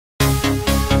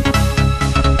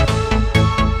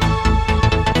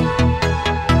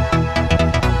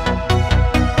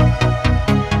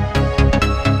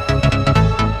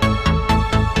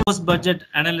post-budget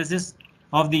analysis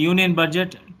of the Union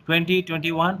Budget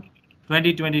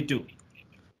 2021-2022.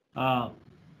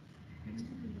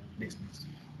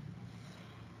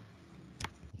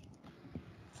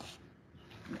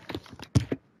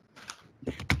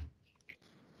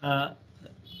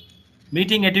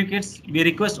 Meeting etiquettes, we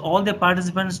request all the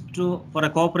participants for a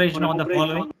cooperation on the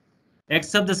following.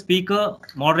 Except the speaker,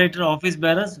 moderator, office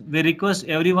bearers, we request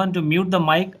everyone to mute the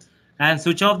mic and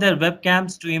switch off their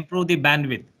webcams to improve the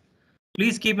bandwidth.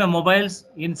 Please keep your mobiles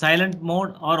in silent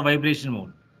mode or vibration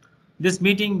mode. This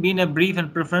meeting being a brief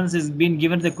and preference is being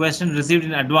given to the question received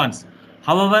in advance.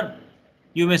 However,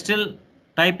 you may still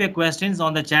type your questions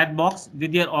on the chat box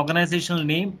with your organizational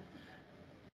name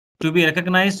to be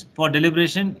recognized for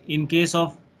deliberation in case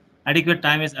of adequate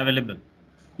time is available.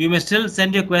 You may still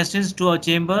send your questions to our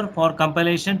chamber for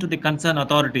compilation to the concerned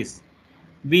authorities.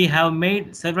 We have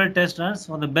made several test runs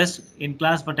for the best in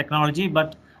class for technology,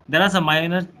 but there are some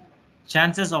minor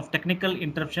chances of technical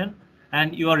interruption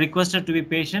and you are requested to be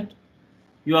patient.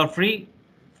 You are free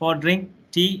for drink,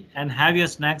 tea and have your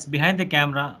snacks behind the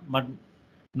camera, but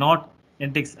not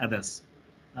antics others.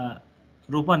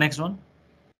 Rupa, next one.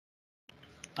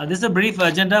 This is a brief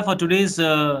agenda for today's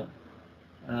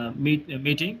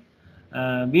meeting.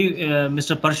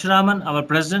 Mr. Parshuraman, our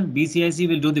president, BCIC,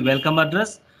 will do the welcome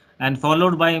address, and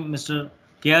followed by Mr.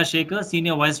 K.R. Shekhar,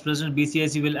 senior vice president,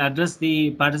 BCIC, will address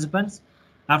the participants.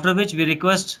 After which we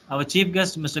request our chief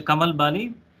guest, Mr. Kamal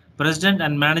Bali, president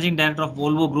and managing director of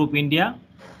Volvo Group India,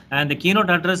 and the keynote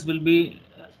address will be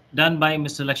done by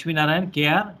Mr. Lakshmi Narayan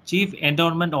KR, chief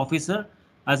endowment officer,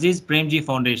 Aziz Premji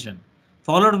Foundation.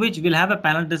 Followed which we'll have a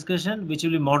panel discussion which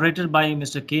will be moderated by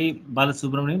Mr. K.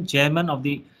 Balasubramanian, chairman of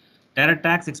the Direct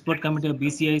Tax Expert Committee of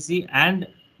BCIC and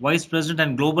vice president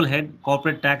and global head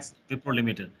corporate tax Wipro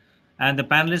Limited. And the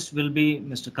panelists will be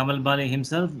Mr. Kamal Bali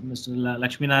himself, Mr.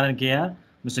 Lakshmi Narayan KR,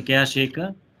 Mr. K.R.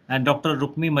 Shekhar, and Dr.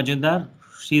 Rukmi Majumdar.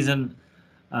 She's an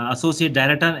associate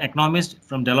director and economist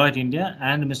from Deloitte India,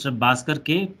 and Mr. Bhaskar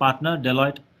K, partner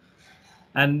Deloitte.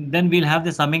 And then we'll have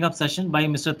the summing up session by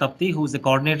Mr. Tapti, who is the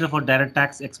coordinator for Direct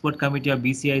Tax Expert Committee of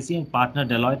BCIC and partner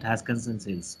Deloitte Haskins and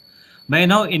Sales. May I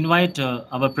now invite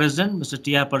our president, Mr.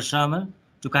 T.R. Parshuraman,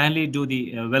 to kindly do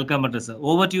the welcome address.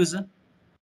 Over to you, sir.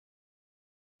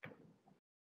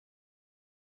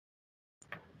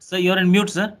 Sir, you're in mute,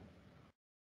 sir.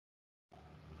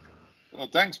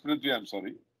 Thanks, Prithvi. I'm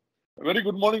sorry. A very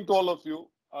good morning to all of you.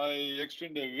 I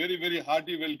extend a very, very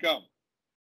hearty welcome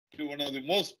to one of the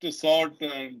most sought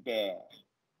and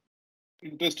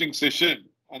interesting session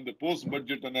on the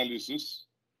post-budget analysis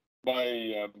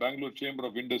by Bangalore Chamber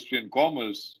of Industry and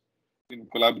Commerce in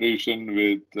collaboration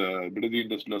with Bidadi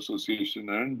Industrial Association,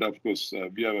 and of course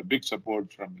we have a big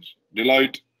support from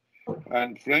Deloitte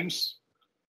and friends.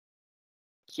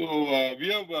 So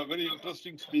we have very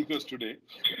interesting speakers today.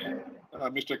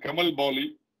 Mr. Kamal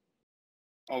Bali,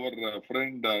 our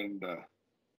friend and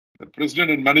the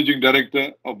President and Managing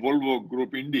Director of Volvo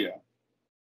Group India.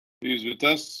 He is with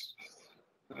us.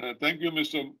 Thank you,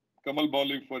 Mr. Kamal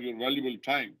Bali, for your valuable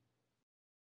time.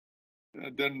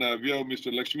 Then we have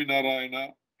Mr. Lakshmi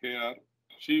Narayana KR,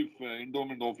 Chief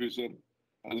Endowment Officer,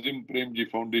 Azim Premji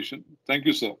Foundation. Thank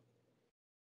you, sir.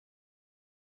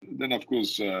 Then, of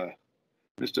course,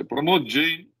 Mr. Pramod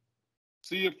Jain,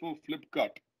 CFO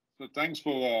Flipkart. So thanks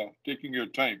for taking your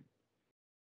time.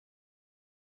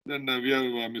 Then we have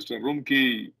Mr.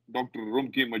 Dr.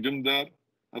 Rumki Majumdar,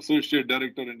 Associate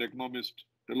Director and Economist,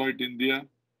 Deloitte India.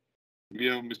 We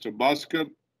have Mr. Bhaskar,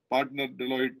 Partner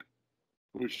Deloitte,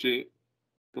 Rushe,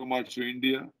 Tomatsu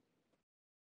India.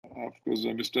 Of course,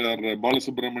 Mr.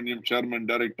 Balasubramaniam, Chairman,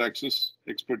 Direct Taxes,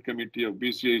 Expert Committee of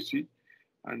BCIC,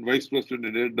 and Vice President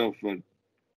and Head of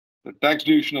the Tax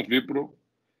Division of Wipro.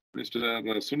 Mr.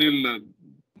 Sunil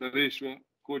Dareshwa,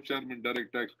 Co-Chairman,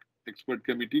 Direct Tax Expert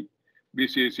Committee,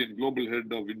 BCIC and Global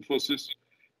Head of Infosys,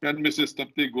 and Mrs.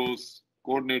 Tapti Ghosh,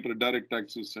 Coordinator, Direct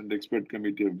Taxes and Expert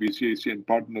Committee of BCIC and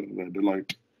partner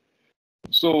Deloitte.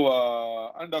 So,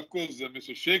 and of course,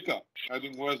 Mr. Shekhar, I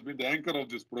think, who has been the anchor of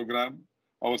this program,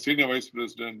 our Senior Vice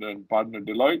President and partner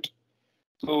Deloitte.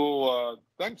 So,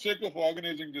 thanks, Shekhar, for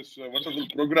organizing this wonderful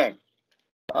program.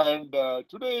 And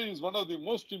today is one of the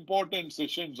most important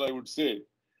sessions, I would say,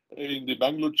 in the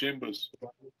Bangalore chambers,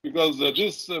 because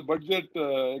this budget,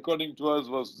 according to us,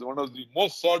 was one of the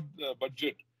most sought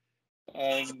budget,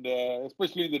 and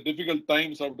especially in the difficult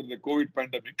times after the COVID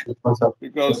pandemic,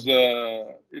 because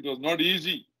it was not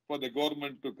easy for the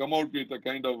government to come out with a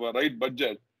kind of a right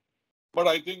budget. But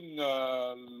I think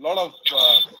a lot of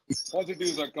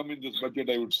positives have come in this budget,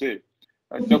 I would say,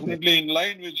 and definitely in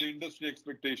line with the industry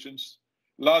expectations,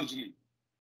 largely.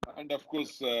 And of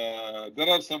course, there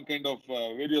are some kind of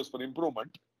areas for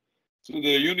improvement. So the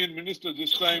Union Minister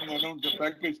this time announced a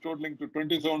package totaling to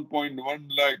 27.1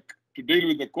 lakh to deal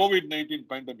with the COVID-19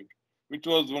 pandemic, which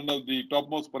was one of the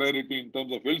topmost priority in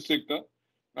terms of health sector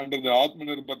under the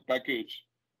Atmanirbhar package,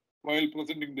 while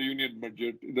presenting the Union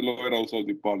budget in the lower house of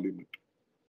the Parliament.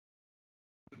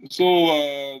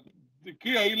 So the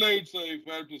key highlights, if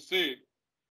I have to say,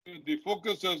 the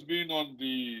focus has been on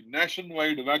the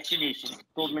nationwide vaccination,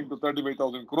 totaling to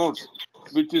 35,000 crores,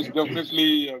 which is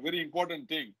definitely a very important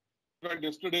thing. In fact,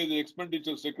 yesterday the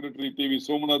expenditure secretary TV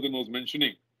Somanathan was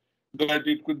mentioning that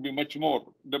it could be much more,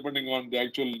 depending on the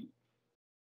actual,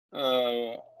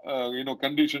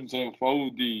 conditions of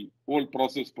how the whole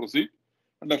process proceeds.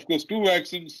 And of course, 2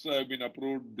 vaccines have been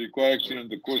approved: the Covaxin and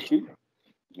the Covishield.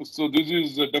 So this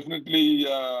is definitely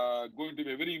going to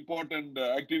be a very important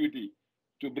activity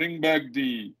to bring back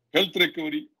the health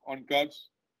recovery on cards.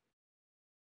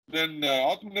 Then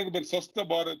Atmanirbhar Sasta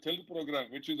Bharat Health Program,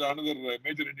 which is another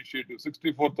major initiative,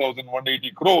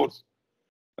 64,180 crores,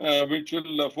 which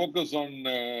will focus on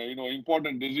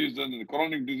important diseases and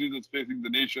chronic diseases facing the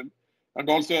nation, and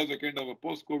also as a kind of a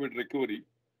post-COVID recovery.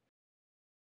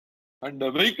 And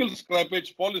the vehicle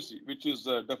scrappage policy, which is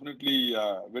definitely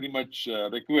very much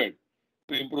required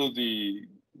to improve the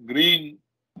green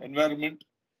environment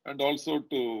and also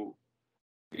to,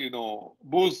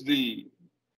 boost the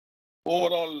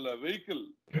overall vehicle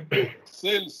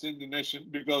sales in the nation,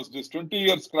 because this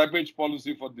 20-year scrappage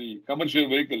policy for the commercial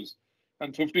vehicles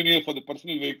and 15 years for the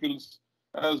personal vehicles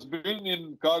has been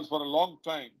in cars for a long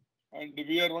time. And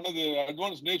we are one of the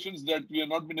advanced nations that we have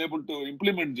not been able to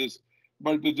implement this.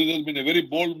 But this has been a very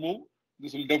bold move.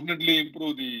 This will definitely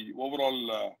improve the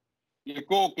overall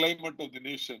eco-climate of the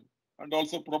nation and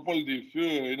also propel the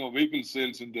vehicle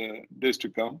sales in the days to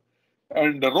come.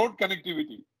 And the road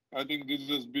connectivity, I think this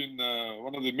has been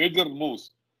one of the major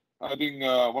moves. I think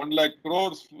 1 lakh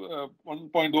crores,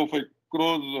 1.05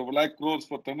 crores, lakh crores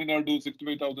for Tamil Nadu,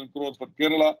 65,000 crores for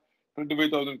Kerala,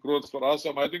 25,000 crores for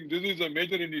Assam. I think this is a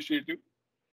major initiative.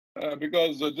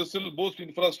 Because this will boost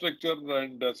infrastructure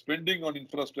and spending on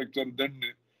infrastructure, then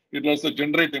it will also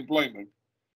generate employment.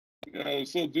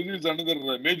 So this is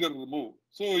another major move.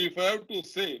 So if I have to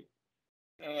say,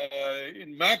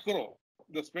 in macro,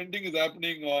 the spending is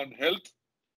happening on health,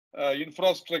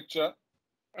 infrastructure,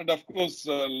 and of course,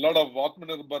 a lot of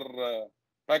Atmanirbhar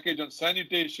package on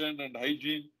sanitation and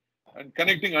hygiene, and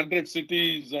connecting 100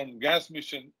 cities on gas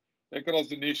mission across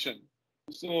the nation.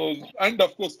 So, and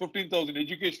of course, 15,000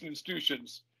 education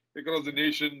institutions across the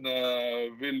nation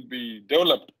will be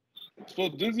developed. So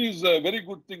this is a very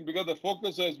good thing because the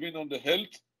focus has been on the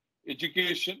health,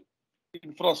 education,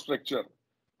 infrastructure,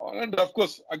 and of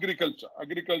course, agriculture.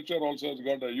 Agriculture also has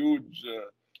got a huge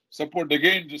support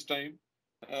again this time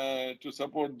to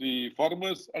support the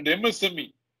farmers, and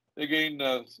MSME. Again,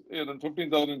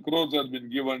 15,000 crores have been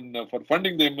given for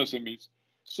funding the MSMEs.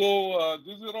 So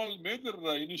these are all major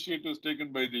initiatives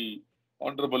taken by the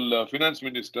Honorable Finance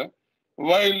Minister.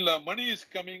 While money is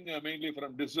coming mainly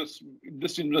from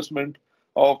disinvestment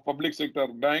of public sector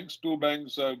banks, 2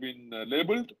 banks have been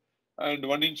labeled, and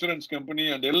 1 insurance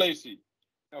company and LIC,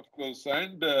 of course,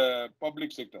 and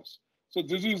public sectors. So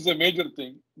this is a major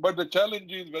thing. But the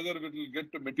challenge is whether it will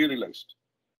get materialized.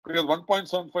 Because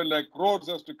 1.75 lakh crores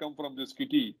has to come from this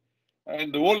kitty.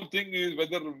 And the whole thing is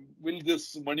whether will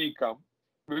this money come?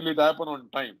 Will it happen on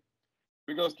time?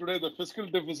 Because today the fiscal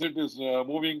deficit is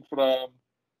moving up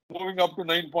to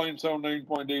 9.7,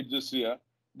 9.8 this year,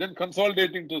 then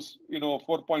consolidating to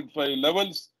 4.5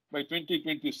 levels by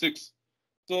 2026.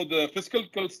 So the fiscal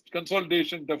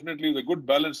consolidation definitely is a good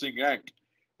balancing act.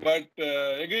 But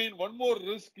again, one more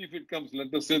risk if it comes,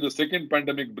 let us say the second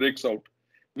pandemic breaks out.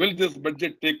 Will this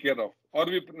budget take care of? Are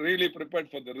we really prepared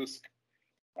for the risk?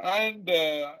 And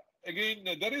again,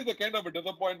 there is a kind of a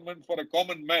disappointment for a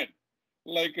common man.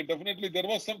 Like definitely there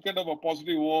was some kind of a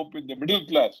positive hope in the middle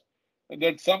class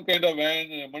that some kind of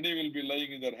money will be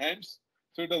lying in their hands.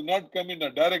 So it has not come in a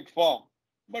direct form.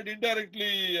 But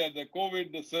indirectly, the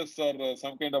COVID, the cess or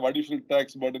some kind of additional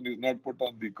tax burden is not put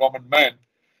on the common man.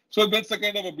 So that's a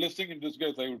kind of a blessing in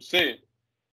disguise, I would say.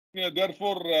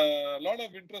 Therefore, a lot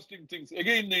of interesting things.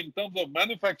 Again, in terms of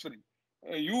manufacturing,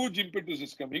 a huge impetus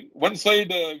is coming. One side,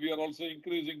 we are also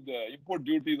increasing the import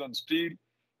duties on steel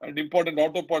and important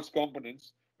auto parts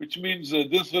components, which means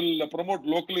this will promote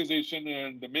localization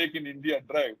and make in India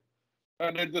drive.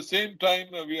 And at the same time,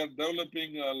 we are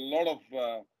developing a lot of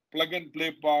plug and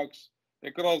play parks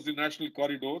across the national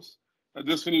corridors.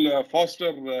 This will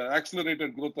foster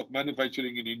accelerated growth of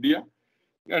manufacturing in India.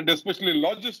 And especially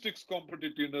logistics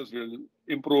competitiveness will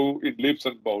improve in leaps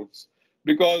and bounds.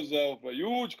 because of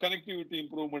huge connectivity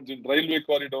improvements in railway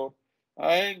corridor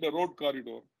and the road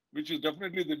corridor, which is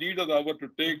definitely the need of the hour to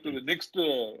take to the next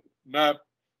map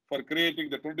for creating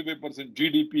the 25%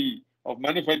 GDP of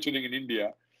manufacturing in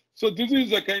India. So this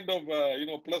is a kind of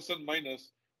plus and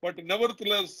minus, but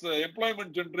nevertheless,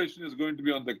 employment generation is going to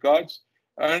be on the cards,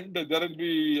 and there will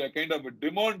be a kind of a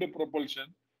demand propulsion,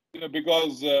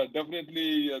 because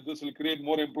definitely this will create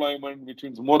more employment, which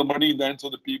means more money in the hands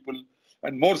of the people,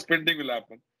 and more spending will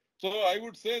happen. So I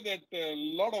would say that a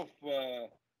lot of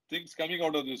things coming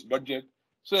out of this budget.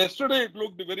 So yesterday it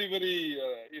looked very, very,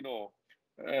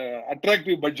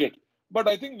 attractive budget. But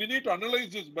I think we need to analyze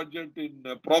this budget in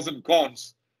pros and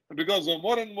cons, because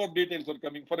more and more details are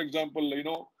coming. For example,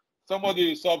 some of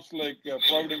the SOPs like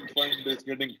Provident Fund is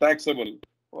getting taxable.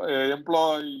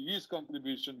 Employees'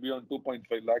 contribution beyond 2.5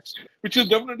 lakhs, which is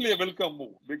definitely a welcome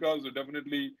move, because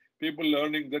definitely people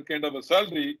earning that kind of a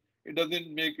salary, it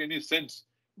doesn't make any sense.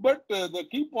 But the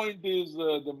key point is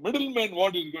the middleman,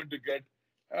 what is going to get,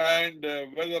 and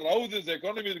whether how this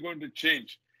economy is going to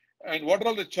change, and what are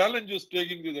all the challenges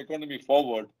taking this economy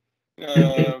forward.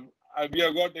 We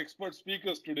have got expert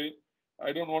speakers today.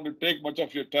 I don't want to take much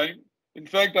of your time. In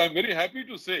fact, I'm very happy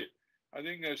to say, I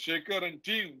think Shekhar and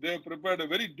team, they have prepared a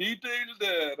very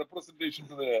detailed representation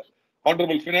to the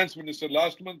Honorable Finance Minister.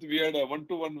 Last month, we had a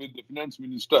one-to-one with the Finance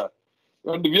Minister.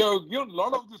 And we have given a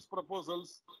lot of these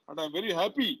proposals, and I'm very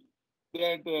happy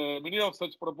that many of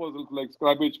such proposals like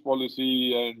scrappage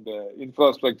policy and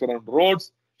infrastructure and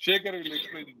roads, Shekhar will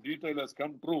explain in detail, has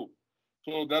come true.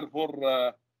 So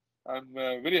therefore, I'm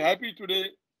very happy today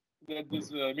that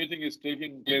this meeting is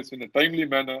taking place in a timely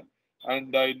manner.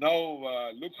 And I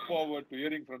now look forward to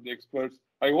hearing from the experts.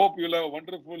 I hope you'll have a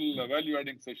wonderful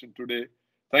value-adding session today.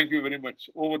 Thank you very much.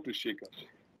 Over to Shekhar.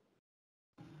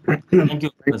 Thank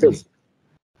you.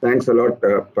 Thanks a lot,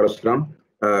 Parasuram.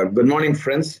 Good morning,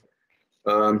 friends.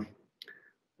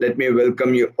 Let me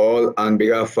welcome you all on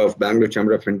behalf of Bangalore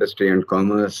Chamber of Industry and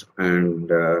Commerce,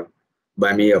 and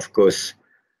by me, of course.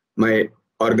 I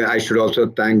should also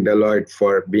thank Deloitte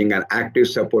for being an active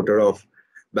supporter of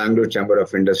Bangalore Chamber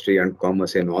of Industry and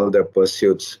Commerce in all their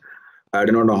pursuits. I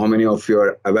do not know how many of you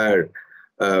are aware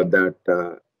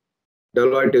that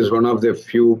Deloitte is one of the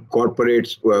few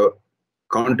corporates who have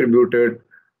contributed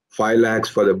 5 lakhs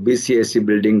for the BCIC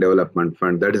Building Development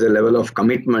Fund. That is a level of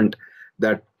commitment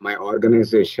that my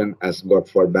organization has got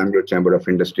for Bangalore Chamber of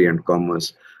Industry and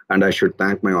Commerce. And I should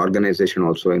thank my organization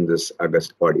also in this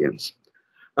august audience.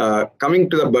 Coming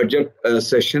to the budget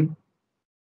session,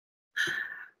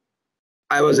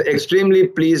 I was extremely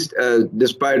pleased,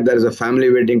 despite there is a family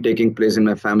wedding taking place in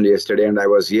my family yesterday, and I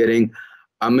was hearing,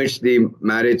 amidst the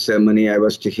marriage ceremony, I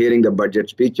was hearing the budget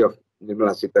speech of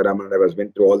Nirmala Sitharaman, and I was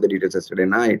went through all the details yesterday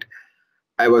night.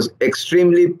 I was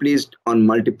extremely pleased on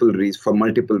for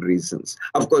multiple reasons.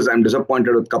 Of course, I'm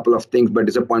disappointed with a couple of things, but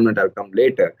disappointment will come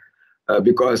later,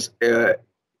 because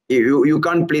you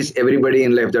can't please everybody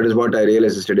in life. That is what I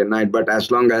realized yesterday night. But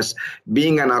as long as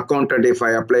being an accountant, if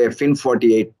I apply a FIN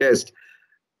 48 test,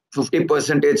 50%,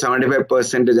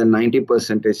 75%, and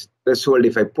 90% threshold,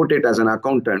 if I put it as an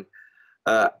accountant,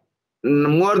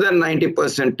 more than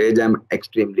 90%, I'm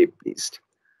extremely pleased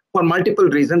for multiple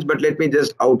reasons, but let me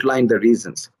just outline the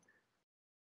reasons.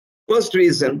 First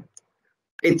reason,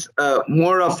 it's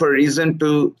more of a reason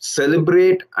to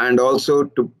celebrate and also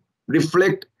to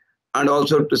reflect and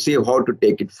also to see how to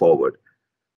take it forward.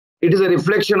 It is a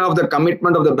reflection of the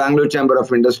commitment of the Bangalore Chamber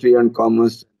of Industry and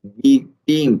Commerce, we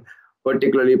team,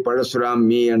 particularly Parasuram,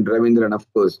 me, and Ravindra, and of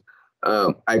course,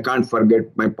 I can't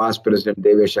forget my past president,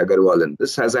 Devesh Agarwal. And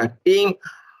this has a team,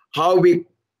 how we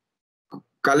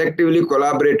collectively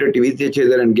collaborated with each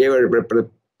other and gave a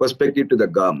perspective to the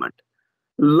government.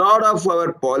 A lot of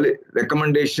our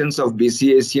recommendations of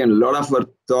BCIC and a lot of our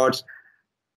thoughts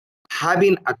have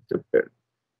been accepted.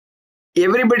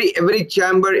 Everybody, every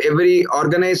chamber, every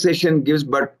organization gives,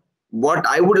 but what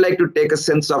I would like to take a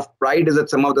sense of pride is that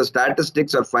some of the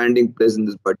statistics are finding place in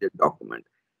this budget document.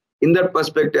 In that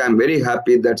perspective, I'm very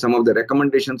happy that some of the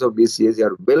recommendations of BCIC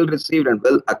are well received and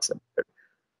well accepted.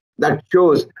 That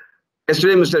shows,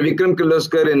 yesterday Mr. Vikram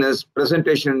Kirloskar in his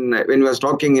presentation, when he was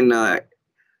talking in, I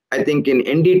think in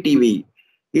NDTV,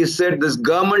 he said this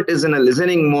government is in a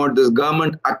listening mode, this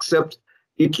government accepts,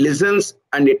 it listens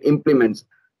and it implements.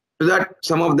 To that,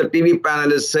 some of the TV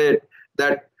panelists said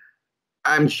that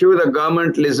I'm sure the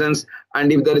government listens,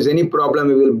 and if there is any problem,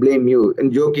 we will blame you.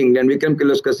 And joking, and Vikram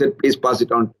Kirloskar said, please pass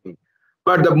it on to me.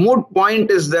 But the moot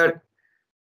point is that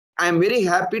I'm very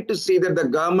happy to see that the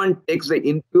government takes the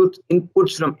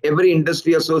inputs from every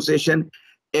industry association,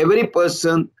 every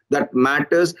person, that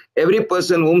matters. Every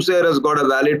person whomsoever has got a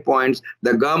valid points,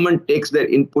 the government takes their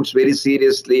inputs very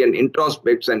seriously and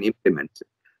introspects and implements it.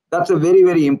 That's a very,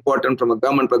 very important from a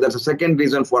government, but that's the second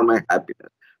reason for my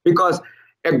happiness. Because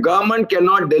a government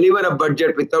cannot deliver a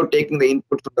budget without taking the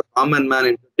input from the common man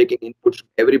and taking inputs from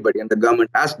everybody, and the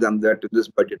government asks them that this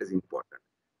budget is important.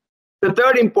 The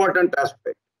third important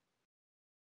aspect,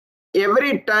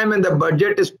 every time when the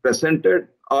budget is presented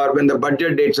or when the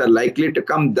budget dates are likely to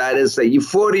come, there is a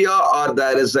euphoria or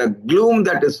there is a gloom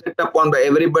that is set upon by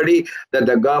everybody that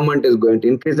the government is going to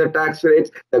increase the tax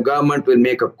rates, the government will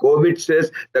make a COVID cess,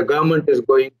 the government is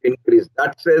going to increase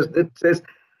that cess, this cess,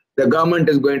 the government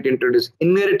is going to introduce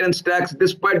inheritance tax,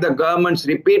 despite the government's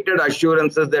repeated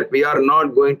assurances that we are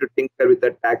not going to tinker with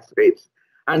the tax rates.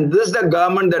 And this is the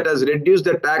government that has reduced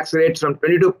the tax rates from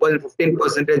 22% to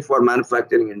 15% for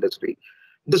manufacturing industry.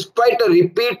 Despite a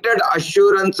repeated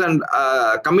assurance and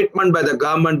commitment by the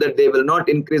government that they will not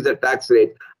increase the tax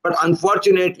rate, but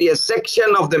unfortunately a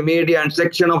section of the media and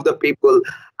section of the people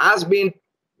has been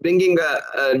bringing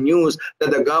a news that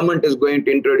the government is going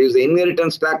to introduce the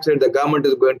inheritance tax rate, the government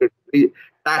is going to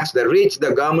tax the rich,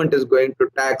 the government is going to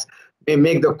tax, may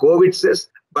make the COVID cess.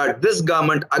 But this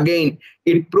government, again,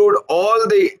 it proved all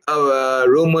the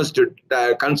rumors to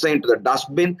consign to the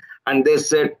dustbin, and they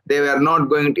said they were not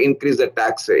going to increase the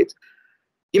tax rates.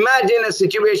 Imagine a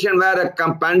situation where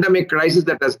a pandemic crisis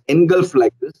that has engulfed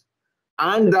like this,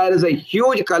 and there is a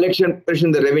huge collection pressure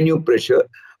in the revenue pressure,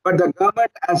 but the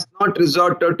government has not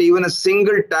resorted to even a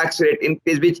single tax rate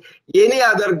increase, which any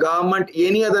other government,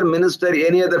 any other minister,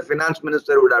 any other finance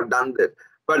minister would have done this.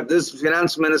 But this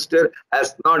finance minister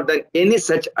has not done any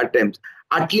such attempts.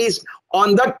 At least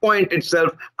on that point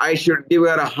itself, I should give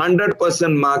her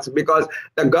 100% marks, because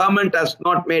the government has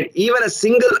not made even a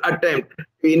single attempt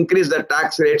to increase the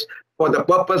tax rates for the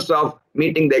purpose of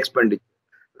meeting the expenditure.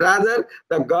 Rather,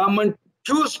 the government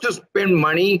choose to spend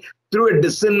money through a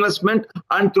disinvestment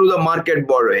and through the market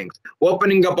borrowings,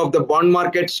 opening up of the bond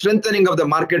market, strengthening of the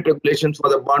market regulations for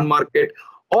the bond market.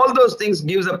 All those things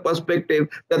gives a perspective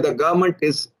that the government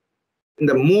is in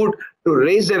the mood to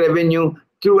raise the revenue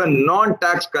through a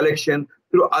non-tax collection,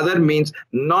 through other means,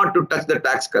 not to touch the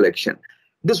tax collection.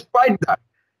 Despite that,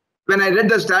 when I read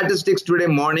the statistics today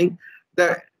morning,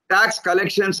 the tax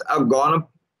collections have gone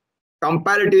up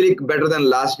comparatively better than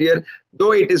last year,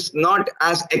 though it is not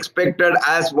as expected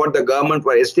as what the government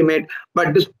were estimate.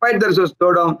 But despite there is a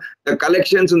slowdown, the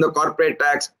collections in the corporate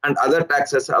tax and other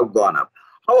taxes have gone up.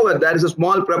 However, there is a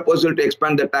small proposal to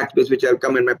expand the tax base, which will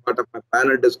come in my part of my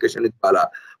panel discussion with Bala.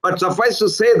 But suffice to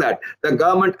say that the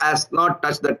government has not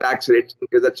touched the tax rates,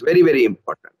 because that's very, very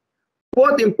important.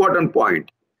 Fourth important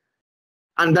point,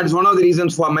 and that's one of the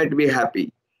reasons for me to be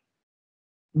happy.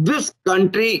 This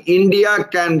country, India,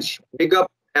 can pick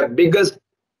up a biggest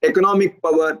economic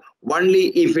power only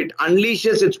if it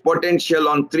unleashes its potential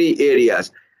on three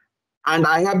areas. And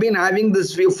I have been having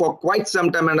this view for quite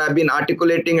some time, and I've been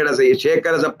articulating it as a shaker,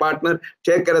 as a partner,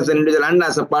 shaker as an individual, and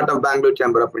as a part of Bangalore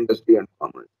Chamber of Industry and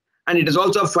Commerce. And it is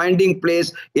also finding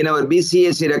place in our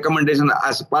BCIC recommendation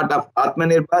as part of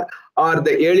Atmanirbhar, or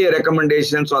the earlier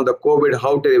recommendations on the COVID,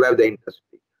 how to revive the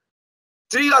industry.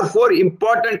 3 or 4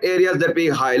 important areas that we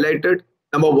highlighted.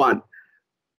 Number one,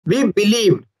 we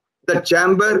believe the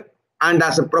chamber, and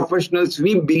as a professionals,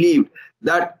 we believe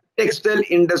that textile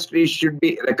industry should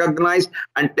be recognized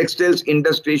and textiles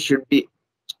industry should be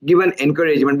given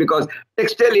encouragement, because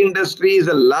textile industry is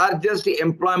the largest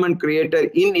employment creator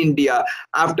in India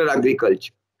after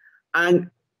agriculture. And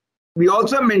we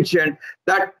also mentioned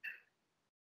that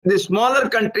the smaller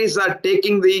countries are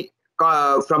taking the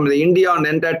from the India on the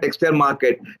entire textile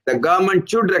market. The government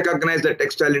should recognize the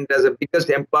textile industry as the biggest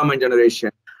employment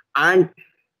generation. And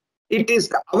it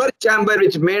is our chamber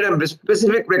which made a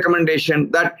specific recommendation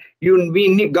that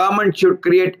government should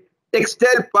create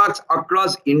textile parks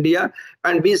across India.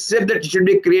 And we said that it should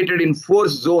be created in 4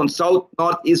 zones: south,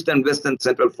 north, east, and west, and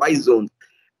central, 5 zones.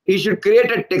 We should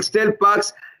create a textile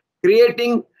parks,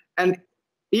 creating an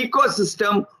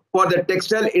ecosystem for the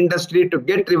textile industry to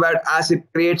get revived, as it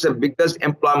creates the biggest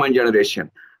employment generation.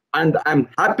 And I'm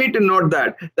happy to note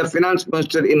that the finance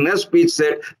minister in her speech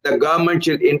said the government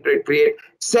should create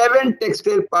 7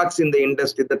 textile parks in the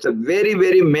industry. That's a very,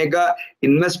 very mega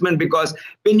investment, because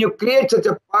when you create such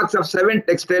a parks of 7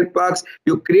 textile parks,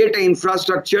 you create an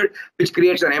infrastructure which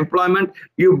creates an employment.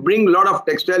 You bring a lot of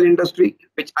textile industry,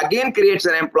 which again creates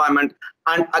an employment.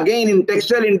 And again, in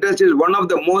textile industry is one of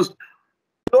the most,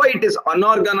 though it is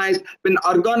unorganized, when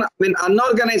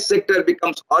unorganized sector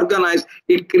becomes organized,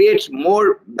 it creates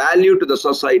more value to the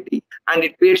society, and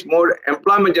it creates more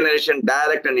employment generation,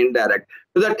 direct and indirect.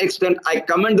 To that extent, I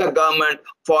commend the government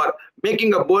for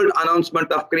making a bold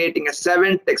announcement of creating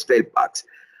 7 textile parks.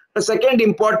 The second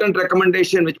important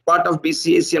recommendation, which part of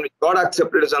BCIC and which got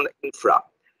accepted, is on the infra.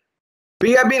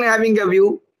 We have been having a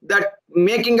view that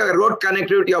making a road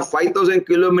connectivity of 5,000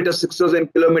 kilometers, 6,000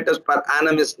 kilometers per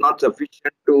annum is not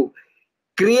sufficient to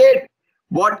create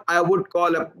what I would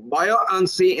call a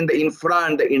buoyancy in the infra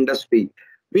and the industry.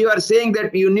 We are saying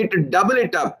that you need to double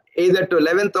it up, either to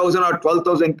 11,000 or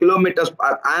 12,000 kilometers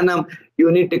per annum.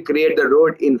 You need to create the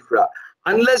road infra.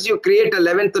 Unless you create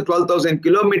 11 to 12,000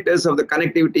 kilometers of the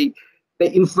connectivity,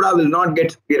 the infra will not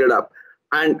get speeded up.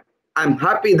 And I'm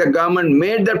happy the government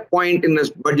made that point in this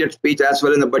budget speech as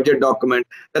well in the budget document,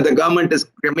 that the government is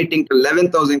committing to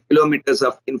 11,000 kilometers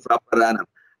of infra per annum.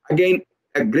 Again,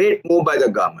 a great move by the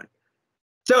government.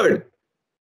 Third,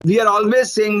 we are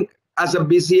always saying as a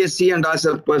BCIC and as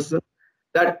a person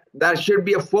that there should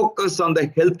be a focus on the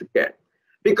healthcare,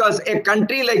 because a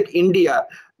country like India,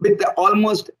 with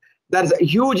there's a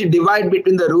huge divide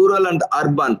between the rural and the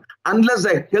urban. Unless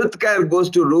the healthcare goes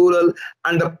to rural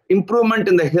and the improvement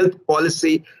in the health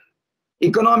policy,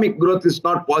 economic growth is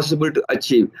not possible to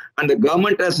achieve. And the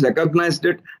government has recognized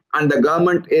it, and the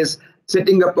government is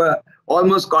setting up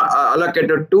almost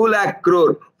allocated 2 lakh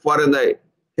crore for the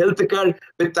healthcare,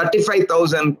 with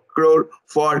 35,000 crore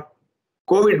for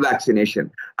COVID vaccination.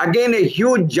 Again, a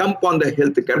huge jump on the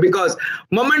healthcare, because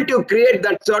moment you create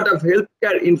that sort of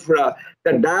healthcare infra,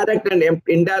 the direct and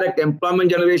indirect employment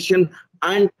generation,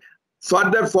 and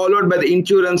further followed by the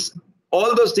insurance,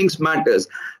 all those things matters.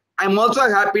 I'm also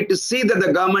happy to see that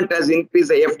the government has increased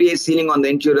the FDI ceiling on the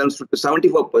insurance to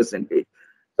 74%.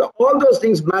 So all those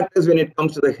things matters when it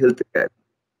comes to the healthcare.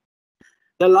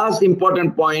 The last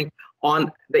important point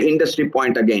on the industry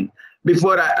point again,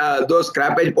 before those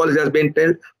scrappage policy has been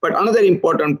told, but another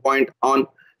important point on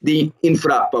the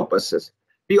infra purposes.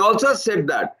 We also said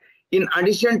that in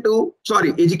addition to,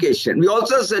 education, we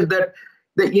also said that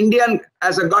the Indian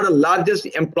has got a largest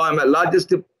employment,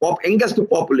 youngest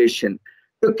population.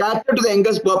 To cater to the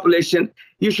youngest population,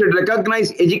 you should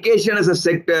recognize education as a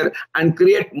sector and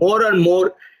create more and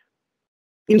more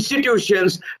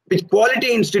institutions, with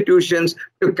quality institutions,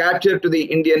 to capture to the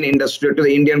Indian industry, to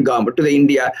the Indian government, to the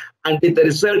India. And with the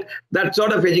result, that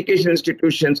sort of education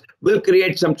institutions will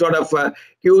create some sort of a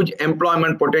huge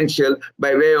employment potential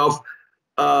by way of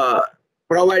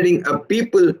providing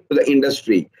people to the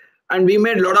industry. And we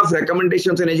made a lot of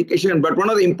recommendations in education, but one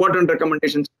of the important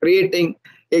recommendations, creating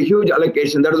a huge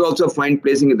allocation, that is also fine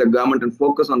placing in the government and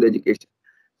focus on the education.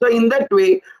 So in that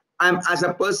way, I'm, as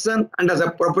a person and as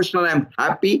a professional, I'm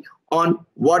happy on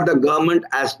what the government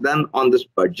has done on this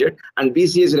budget, and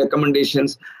BCA's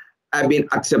recommendations have been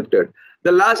accepted.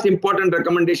 The last important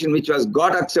recommendation which was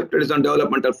got accepted is on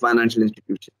developmental financial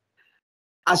institutions.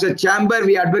 As a chamber,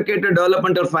 we advocated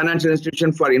developmental financial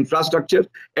institution for infrastructure,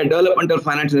 a developmental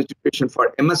financial institution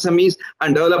for MSMEs,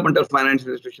 and developmental financial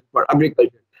institution for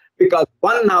agriculture. Because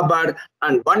one NABARD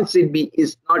and one SIDBI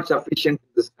is not sufficient in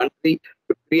this country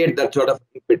to create that sort of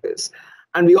impetus.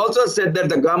 And we also said that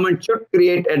the government should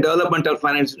create a developmental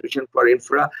finance institution for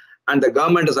infra, and the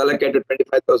government has allocated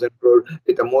 25,000 crore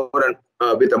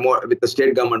with the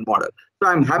state government model. So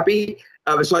I'm happy,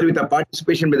 with the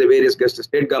participation by the various guests, the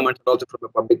state government, also from a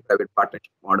public-private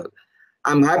partnership model.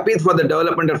 I'm happy for the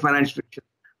developmental finance institution.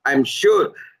 I'm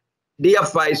sure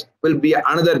DFIs will be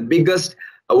another biggest,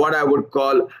 what I would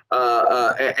call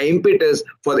impetus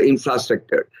for the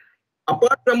infrastructure.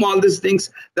 Apart from all these things,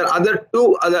 there are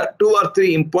two or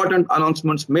three important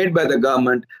announcements made by the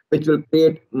government, which will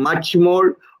create much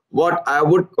more what I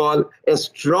would call a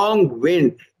strong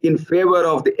wind in favor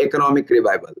of the economic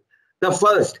revival. The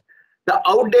first, the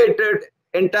outdated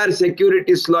entire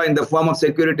securities law in the form of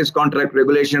Securities Contract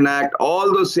Regulation Act,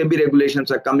 all those SEBI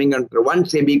regulations are coming under one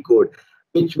SEBI code,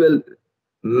 which will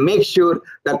make sure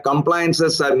that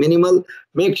compliances are minimal,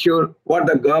 make sure what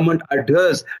the government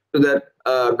adheres to the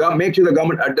make sure the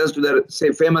government adheres to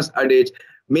the famous adage,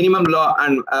 minimum law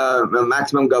and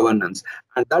maximum governance.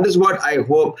 And that is what I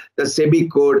hope the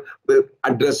SEBI code will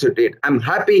address to it. I'm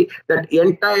happy that the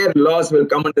entire laws will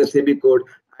come under the SEBI code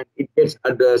and it gets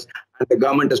addressed, and the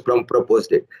government has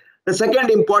proposed it. The second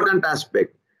important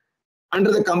aspect,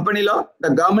 under the company law, the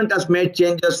government has made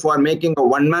changes for making a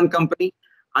one-man company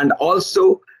and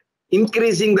also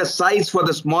increasing the size for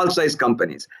the small size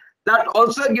companies. That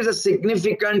also gives a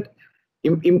significant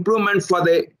improvement for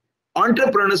the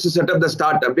entrepreneurs to set up the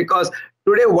startup, because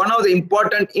today one of the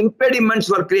important impediments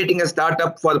for creating a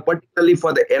startup, particularly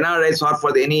for the NRIs or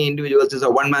for any individuals, is a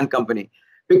one-man company,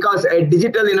 because a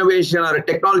digital innovation or a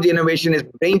technology innovation is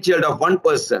brainchild of one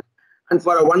person, And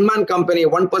for a one-man company,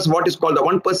 one person, what is called the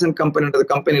one-person company under the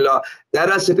company law, there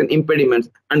are certain impediments,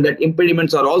 and that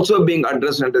impediments are also being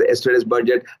addressed under yesterday's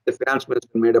budget. The finance minister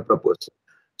made a proposal.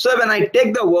 So when I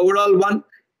take the overall one,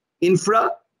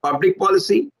 infra, public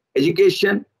policy,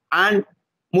 education, and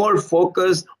more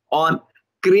focus on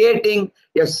creating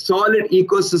a solid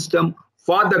ecosystem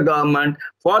for the government,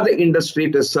 for the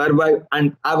industry to survive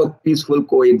and have a peaceful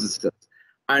coexistence.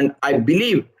 And I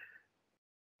believe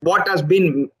what has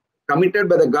been committed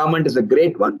by the government is a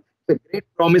great one. It's a great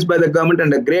promise by the government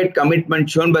and a great commitment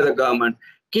shown by the government.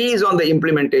 Key is on the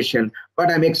implementation, but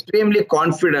I'm extremely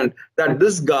confident that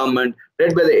this government,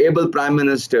 led by the able Prime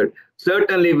Minister,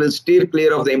 certainly will steer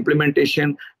clear of the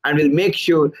implementation and will make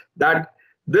sure that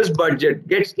this budget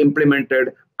gets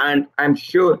implemented. And I'm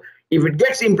sure if it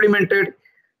gets implemented,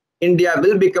 India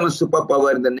will become a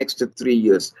superpower in the next 3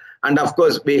 years. And of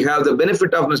course, we have the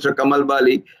benefit of Mr. Kamal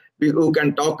Bali, who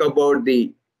can talk about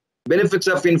the benefits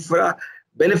of infra,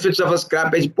 benefits of a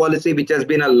scrappage policy, which has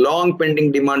been a long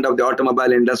pending demand of the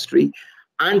automobile industry,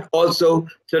 and also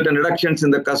certain reductions in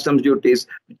the customs duties,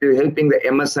 which is helping the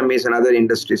MSMEs and other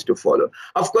industries to follow.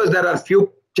 Of course, there are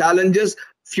few challenges,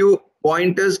 few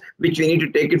pointers which we need to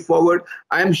take it forward.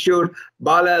 I am sure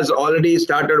Bala has already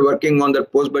started working on the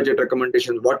post-budget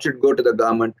recommendations, what should go to the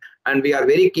government, and we are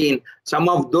very keen. Some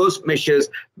of those measures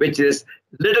which is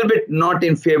little bit not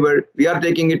in favor, we are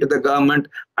taking it to the government,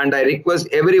 and I request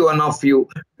every one of you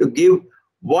to give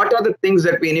what are the things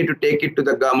that we need to take it to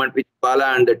the government, which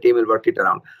Bala and the team will work it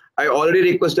around. I already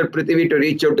requested Prithvi to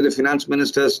reach out to the finance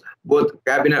ministers, both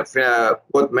cabinet,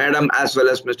 both Madam as well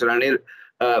as Mr. Anil,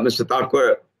 Mr.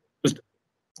 Thakur,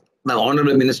 the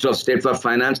Honorable Minister of State for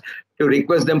Finance, to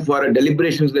request them for a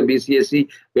deliberations with the BCIC.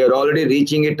 We are already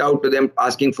reaching it out to them,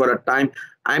 asking for a time.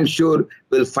 I'm sure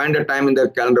we'll find a time in their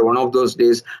calendar one of those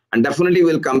days, and definitely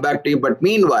we'll come back to you. But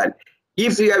meanwhile,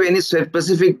 if you have any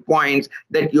specific points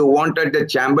that you wanted the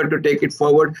chamber to take it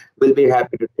forward, we'll be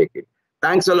happy to take it.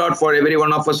 Thanks a lot for every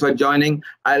one of us for joining.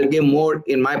 I'll give more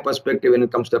in my perspective when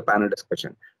it comes to the panel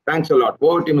discussion. Thanks a lot.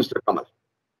 Over to you, Mr. Kamal.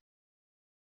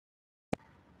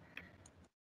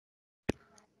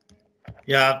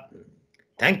 Yeah,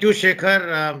 thank you,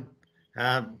 Shekhar.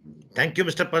 Thank you,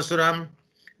 Mr. Parsuram.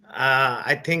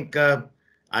 I think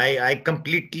I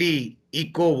completely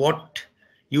echo what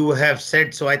you have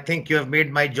said. So I think you have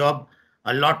made my job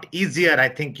a lot easier. I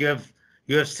think you have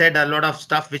said a lot of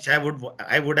stuff which I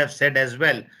would have said as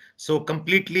well. So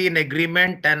completely in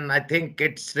agreement, and I think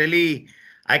it's really,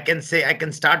 I can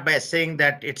start by saying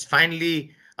that it's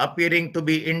finally appearing to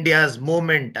be India's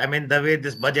moment. I mean, the way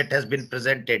this budget has been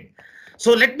presented.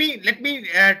 So let me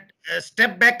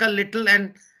step back a little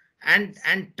and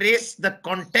trace the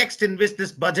context in which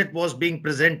this budget was being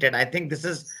presented. I think this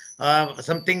is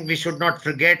something we should not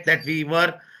forget, that we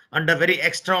were under very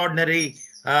extraordinary,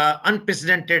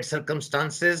 unprecedented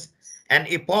circumstances, an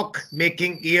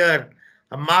epoch-making year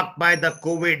marked by the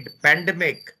COVID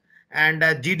pandemic, and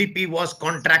GDP was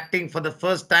contracting for the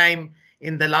first time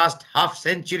in the last half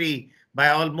century by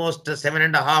almost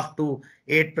 7.5 to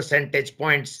 8 percentage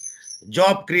points.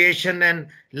 Job creation and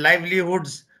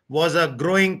livelihoods was a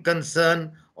growing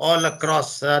concern all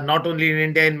across, not only in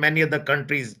India, in many other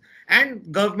countries.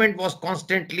 And government was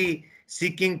constantly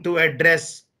seeking to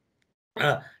address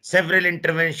several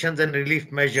interventions and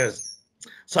relief measures.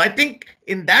 So I think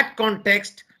in that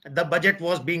context, the budget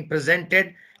was being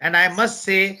presented. And I must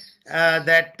say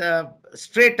that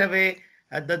straight away,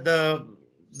 the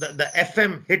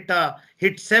FM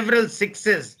hit several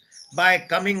sixes by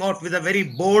coming out with a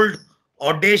very bold,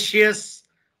 audacious,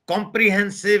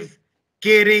 comprehensive,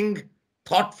 caring,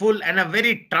 thoughtful, and a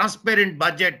very transparent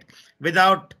budget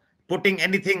without putting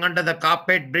anything under the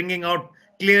carpet, bringing out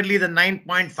clearly the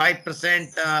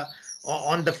 9.5%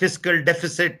 on the fiscal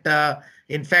deficit.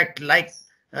 In fact, like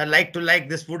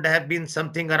this would have been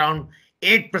something around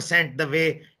 8% the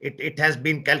way it has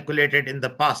been calculated in the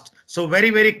past. So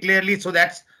very, very clearly, so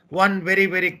that's one very,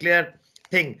 very clear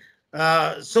thing.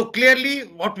 So clearly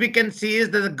what we can see is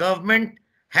that the government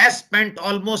has spent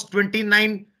almost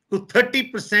 29 to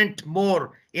 30%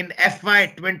 more in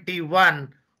FY21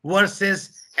 versus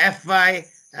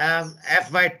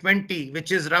FY20,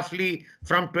 which is roughly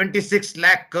from 26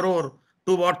 lakh crore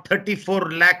to about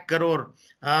 34 lakh crore,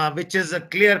 which is a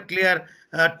clear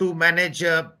to manage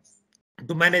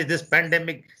this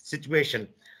pandemic situation.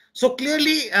 So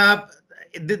clearly,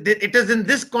 it is in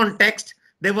this context.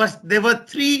 There were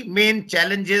three main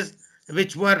challenges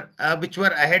which were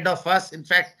ahead of us. In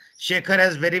fact, Shekhar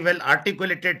has very well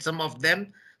articulated some of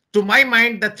them. To my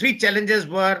mind, the three challenges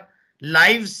were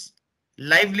lives,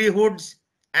 livelihoods,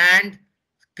 and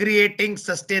creating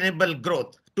sustainable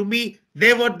growth. To me,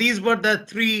 These were the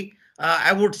three,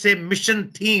 I would say,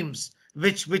 mission themes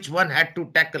which one had to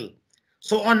tackle.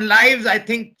 So on lives, I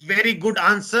think very good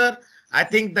answer. I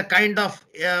think the kind of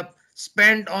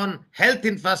spend on health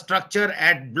infrastructure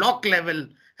at block level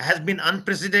has been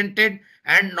unprecedented,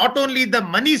 and not only the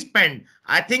money spent,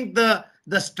 I think the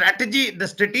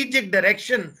strategic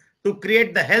direction to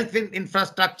create the health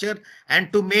infrastructure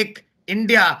and to make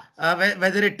India,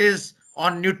 whether it is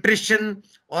on nutrition,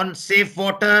 on safe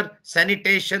water,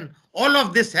 sanitation, all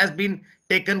of this has been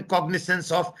taken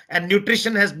cognizance of, and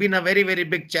nutrition has been a very, very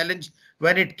big challenge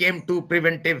when it came to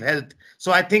preventive health.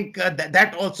 So I think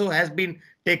that also has been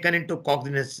taken into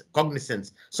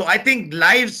cognizance. So I think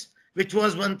lives, which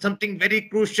was something very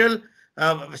crucial.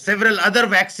 Several other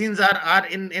vaccines are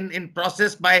in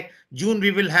process. By June,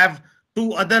 we will have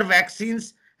 2 other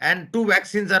vaccines, and 2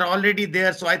 vaccines are already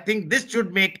there. So I think this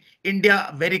should make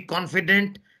India very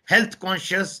confident, health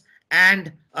conscious,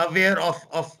 and aware of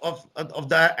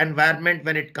the environment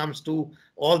when it comes to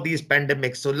all these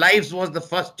pandemics. So lives was the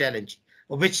first challenge,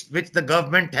 which the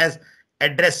government has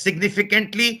addressed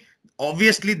significantly.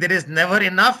 Obviously, there is never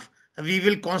enough. We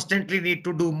will constantly need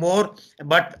to do more,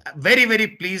 but very, very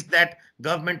pleased that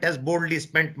government has boldly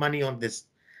spent money on this.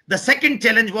 The second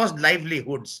challenge was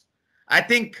livelihoods. I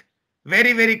think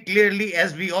very, very clearly,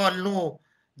 as we all know,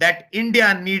 that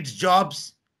India needs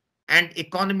jobs and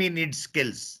economy needs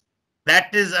skills.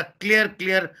 That is a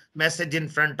clear message in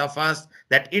front of us,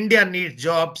 that India needs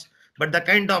jobs, but the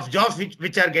kind of jobs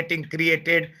which are getting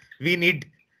created, we need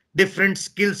different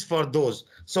skills for those.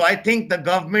 So I think the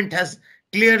government has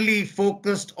clearly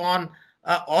focused on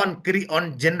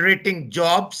generating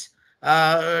jobs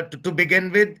to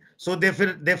begin with. So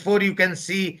therefore, you can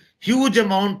see huge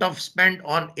amount of spend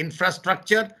on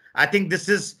infrastructure. I think this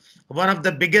is one of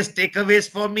the biggest takeaways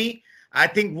for me. I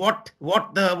think what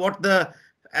the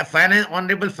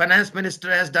Honorable Finance Minister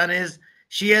has done is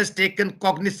she has taken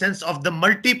cognizance of the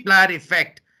multiplier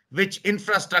effect which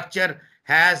infrastructure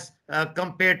has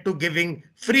compared to giving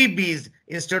freebies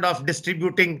instead of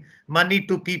distributing money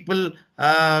to people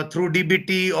through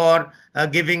DBT or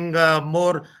giving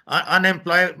more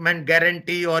unemployment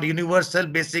guarantee or universal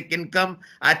basic income.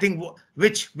 I think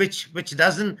which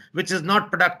is not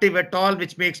productive at all,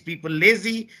 which makes people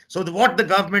lazy. So what the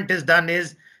government has done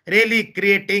is really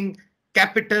creating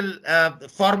capital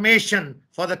formation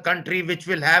for the country, which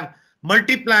will have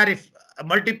multiplier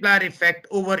effect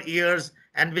over years,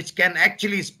 and which can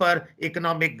actually spur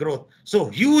economic growth. So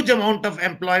huge amount of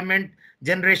employment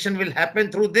generation will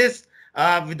happen through this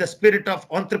with the spirit of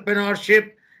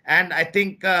entrepreneurship. And I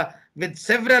think with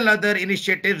several other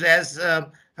initiatives, as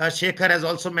Shekhar has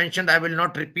also mentioned, I will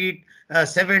not repeat,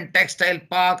 7 textile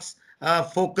parks,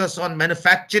 focus on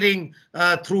manufacturing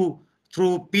through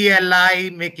PLI,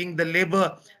 making the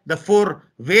labor, the 4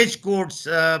 wage codes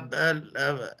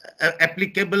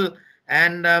applicable,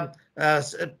 and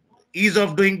ease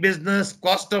of doing business,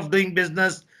 cost of doing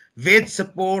business, wage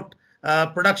support,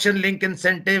 production link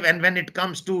incentive, and when it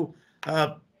comes to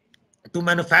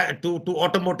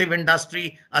automotive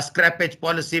industry, a scrappage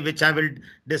policy, which I will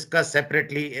discuss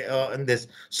separately in this.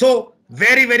 So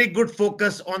very, very good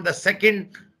focus on the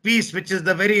second piece, which is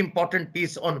the very important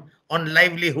piece on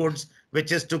livelihoods,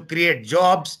 which is to create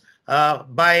jobs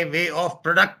by way of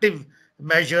productive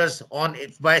measures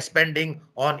by spending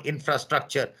on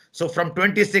infrastructure. So from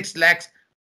 26 lakhs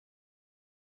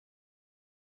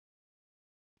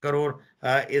crore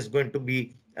is going to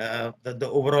be the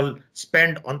overall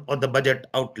spend on the budget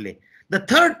outlay. The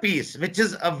third piece, which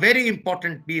is a very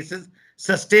important piece, is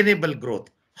sustainable growth.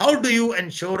 How do you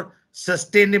ensure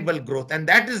sustainable growth? And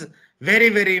that is very,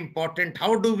 very important.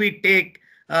 How do we take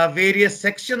various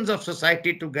sections of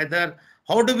society together?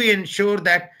 How do we ensure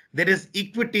that there is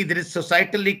equity, there is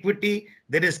societal equity,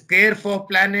 there is care for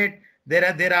planet,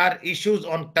 there are issues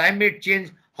on climate change?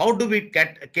 How do we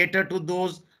cater to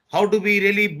those? How do we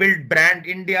really build brand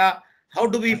India? How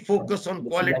do we focus on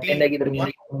quality?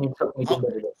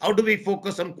 How do we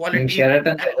focus on quality?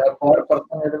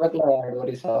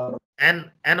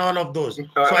 And all of those. So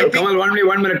I think Kamal,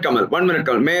 1 minute, Kamal. 1 minute,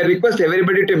 Kamal. May I request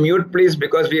everybody to mute, please,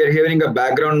 because we are hearing a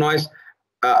background noise.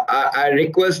 I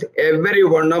request every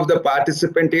one of the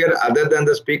participant here, other than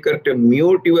the speaker, to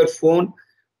mute your phone,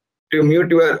 to mute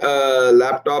your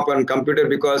laptop and computer,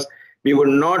 because we would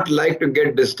not like to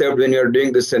get disturbed when you're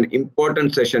doing this an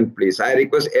important session, please. I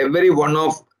request every one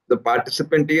of the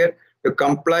participant here to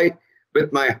comply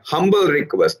with my humble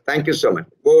request. Thank you so much.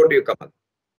 Over to you, Kamal.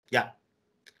 Yeah.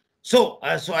 So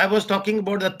I was talking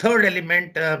about the third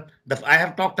element. I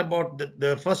have talked about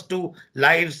the first 2,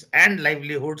 lives and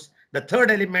livelihoods. The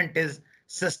third element is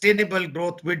sustainable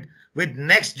growth with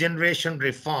next generation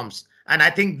reforms. And I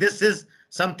think this is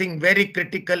something very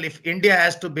critical if India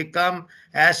has to become,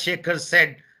 as Shekhar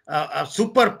said, a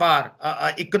superpower,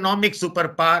 economic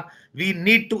superpower. We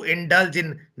need to indulge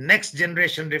in next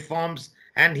generation reforms.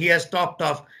 And he has talked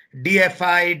of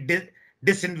DFI,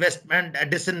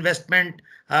 disinvestment,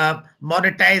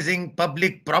 monetizing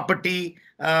public property,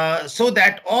 so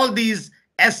that all these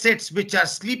assets, which are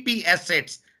sleepy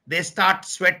assets, they start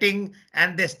sweating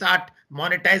and they start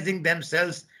monetizing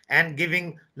themselves and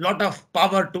giving a lot of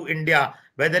power to India,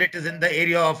 whether it is in the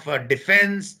area of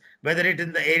defense, whether it is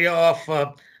in the area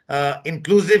of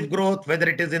inclusive growth, whether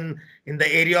it is in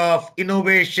the area of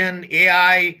innovation,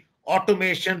 AI,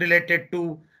 automation related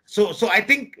to. So I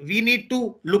think we need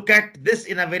to look at this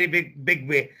in a very big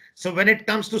way. So when it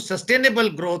comes to sustainable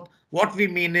growth, what we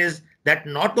mean is that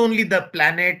not only the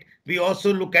planet, we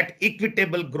also look at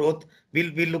equitable growth.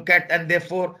 We look at, and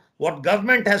therefore what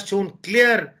government has shown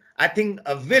clear, I think,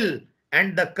 a will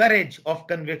and the courage of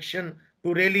conviction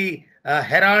to really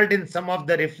herald in some of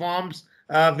the reforms,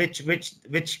 which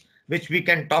we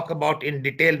can talk about in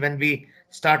detail when we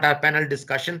start our panel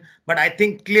discussion. But I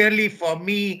think clearly for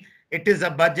me, it is a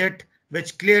budget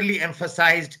which clearly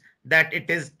emphasized that it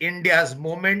is India's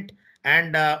moment.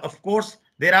 And of course,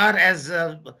 there are, as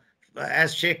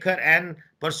Shekhar and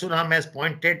Parsuram has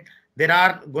pointed, there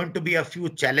are going to be a few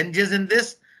challenges in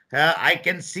this. I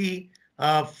can see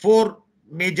 4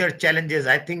 major challenges.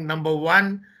 I think number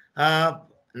one,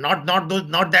 not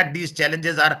that these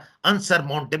challenges are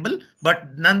unsurmountable,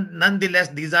 but nonetheless,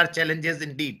 these are challenges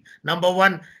indeed. Number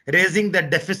one, raising the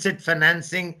deficit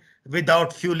financing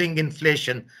without fueling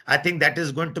inflation. I think that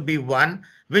is going to be one,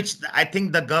 which I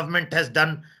think the government has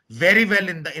done very well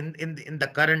in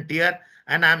the current year,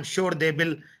 and I'm sure they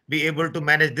will be able to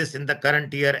manage this in the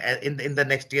current year, in the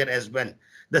next year as well.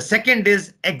 The second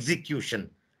is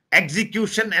execution.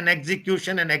 Execution and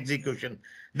execution and execution.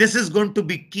 This is going to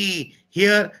be key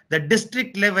here. The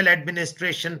district level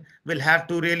administration will have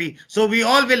to really, so we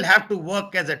all will have to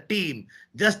work as a team.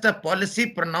 Just a policy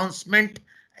pronouncement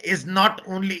is not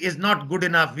good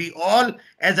enough. We all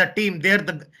as a team,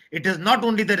 it is not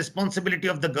only the responsibility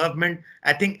of the government.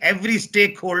 I think every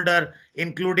stakeholder,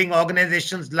 including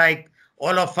organizations like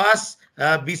all of us,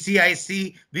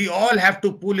 BCIC, we all have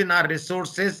to pool in our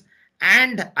resources,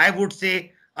 and I would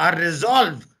say our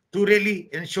resolve to really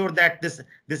ensure that this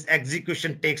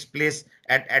execution takes place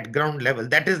at ground level.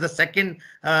 That is the second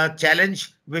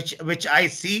challenge which I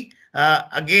see.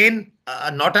 Again,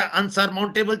 not an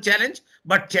unsurmountable challenge,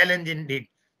 but challenge indeed.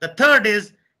 The third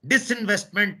is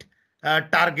disinvestment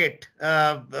target,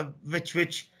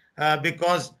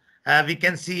 because we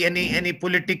can see any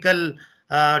political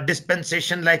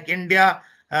dispensation like India,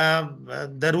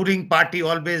 the ruling party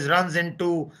always runs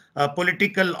into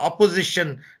political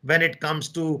opposition when it comes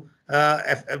to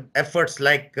efforts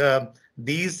like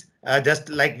these, just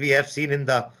like we have seen in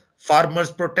the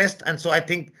farmers' protest. And so I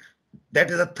think that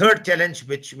is a third challenge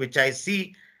which I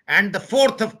see. And the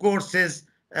fourth, of course, is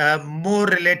more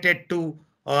related to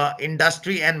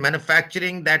industry and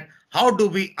manufacturing, that how do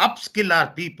we upskill our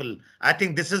people? I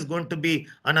think this is going to be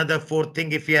another fourth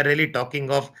thing if we are really talking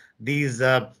of these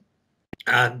for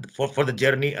the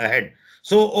journey ahead.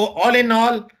 So all in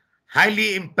all,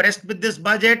 highly impressed with this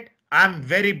budget. I'm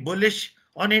very bullish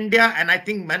on India, and I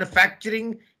think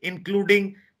manufacturing,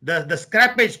 including the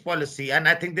scrappage policy, and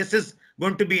I think this is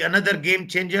going to be another game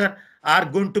changer, are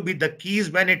going to be the keys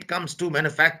when it comes to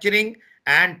manufacturing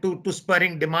and to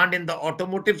spurring demand in the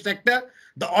automotive sector.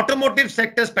 The automotive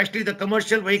sector, especially the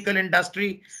commercial vehicle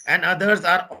industry and others,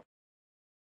 are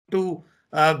to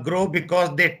grow because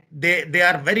they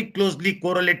are very closely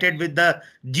correlated with the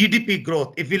GDP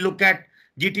growth. If you look at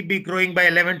GDP growing by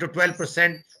 11 to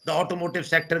 12%, the automotive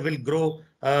sector will grow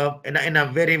in a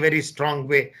very, very strong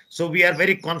way. So we are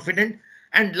very confident.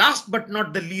 And last but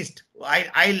not the least,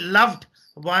 I loved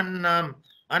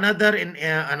another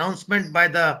announcement by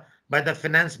the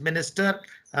finance minister,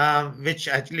 which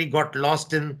actually got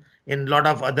lost in a lot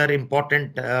of other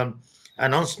important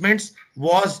announcements,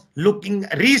 was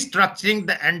restructuring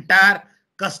the entire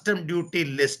custom duty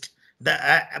list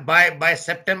by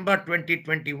September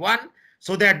 2021,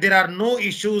 so that there are no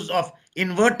issues of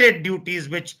inverted duties,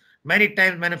 which many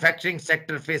times manufacturing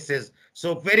sector faces.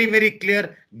 So very, very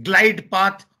clear glide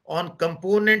path on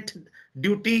component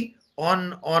duty,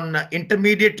 on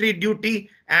intermediary duty,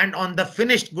 and on the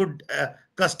finished good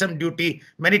custom duty.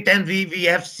 Many times we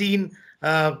have seen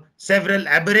several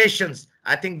aberrations.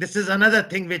 I think this is another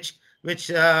thing which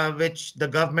the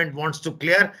government wants to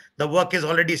clear. The work is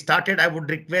already started. I would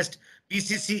request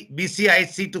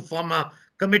BCIC to form a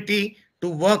committee to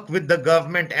work with the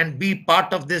government and be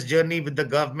part of this journey with the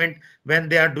government when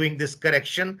they are doing this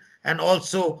correction. and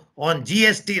also on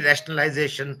GST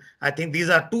rationalization. I think these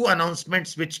are two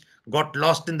announcements which got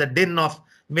lost in the din of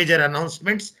major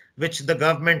announcements, which the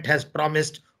government has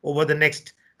promised over the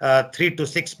next 3 to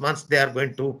 6 months they are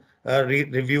going to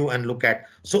review and look at.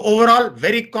 So overall,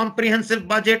 very comprehensive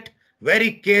budget,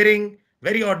 very caring,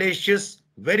 very audacious,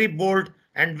 very bold,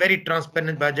 and very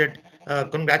transparent budget.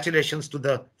 Congratulations to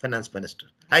the finance minister.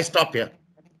 I stop here.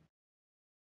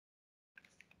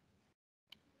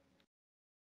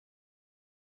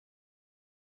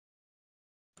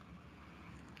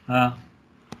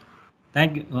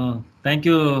 Thank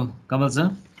you, Kamal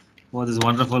sir, for this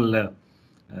wonderful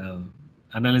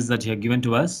analysis that you have given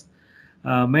to us.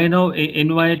 May I now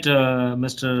invite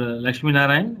Mr. Lakshmi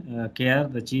Narayan, KR,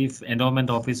 the Chief Endowment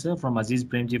Officer from Aziz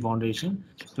Premji Foundation,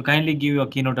 to kindly give your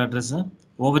keynote address, sir.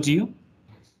 Over to you.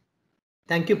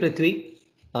 Thank you, Prithvi,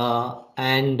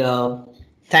 and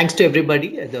thanks to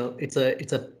everybody. It's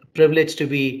a privilege to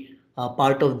be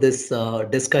part of this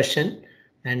discussion,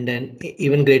 and an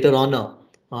even greater honor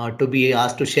to be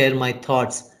asked to share my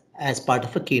thoughts as part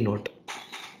of a keynote.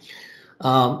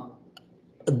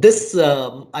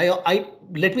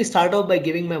 Let me start off by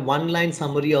giving my one-line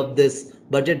summary of this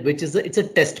budget, which is it's a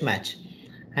test match,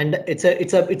 and it's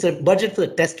a budget for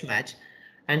the test match.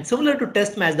 And similar to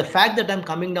test match, the fact that I'm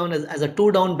coming down as a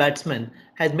two-down batsman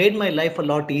has made my life a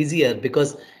lot easier,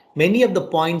 because many of the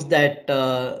points that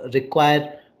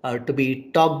require to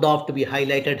be talked off, to be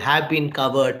highlighted, have been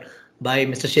covered by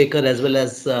Mr. Shekhar as well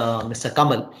as Mr.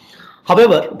 Kamal.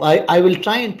 However, I will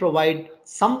try and provide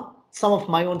some of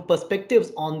my own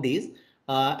perspectives on these,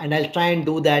 and I'll try and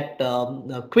do that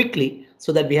quickly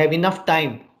so that we have enough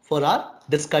time for our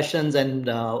discussions and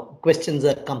questions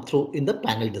that come through in the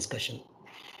panel discussion.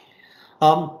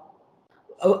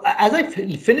 As I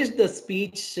finished the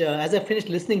speech, as I finished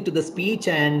listening to the speech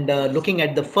and looking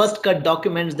at the first cut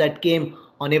documents that came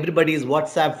on everybody's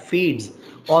WhatsApp feeds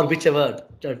or whichever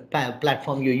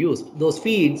platform you use, those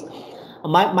feeds,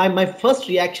 my first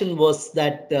reaction was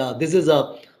that this is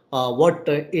a what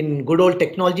in good old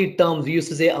technology terms we used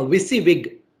to say a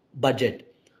WYSIWYG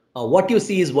budget. What you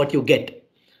see is what you get.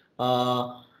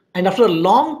 And after a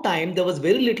long time, there was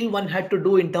very little one had to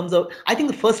do in terms of, I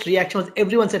think the first reaction was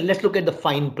everyone said, let's look at the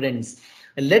fine prints.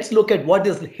 And let's look at what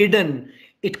is hidden.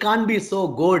 It can't be so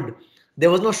good. There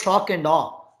was no shock and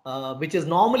awe, which is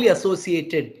normally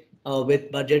associated with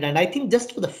budget. And I think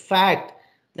just for the fact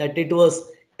that it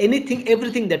was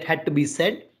everything that had to be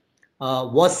said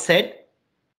was said,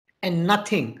 and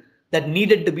nothing that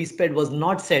needed to be said was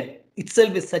not said,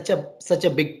 itself is such a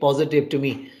big positive to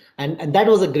me. And that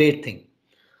was a great thing.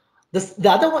 The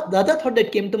other thought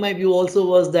that came to my view also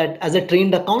was that as a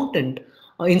trained accountant,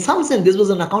 in some sense, this was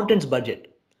an accountant's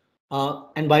budget.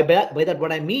 And by that,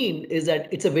 what I mean is that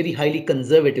it's a very highly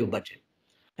conservative budget.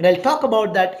 And I'll talk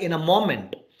about that in a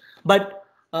moment. But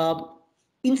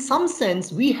in some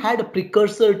sense, we had a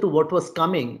precursor to what was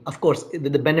coming, of course,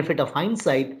 with the benefit of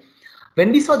hindsight,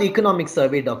 when we saw the economic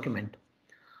survey document.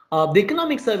 The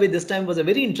economic survey this time was a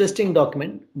very interesting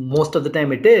document. Most of the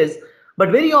time it is. But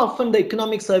very often the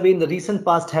economic survey in the recent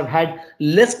past have had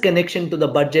less connection to the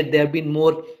budget. They have been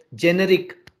more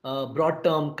generic, broad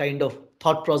term kind of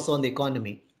thought process on the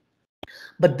economy.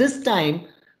 But this time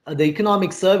the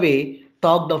economic survey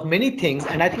talked of many things.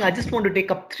 And I think I just want to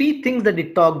take up three things that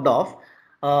it talked of,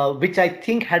 which I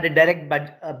think had a direct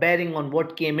bearing on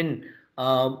what came in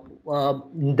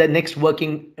the next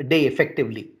working day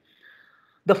effectively.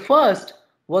 The first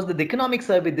was that the economic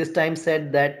survey this time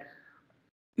said that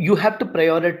you have to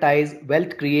prioritize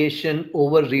wealth creation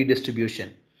over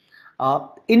redistribution.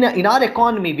 In our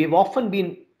economy, we've often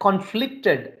been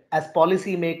conflicted as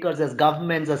policymakers, as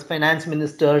governments, as finance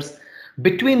ministers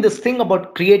between this thing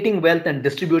about creating wealth and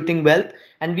distributing wealth,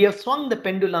 and we have swung the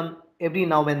pendulum every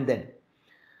now and then.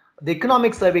 The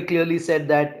economic survey clearly said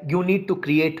that you need to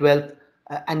create wealth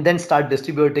and then start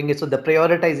distributing it, so the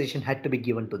prioritization had to be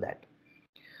given to that.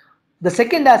 The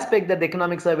second aspect that the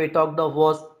economic survey talked of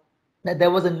was that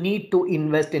there was a need to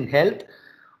invest in health.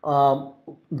 While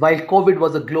COVID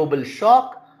was a global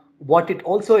shock, what it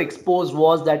also exposed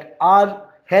was that our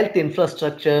health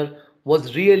infrastructure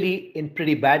was really in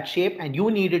pretty bad shape, and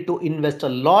you needed to invest a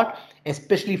lot,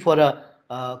 especially for a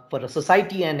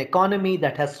society and economy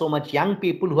that has so much young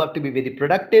people who have to be very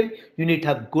productive. You need to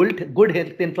have good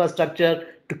health infrastructure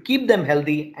to keep them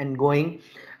healthy and going.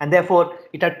 And therefore,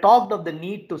 it had talked of the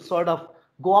need to sort of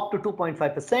go up to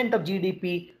 2.5% of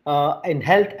GDP in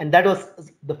health, and that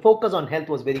was the focus on health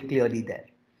was very clearly there.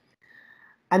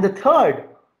 And the third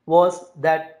was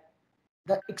that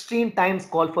the extreme times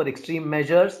call for extreme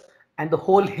measures, and the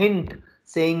whole hint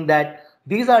saying that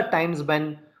these are times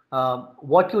when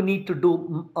what you need to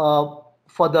do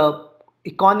for the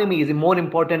economy is more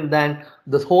important than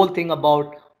this whole thing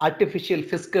about artificial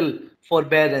fiscal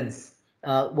forbearance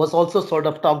was also sort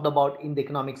of talked about in the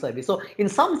economic survey. So in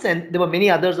some sense, there were many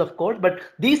others, of course, but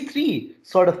these three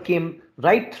sort of came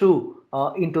right through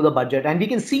into the budget, and we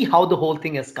can see how the whole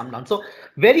thing has come down. So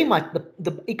very much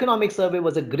the economic survey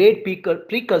was a great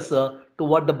precursor to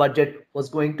what the budget was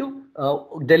going to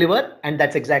deliver, and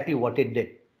that's exactly what it did.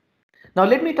 Now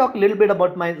let me talk a little bit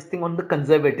about my thing on the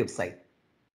conservative side.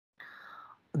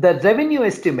 The revenue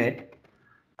estimate,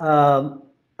 the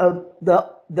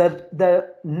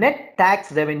net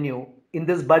tax revenue in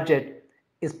this budget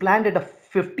is planned at a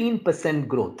 15%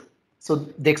 growth. So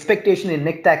the expectation in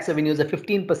net tax revenue is a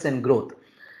 15% growth.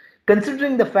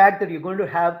 Considering the fact that you're going to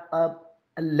have a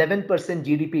 11%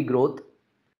 GDP growth,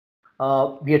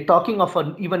 we are talking of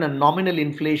even a nominal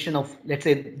inflation of, let's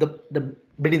say, the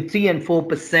between 3 and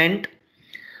 4%.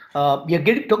 We are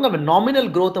talking of a nominal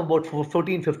growth of about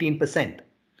 14-15%.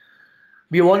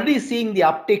 We are already seeing the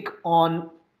uptick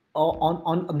on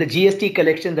the GST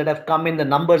collection that have come in. The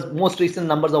numbers, most recent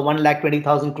numbers of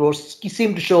 1,20,000 crores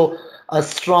seem to show a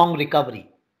strong recovery.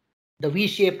 The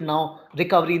V-shaped now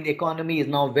recovery in the economy is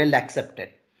now well accepted.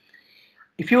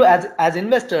 If you, as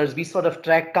investors, we sort of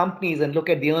track companies and look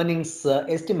at the earnings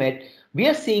estimate, we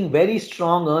are seeing very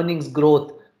strong earnings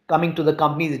growth coming to the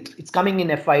companies. It's coming in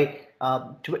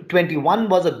FY21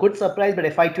 was a good surprise, but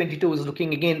FY22 is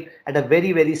looking again at a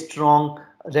very, very strong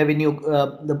revenue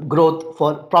growth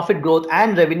for profit growth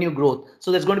and revenue growth.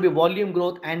 So there's going to be volume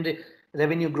growth and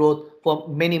revenue growth for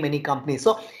many, many companies.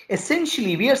 So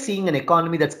essentially, we are seeing an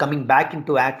economy that's coming back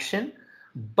into action,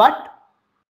 but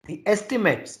the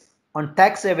estimates on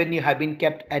tax revenue have been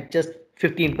kept at just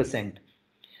 15%.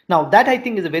 Now that I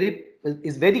think is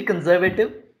very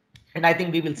conservative, and I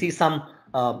think we will see some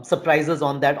surprises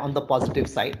on that on the positive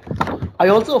side. I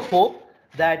also hope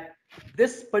that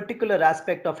this particular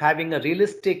aspect of having a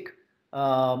realistic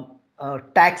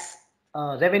tax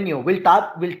revenue will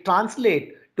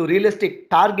translate to realistic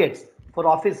targets for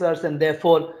officers, and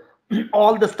therefore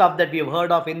all the stuff that we have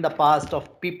heard of in the past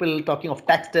of people talking of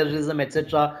tax terrorism,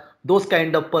 etc., those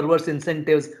kind of perverse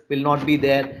incentives will not be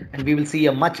there, and we will see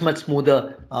a much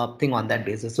smoother thing on that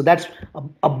basis. So that's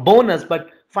a bonus, but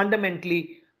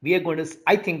fundamentally we are going to,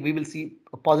 I think we will see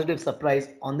a positive surprise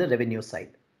on the revenue side.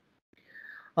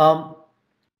 Then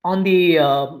let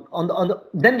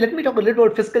me talk a little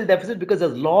about fiscal deficit, because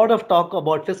there's a lot of talk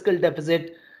about fiscal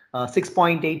deficit,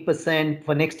 6.8%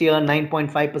 for next year,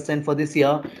 9.5% for this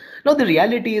year. Now the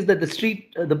reality is that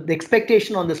the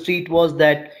expectation on the street was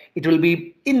that it will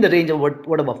be in the range of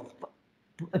whatever.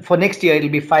 For next year, it will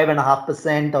be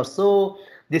 5.5% or so.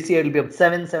 This year, it will be up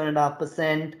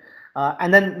 7.5%.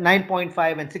 And then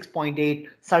 9.5 and 6.8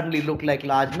 suddenly look like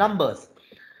large numbers.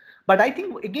 But I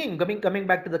think, again, coming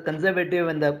back to the conservative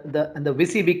and the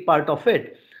VC part of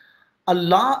it, a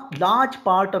large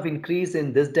part of increase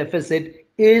in this deficit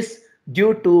is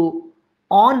due to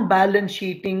on-balance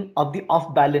sheeting of the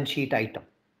off-balance sheet item.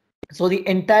 So the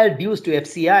entire dues to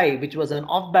FCI, which was an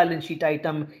off-balance sheet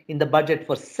item in the budget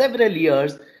for several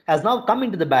years, has now come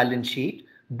into the balance sheet,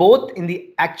 both in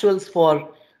the actuals for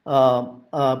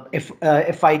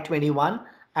FY21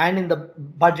 and in the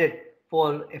budget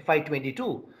for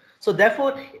FY22. So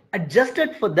therefore,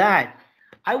 adjusted for that,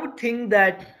 I would think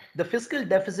that the fiscal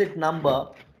deficit number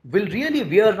will really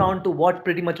veer around to what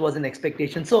pretty much was an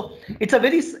expectation. So it's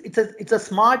a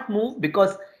smart move,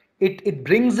 because it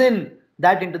brings in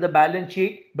that into the balance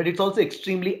sheet, but it's also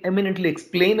extremely eminently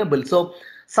explainable. So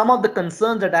some of the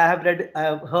concerns that I have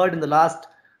heard in the last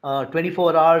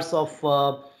 24 hours of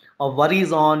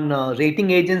worries on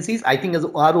rating agencies, I think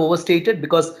are overstated,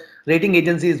 because rating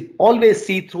agencies always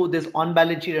see through this on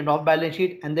balance sheet and off balance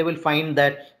sheet, and they will find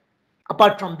that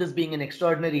apart from this being an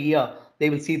extraordinary year,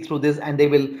 they will see through this and they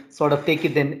will sort of take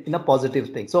it in a positive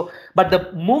thing. So, but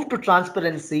the move to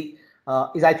transparency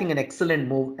is, I think, an excellent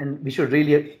move, and we should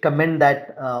really commend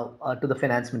that to the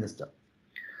finance minister.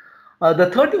 The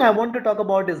third thing I want to talk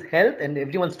about is health, and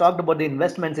everyone's talked about the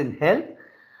investments in health.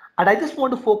 And I just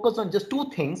want to focus on just two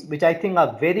things, which I think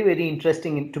are very, very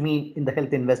interesting to me in the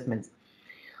health investments.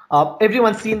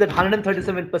 Everyone's seen that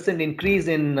 137% increase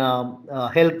in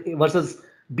health versus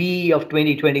BE of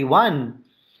 2021.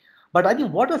 But I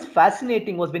think what was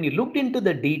fascinating was when you looked into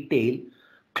the detail,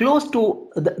 close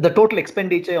to the total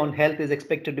expenditure on health is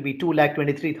expected to be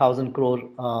 2,23,000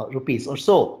 crore rupees or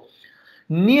so.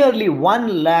 Nearly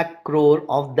 1 lakh crore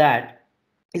of that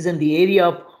is in the area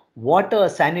of water,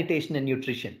 sanitation, and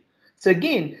nutrition. So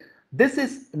again, this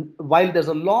is, while there's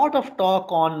a lot of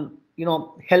talk on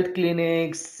health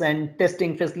clinics and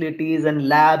testing facilities and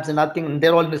labs and nothing, and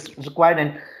they're all required.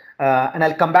 And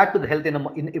I'll come back to the health in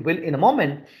a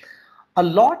moment. A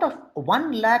lot of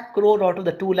 1 lakh crore out of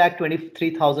the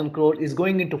 2,23,000 crore is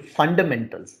going into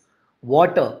fundamentals,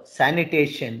 water,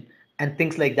 sanitation, and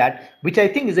things like that, which I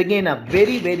think is again a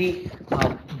very, very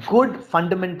good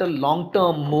fundamental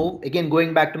long-term move. Again,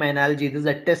 going back to my analogy, this is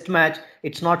a test match.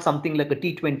 It's not something like a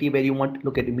T20 where you want to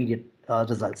look at immediate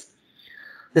results.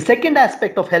 The second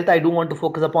aspect of health I do want to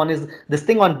focus upon is this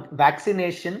thing on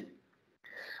vaccination.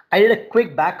 I did a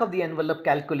quick back of the envelope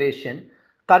calculation.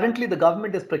 Currently, the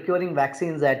government is procuring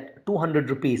vaccines at 200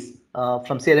 rupees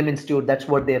from Serum Institute. That's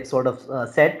what they have sort of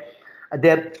said.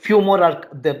 There are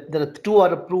 2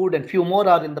 are approved and few more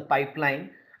are in the pipeline.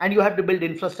 And you have to build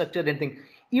infrastructure and things.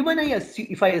 Even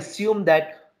if I assume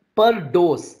that per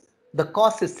dose, the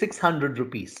cost is 600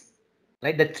 rupees,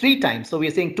 right? That 3 times. So we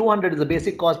are saying 200 is the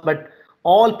basic cost, but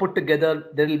all put together,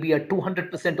 there will be a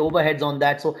 200% overheads on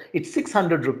that. So it's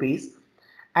 600 rupees.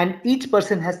 And each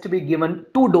person has to be given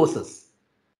 2 doses.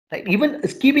 Right? Even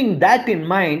keeping that in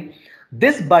mind,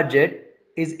 this budget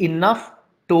is enough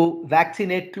to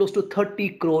vaccinate close to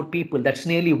 30 crore people. That's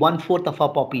nearly 1/4 of our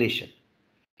population.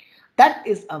 That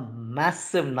is a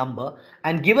massive number.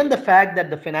 And given the fact that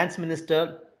the finance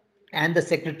minister and the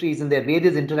secretaries in their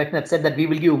various interactions have said that we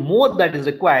will give more that is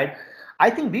required, I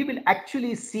think we will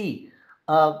actually see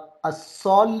a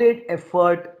solid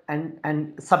effort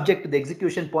and subject to the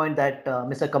execution point that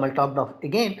Mr. Kamal talked of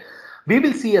again. We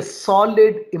will see a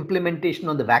solid implementation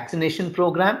on the vaccination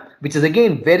program, which is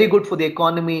again very good for the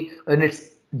economy in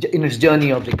its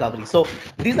journey of recovery. So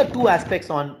these are 2 aspects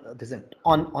on this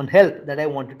on health that I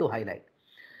wanted to highlight.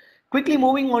 Quickly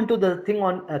moving on to the thing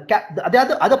on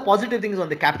the other positive things on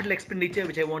the capital expenditure,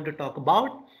 which I want to talk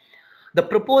about. The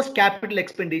proposed capital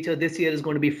expenditure this year is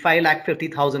going to be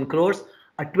 5,50,000 crores,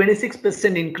 a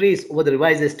 26% increase over the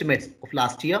revised estimates of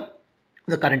last year,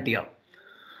 the current year.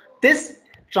 This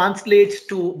translates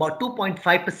to about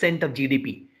 2.5% of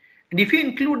GDP. And if you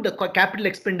include the capital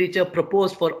expenditure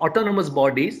proposed for autonomous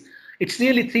bodies, it's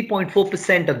nearly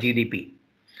 3.4% of GDP.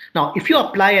 Now, if you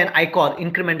apply an ICOR,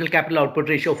 incremental capital output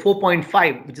ratio of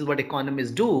 4.5, which is what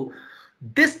economists do,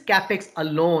 this capex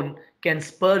alone can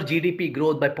spur GDP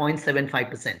growth by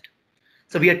 0.75%.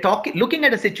 So we are looking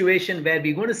at a situation where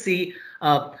we're going to see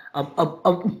a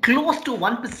close to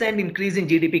 1% increase in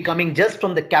GDP coming just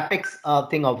from the capex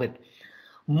thing of it.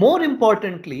 More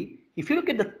importantly, if you look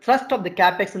at the thrust of the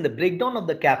capex and the breakdown of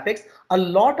the capex, a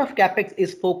lot of capex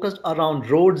is focused around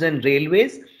roads and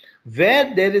railways,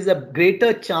 where there is a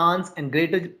greater chance and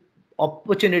greater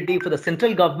opportunity for the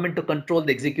central government to control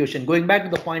the execution. Going back to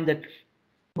the point that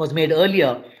was made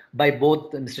earlier by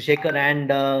both Mr. Shekhar and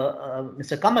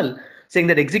Mr. Kamal, saying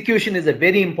that execution is a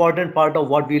very important part of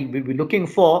what we'll be looking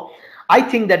for. I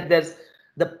think that there's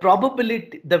the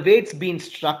probability, the way it's been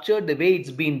structured, the way it's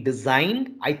been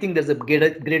designed, I think there's a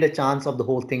greater chance of the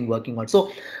whole thing working out.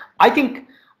 So I think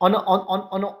on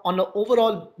an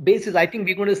overall basis, I think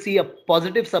we're going to see a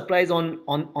positive surprise on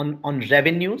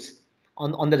revenues,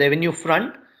 on the revenue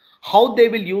front. How they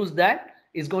will use that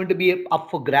is going to be up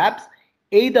for grabs.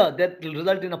 Either that will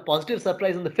result in a positive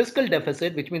surprise on the fiscal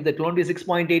deficit, which means that it won't be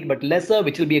 6.8 but lesser,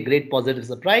 which will be a great positive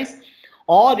surprise,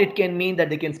 or it can mean that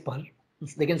they can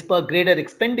spur greater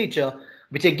expenditure,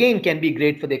 which again can be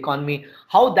great for the economy.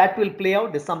 How that will play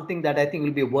out is something that I think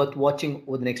will be worth watching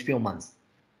over the next few months.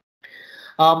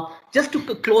 Just to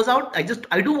close out,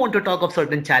 I do want to talk of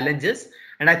certain challenges,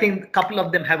 and I think a couple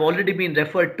of them have already been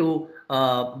referred to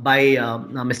by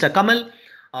Mr. Kamal.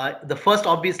 The first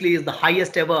obviously is the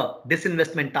highest ever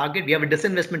disinvestment target. We have a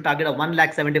disinvestment target of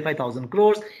 1,75,000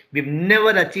 crores. We've never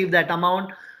achieved that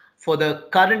amount. For the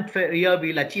current year,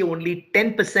 we'll achieve only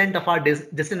 10% of our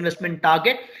disinvestment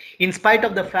target, in spite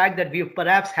of the fact that we've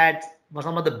perhaps had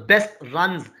some of the best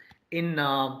runs in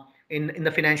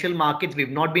the financial markets.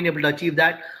 We've not been able to achieve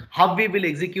that. How we will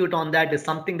execute on that is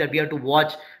something that we have to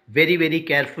watch very, very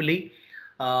carefully.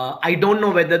 I don't know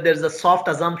whether there's a soft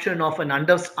assumption of an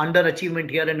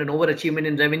underachievement here and an overachievement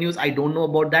in revenues. I don't know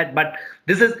about that, but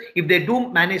this is, if they do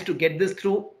manage to get this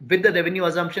through with the revenue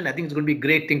assumption, I think it's going to be a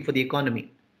great thing for the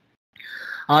economy.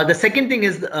 The second thing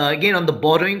is, again, on the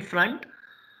borrowing front,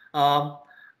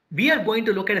 we are going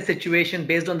to look at a situation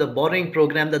based on the borrowing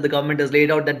program that the government has laid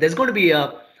out, that there's going to be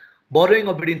a borrowing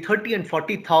of between 30 and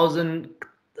 40,000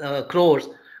 crores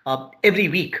every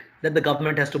week that the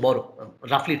government has to borrow,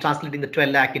 roughly translating the 12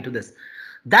 lakh into this.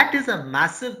 That is a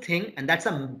massive thing, and that's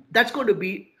going to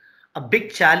be a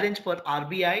big challenge for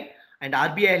RBI, and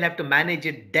RBI will have to manage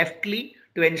it deftly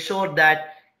to ensure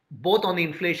that both on the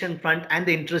inflation front and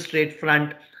the interest rate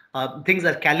front, things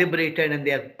are calibrated and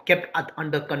they are kept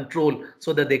under control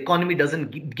so that the economy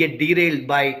doesn't get derailed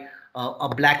by a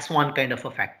black swan kind of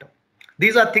a factor.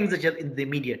 These are things that are in the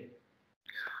immediate.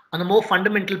 On a more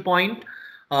fundamental point,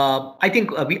 I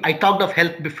think I talked of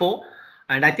health before,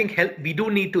 and I think health, we do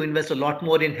need to invest a lot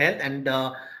more in health, and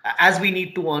as we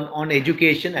need to on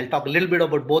education. I'll talk a little bit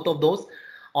about both of those.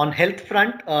 On health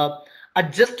front,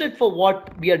 adjusted for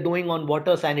what we are doing on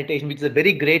water sanitation, which is a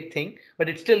very great thing, but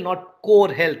it's still not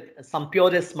core health, as some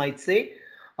purists might say.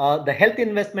 The health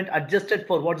investment adjusted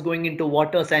for what's going into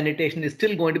water sanitation is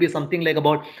still going to be something like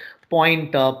about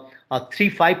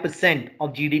 0.35%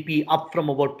 of GDP, up from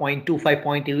about 0.25,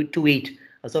 0.28.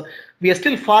 So we are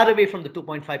still far away from the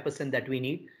 2.5% that we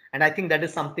need, and I think that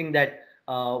is something that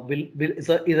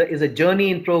is a journey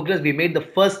in progress. We made the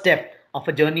first step of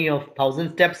a journey of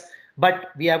 1,000 steps, but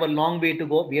we have a long way to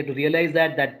go. We have to realize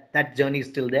that journey is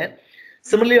still there.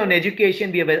 Similarly, on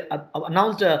education, we have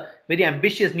announced a very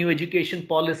ambitious new education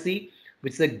policy,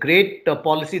 which is a great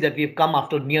policy that we've come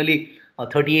after nearly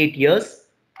 38 years.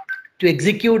 To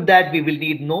execute that, we will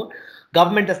need more.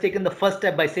 Government has taken the first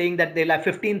step by saying that they'll have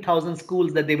 15,000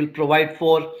 schools that they will provide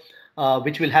for,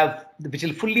 which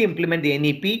will fully implement the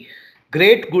NEP.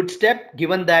 Great, good step,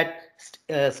 given that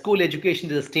school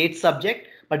education is a state subject.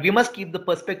 But we must keep the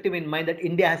perspective in mind that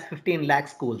India has 15 lakh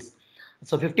schools.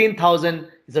 So 15,000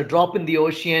 is a drop in the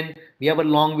ocean. We have a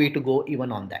long way to go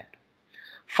even on that.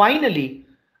 Finally,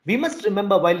 we must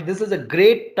remember, while this is a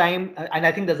great time, and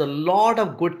I think there's a lot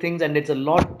of good things and it's a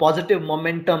lot positive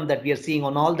momentum that we are seeing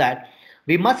on all that,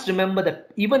 we must remember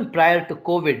that even prior to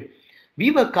COVID,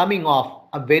 we were coming off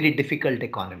a very difficult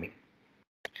economy.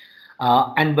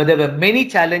 And there were many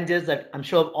challenges that I'm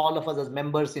sure all of us as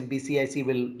members in BCIC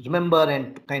will remember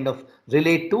and kind of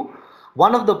relate to.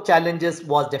 One of the challenges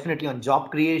was definitely on job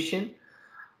creation.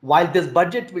 While this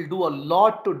budget will do a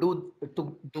lot to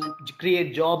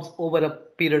create jobs over a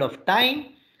period of time,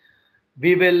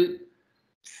 we will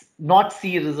not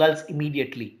see results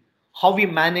immediately. How we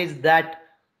manage that,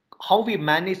 how we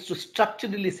manage to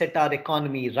structurally set our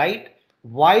economy right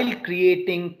while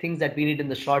creating things that we need in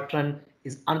the short run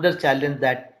is another challenge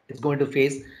that is going to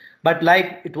face. But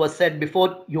like it was said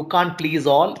before, you can't please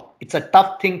all. It's a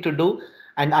tough thing to do.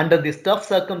 And under these tough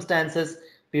circumstances,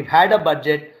 we've had a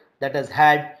budget that has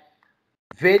had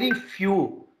very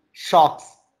few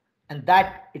shocks, and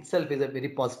that itself is a very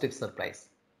positive surprise.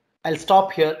 I'll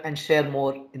stop here and share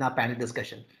more in our panel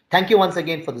discussion. Thank you once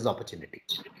again for this opportunity.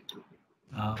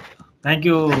 Thank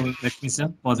you, Lakshmi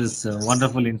sir, for this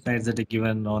wonderful insights that are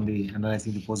given on the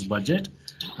analyzing the post budget.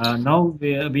 Now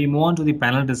we move on to the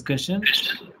panel discussion.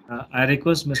 I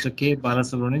request Mr. K.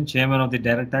 Balasubramanian, Chairman of the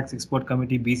Direct Tax Export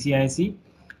Committee, BCIC,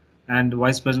 and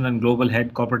Vice President and Global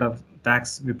Head Corporate of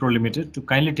Tax, Wipro Limited, to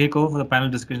kindly take over for the panel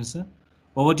discussion, sir.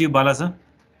 Over to you, Bala, sir.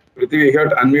 Prithvi, you have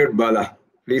to unmute Bala.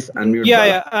 Please unmute Bala.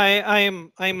 Yeah,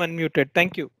 I'm unmuted.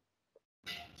 Thank you.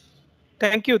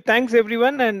 Thank you. Thanks,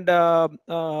 everyone, and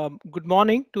good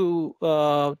morning to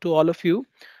all of you.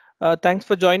 Thanks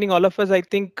for joining all of us. I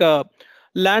think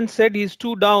Lance said he's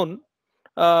two down.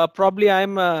 Probably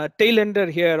I'm a tail ender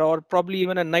here, or probably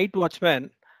even a night watchman.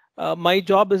 My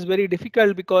job is very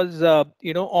difficult because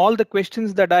all the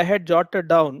questions that I had jotted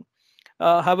down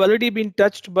have already been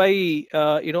touched by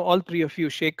all three of you,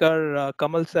 Shekhar,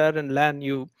 Kamal sir, and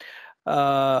Lan.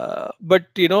 But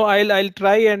I'll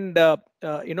try and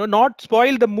not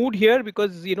spoil the mood here,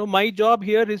 because my job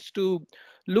here is to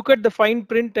look at the fine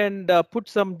print and put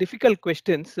some difficult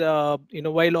questions.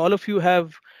 While all of you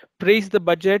have praised the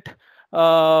budget,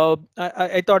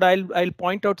 I thought I'll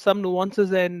point out some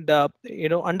nuances and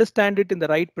understand it in the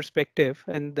right perspective,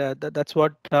 and that's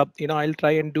what I'll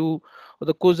try and do over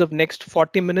the course of next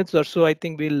 40 minutes or so. I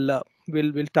think we'll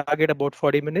target about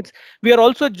 40 minutes. We are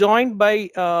also joined by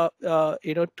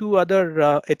two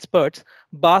other experts,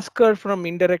 Bhaskar from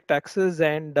Indirect Taxes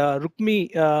and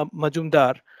Rukmi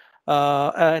Majumdar,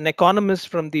 an economist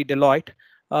from the Deloitte.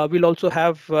 We'll also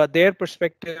have their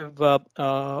perspective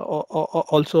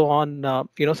also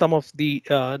on some of the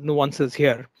nuances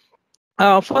here.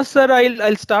 First, sir,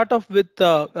 I'll start off with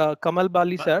Kamal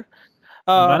Bali, sir.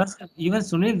 Bala, sir, even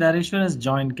Sunil Dareshwar has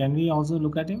joined. Can we also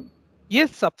look at him?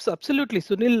 Yes, absolutely.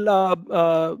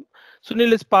 Sunil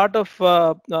is part of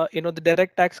the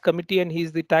Direct Tax Committee, and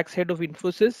he's the tax head of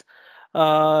Infosys.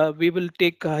 We will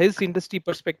take his industry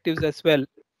perspectives as well,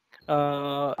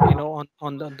 on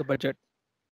the budget.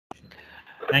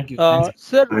 Thank you.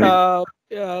 Sir,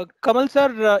 Kamal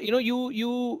sir,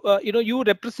 you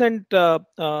represent,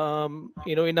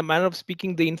 in a manner of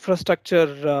speaking, the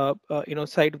infrastructure,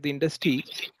 side of the industry,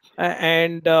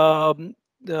 and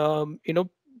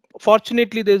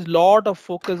fortunately, there's a lot of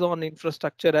focus on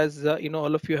infrastructure, as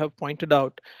all of you have pointed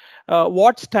out.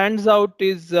 What stands out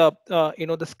is the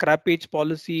scrappage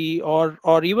policy,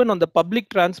 or even on the public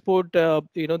transport.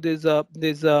 There's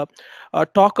a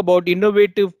talk about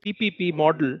innovative PPP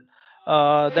model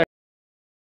that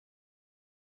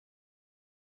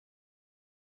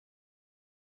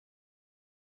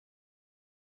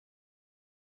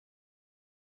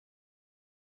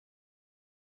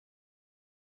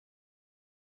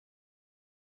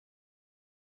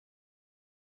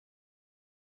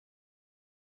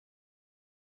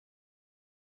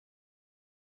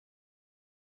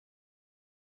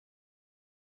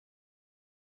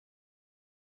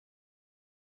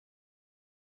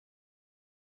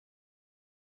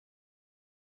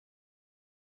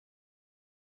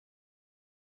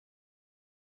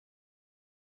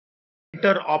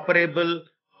interoperable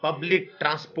public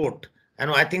transport.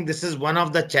 And I think this is one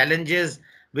of the challenges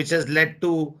which has led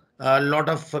to a lot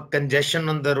of congestion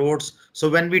on the roads. So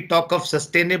when we talk of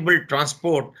sustainable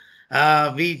transport,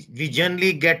 we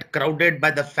generally get crowded by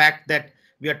the fact that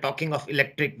we are talking of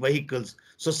electric vehicles.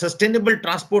 So sustainable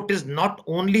transport is not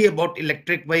only about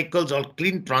electric vehicles or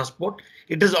clean transport.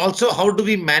 It is also how do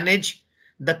we manage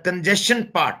the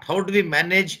congestion part? How do we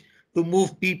manage to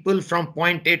move people from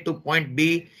point A to point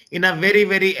B in a very,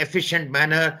 very efficient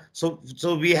manner? So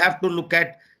we have to look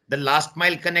at the last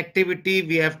mile connectivity.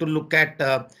 We have to look at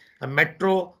a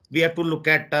metro. We have to look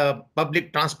at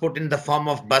public transport in the form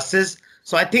of buses.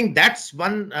 So I think that's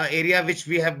one area which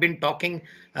we have been talking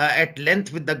at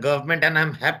length with the government, and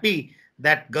I'm happy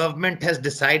that government has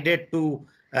decided to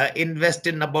invest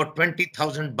in about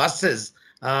 20,000 buses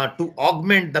to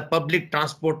augment the public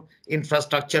transport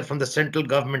infrastructure from the central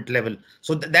government level.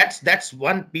 So that's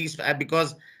one piece,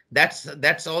 because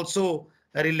that's also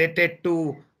related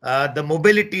to the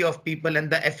mobility of people and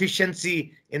the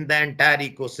efficiency in the entire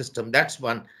ecosystem. That's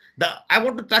one. I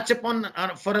want to touch upon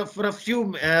for a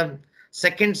few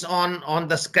seconds on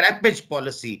the scrappage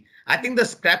policy. I think the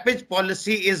scrappage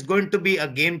policy is going to be a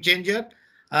game changer,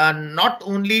 not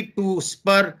only to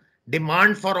spur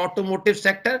demand for automotive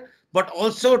sector, but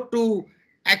also to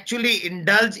actually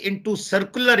indulge into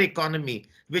circular economy,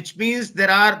 which means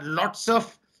there are lots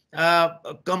of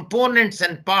components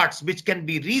and parts which can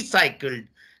be recycled.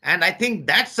 And I think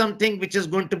that's something which is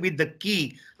going to be the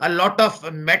key. A lot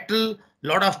of metal, a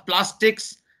lot of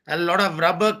plastics, a lot of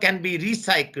rubber can be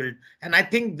recycled. And I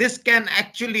think this can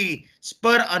actually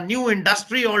spur a new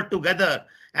industry altogether.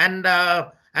 And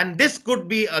this could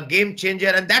be a game changer.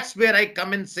 And that's where I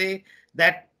come and say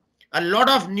that a lot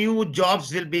of new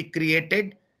jobs will be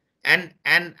created. And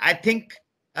I think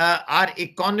our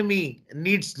economy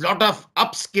needs a lot of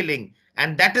upskilling.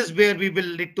 And that is where we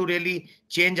will need to really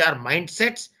change our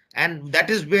mindsets. And that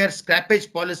is where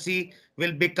scrappage policy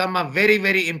will become a very,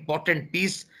 very important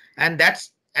piece. And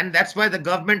that's why the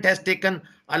government has taken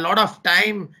a lot of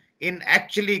time in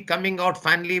actually coming out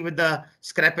finally with the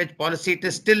scrappage policy. It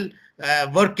is still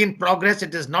work in progress.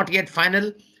 It is not yet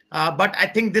final. But I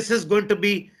think this is going to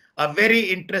be a very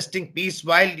interesting piece.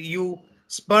 While you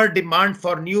spur demand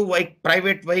for new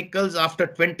private vehicles after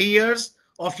 20 years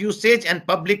of usage and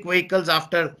public vehicles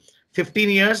after 15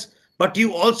 years, but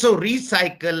you also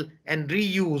recycle and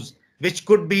reuse, which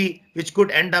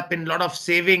could end up in a lot of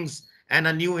savings and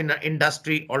a new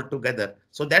industry altogether.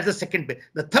 So that's the second bit.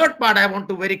 The third part I want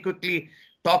to very quickly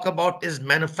talk about is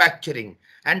manufacturing.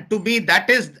 And to me, that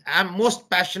is, I'm most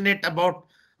passionate about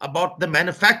the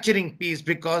manufacturing piece,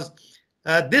 because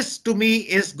this to me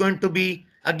is going to be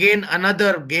again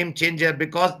another game changer,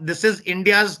 because this is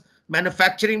India's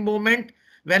manufacturing movement,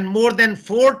 when more than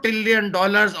 $4 trillion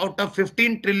out of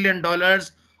 $15 trillion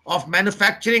of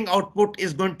manufacturing output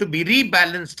is going to be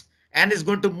rebalanced and is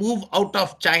going to move out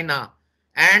of China.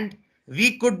 And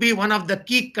we could be one of the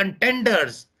key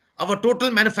contenders. Our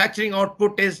total manufacturing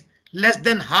output is less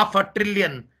than $500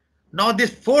 billion. Now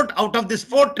out of this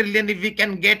 4 trillion, if we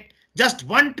can get just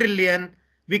 1 trillion,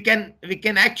 we can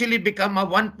actually become a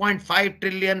 1.5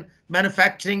 trillion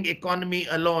manufacturing economy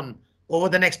alone over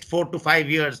the next 4 to 5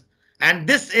 years. And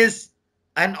this is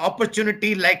an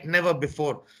opportunity like never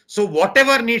before. So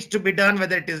whatever needs to be done,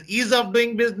 whether it is ease of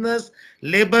doing business,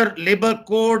 labor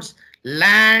codes,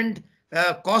 land,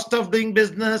 cost of doing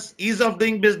business, ease of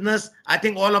doing business, I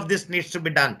think all of this needs to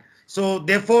be done. So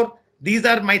therefore, these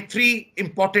are my 3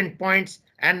 important points,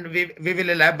 and we will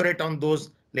elaborate on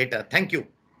those later. Thank you.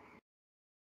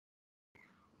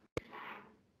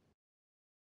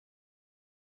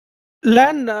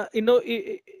 Lan,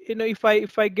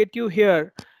 if I get you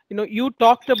here, you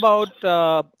talked about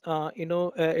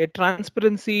a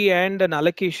transparency and an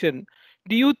allocation.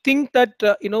 Do you think that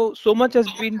so much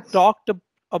has been talked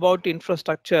about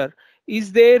infrastructure,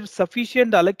 is there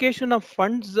sufficient allocation of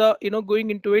funds, going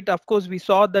into it? Of course, we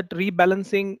saw that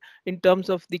rebalancing in terms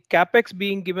of the capex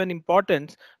being given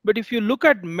importance. But if you look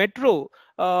at metro,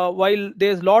 while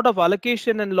there's a lot of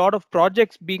allocation and a lot of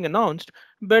projects being announced,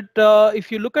 but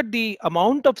if you look at the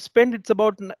amount of spend, it's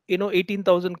about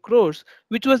 18,000 crores,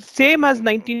 which was same as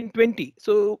 1920.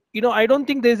 So I don't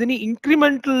think there's any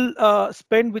incremental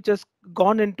spend which has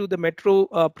gone into the metro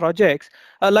projects.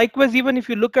 Likewise, even if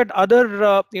you look at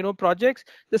other projects,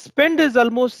 the spend is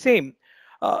almost same.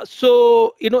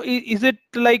 So is it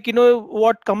like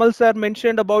what Kamal sir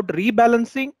mentioned about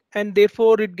rebalancing, and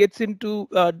therefore it gets into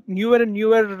newer and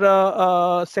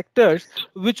newer sectors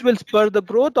which will spur the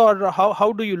growth, or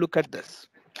how do you look at this?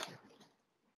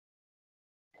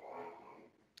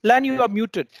 Lan, you are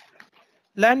muted.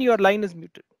 Lan, your line is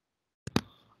muted.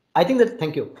 I think that,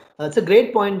 thank you. It's a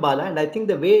great point, Bala. And I think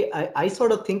the way I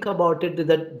sort of think about it is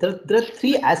that there are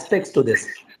three aspects to this.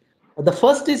 The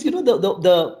first is,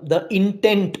 the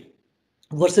intent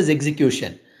versus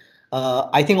execution.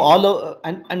 I think all of,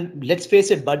 and let's face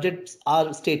it, budgets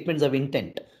are statements of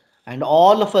intent. And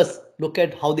all of us look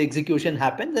at how the execution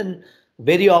happens. And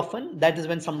very often that is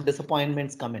when some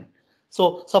disappointments come in.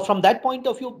 So from that point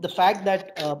of view, the fact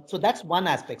that, so that's one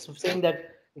aspect. So saying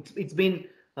that it's been,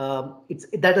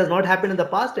 that has not happened in the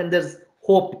past, and there's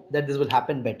hope that this will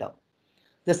happen better.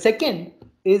 The second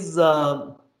is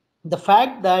the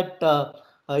fact that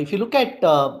if you look at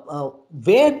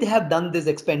where they have done this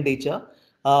expenditure,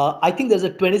 I think there's a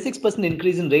 26%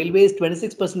 increase in railways,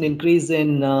 26% increase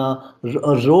in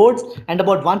roads, and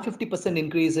about 150%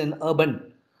 increase in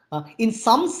urban. In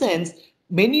some sense,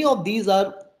 many of these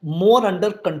are more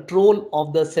under control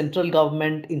of the central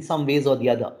government in some ways or the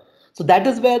other. So that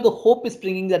is where the hope is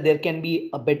springing, that there can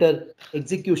be a better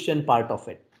execution part of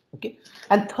it. Okay.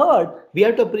 And third, we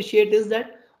have to appreciate is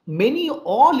that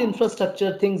all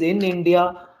infrastructure things in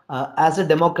India as a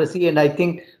democracy, and I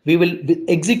think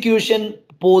execution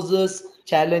poses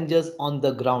challenges on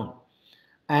the ground.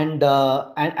 And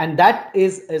that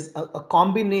is a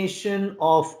combination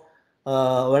of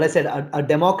what I said, a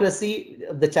democracy,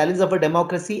 the challenge of a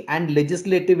democracy and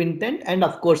legislative intent, and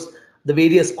of course, the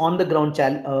various on the ground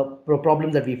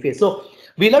problems that we face. So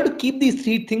we'll have to keep these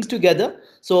three things together.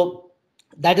 So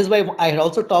that is why I had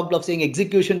also talked of saying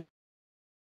execution,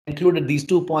 included these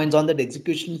 2 points on that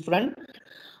execution front.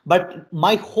 But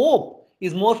my hope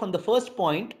is more from the first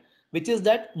point, which is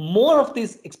that more of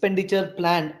these expenditure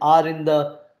plan are in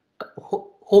the,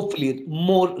 hopefully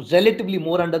relatively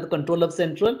more under the control of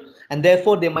central, and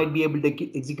therefore they might be able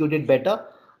to execute it better,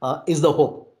 is the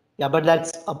hope. Yeah, but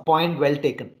that's a point well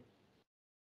taken.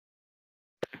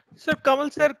 So Kamal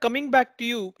sir, coming back to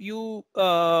you, you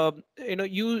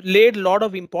laid a lot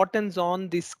of importance on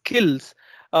the skills,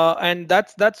 and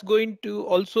that's going to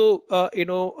also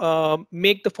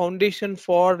make the foundation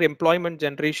for employment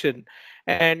generation.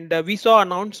 And we saw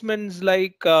announcements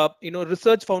like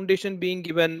research foundation being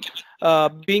given,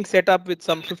 being set up with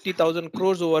some 50,000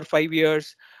 crores over 5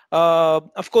 years.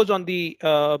 Of course, on there's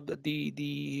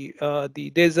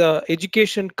a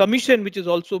education commission which is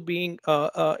also being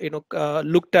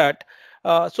looked at.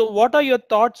 So what are your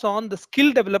thoughts on the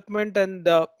skill development, and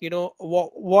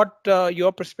what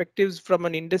your perspectives from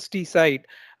an industry side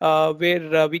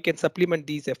where we can supplement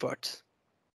these efforts?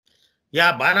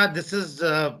 Yeah, Bala, this is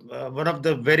one of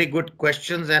the very good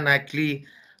questions, and actually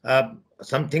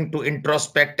something to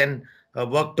introspect and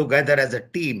work together as a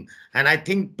team. And I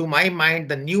think, to my mind,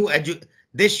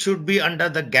 this should be under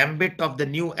the gambit of the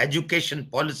new education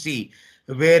policy,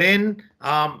 wherein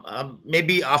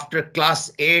maybe after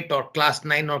class 8 or class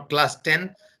 9 or class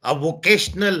 10, a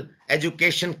vocational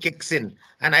education kicks in.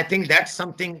 And I think that's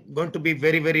something going to be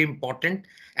very, very important.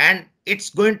 And it's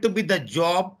going to be the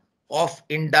job of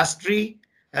industry,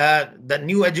 the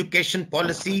new education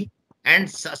policy, and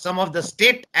some of the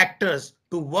state actors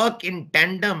to work in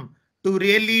tandem to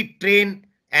really train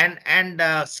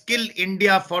and skill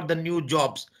India for the new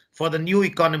jobs, for the new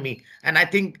economy. And I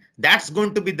think that's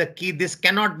going to be the key. This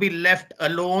cannot be left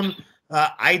alone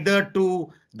either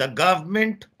to the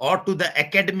government or to the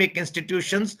academic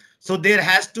institutions. So there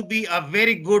has to be a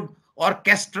very good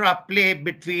orchestra play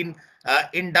between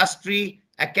industry,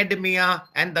 academia,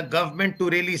 and the government to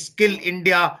really skill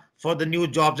India for the new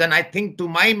jobs. And I think, to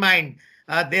my mind,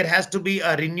 there has to be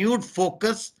a renewed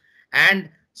focus and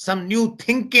some new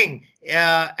thinking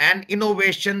and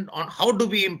innovation on how do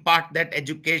we impart that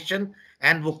education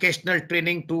and vocational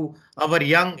training to our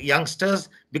youngsters.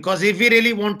 Because if we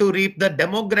really want to reap the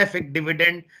demographic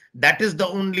dividend, that is the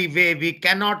only way. We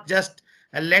cannot just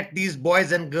let these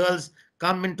boys and girls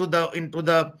come into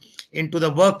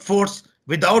the workforce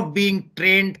without being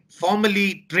trained,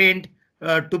 formally trained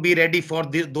to be ready for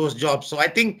those jobs. So I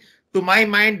think, to my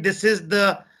mind, this is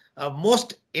the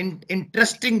most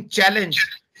interesting challenge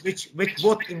which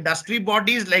both industry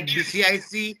bodies like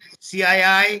BCIC,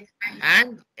 CII,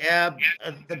 and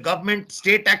the government,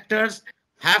 state actors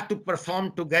have to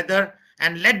perform together,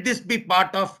 and let this be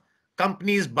part of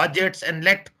companies' budgets, and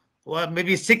let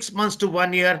maybe 6 months to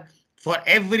 1 year for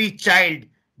every child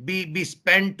be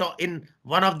spent in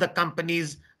one of the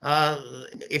companies,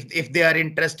 if they are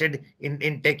interested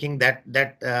in taking that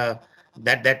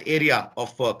area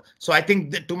of work. So I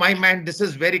think that, to my mind, this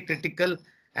is very critical,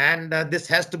 and this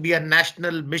has to be a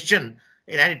national mission,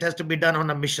 and it has to be done on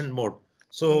a mission mode.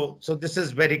 So this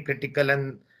is very critical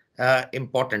and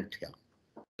important. Yeah.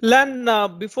 Lan,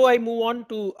 before I move on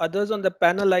to others on the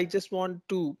panel, I just want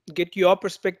to get your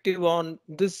perspective on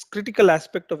this critical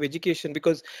aspect of education,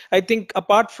 because I think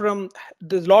apart from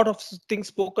there's a lot of things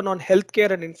spoken on healthcare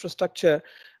and infrastructure,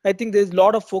 I think there's a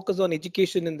lot of focus on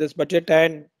education in this budget,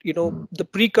 and the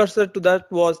precursor to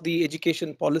that was the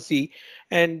education policy,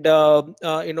 and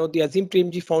the Azim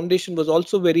Premji Foundation was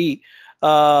also very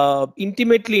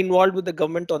intimately involved with the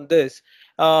government on this.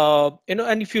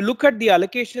 And if you look at the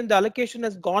allocation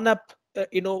has gone up,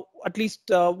 at least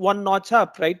one notch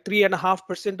up, right?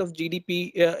 3.5% of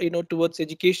GDP, towards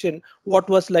education. What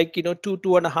was like,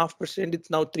 2.5%, it's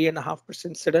now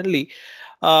 3.5% suddenly.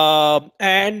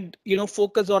 And,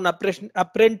 focus on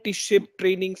apprenticeship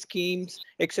training schemes,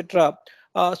 etc.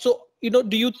 So,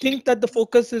 do you think that the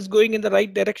focus is going in the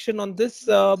right direction on this,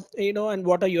 and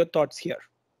what are your thoughts here?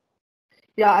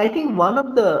 Yeah, I think one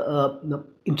of the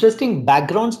interesting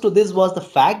backgrounds to this was the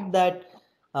fact that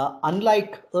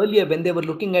unlike earlier, when they were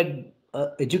looking at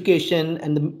education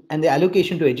and the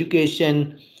allocation to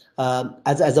education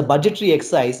as a budgetary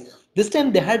exercise, this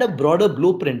time they had a broader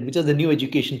blueprint, which was the new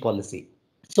education policy.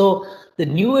 So the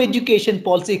new education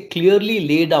policy clearly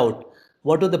laid out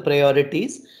what are the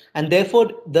priorities, and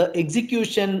therefore the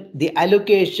execution, the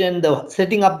allocation, the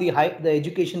setting up the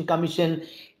education commission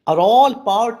are all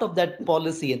part of that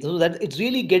policy, and so that it's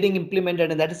really getting implemented,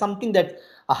 and that is something that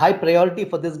a high priority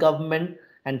for this government,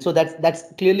 and so that's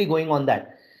clearly going on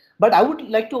that. But I would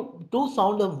like to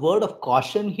sound a word of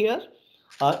caution here.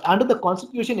 Under the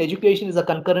Constitution, education is a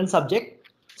concurrent subject.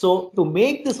 So to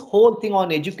make this whole thing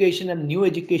on education and new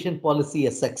education policy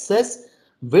a success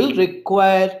will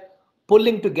require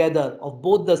pulling together of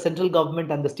both the central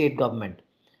government and the state government.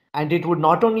 And it would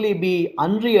not only be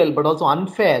unreal, but also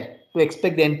unfair to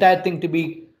expect the entire thing to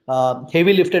be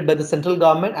heavy lifted by the central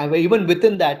government, and even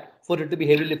within that, for it to be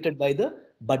heavy lifted by the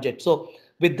budget. So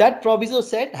with that proviso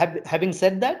said, having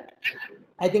said that,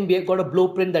 I think we have got a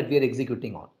blueprint that we are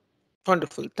executing on.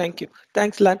 Wonderful. Thank you.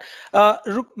 Thanks, Lan.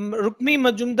 Rukmi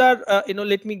Majumdar,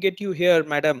 let me get you here,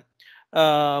 madam.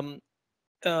 Can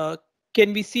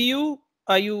we see you?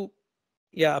 Are you?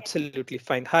 Yeah, absolutely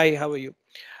fine. Hi, how are you?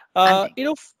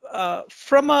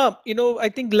 From I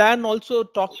think Lan also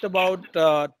talked about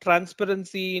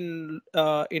transparency in,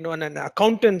 in an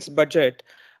accountant's budget,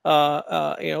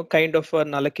 kind of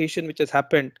an allocation which has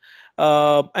happened.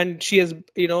 And she has,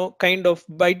 kind of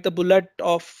bite the bullet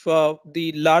of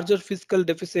the larger fiscal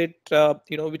deficit,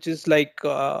 which is like,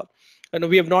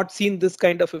 we have not seen this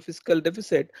kind of a fiscal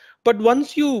deficit. But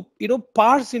once you,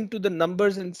 parse into the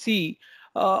numbers and see,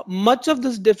 much of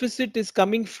this deficit is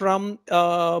coming from,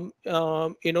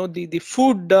 the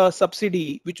food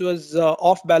subsidy, which was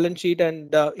off balance sheet,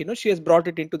 and she has brought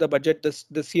it into the budget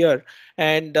this year.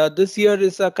 And this year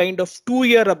is a kind of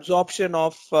 2-year absorption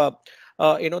of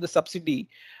the subsidy,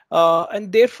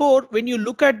 and therefore when you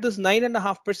look at this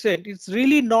 9.5%, it's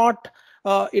really not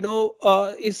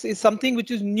is something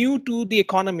which is new to the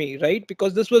economy, right?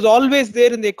 Because this was always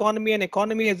there in the economy, and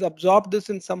economy has absorbed this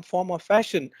in some form or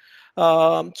fashion.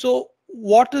 So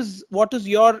what is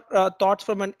your thoughts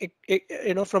from an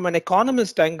from an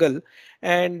economist angle,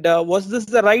 and was this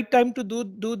the right time to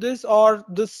do this, or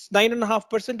this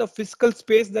 9.5% of fiscal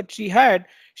space that she had,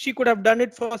 she could have done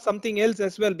it for something else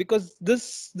as well, because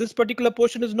this particular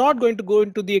portion is not going to go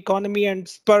into the economy and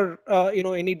spur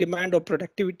any demand or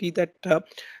productivity that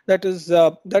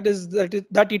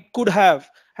it could have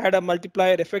had a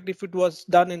multiplier effect if it was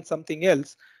done in something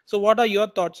else. So what are your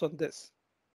thoughts on this?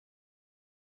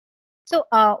 So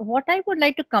what I would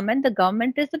like to comment the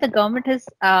government is that the government has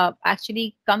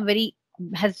actually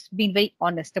has been very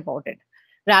honest about it,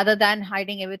 rather than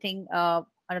hiding everything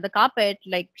under the carpet.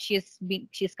 Like she's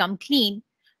come clean,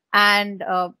 and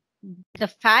the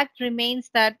fact remains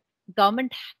that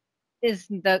government is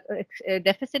the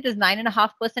deficit is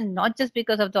 9.5%, not just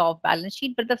because of the off balance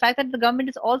sheet, but the fact that the government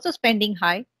is also spending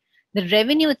high. The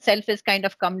revenue itself is kind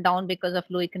of come down because of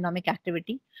low economic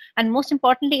activity. And most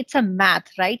importantly, it's a math,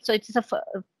 right? So it's a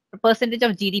percentage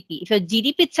of GDP. If your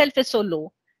GDP itself is so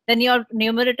low, then your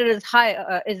numerator is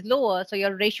is lower, so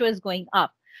your ratio is going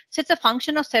up. So it's a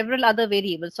function of several other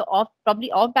variables. So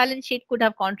probably off balance sheet could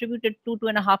have contributed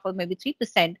 2.5, or maybe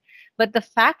 3%. But the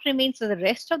fact remains that the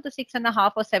rest of the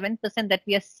 6.5 or 7% that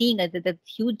we are seeing as the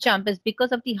huge jump is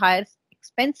because of the higher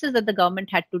expenses that the government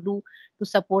had to do to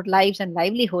support lives and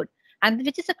livelihood, and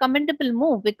which is a commendable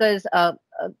move, because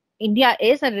India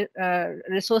is a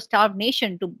resource-starved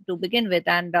nation to begin with,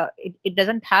 and it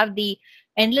doesn't have the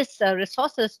endless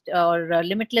resources or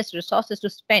limitless resources to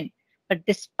spend. But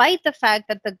despite the fact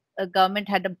that the government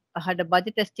had a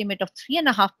budget estimate of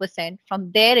 3.5%,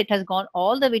 from there it has gone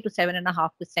all the way to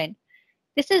 7.5%.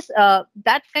 This is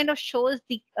that kind of shows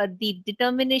the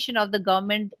determination of the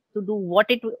government to do what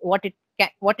it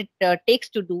takes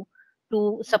to do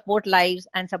to support lives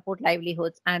and support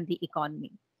livelihoods and the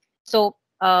economy. So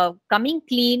coming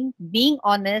clean, being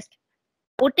honest,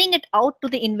 putting it out to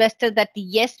the investor that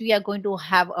yes, we are going to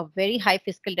have a very high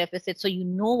fiscal deficit, so you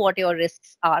know what your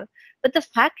risks are. But the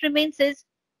fact remains is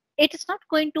it is not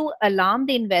going to alarm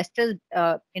the investors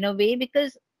in a way,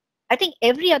 because I think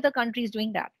every other country is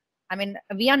doing that. I mean,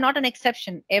 we are not an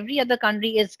exception. Every other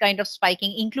country is kind of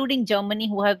spiking, including Germany,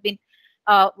 who have been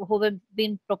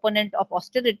proponent of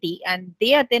austerity, and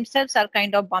they are themselves are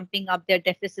kind of bumping up their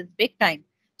deficits big time.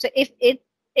 So if it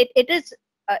is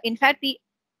in fact,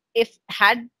 if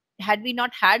had we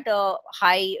not had a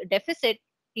high deficit,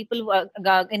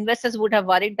 investors would have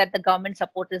worried that the government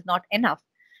support is not enough.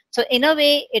 So in a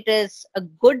way, it is a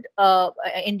good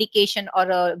indication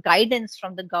or a guidance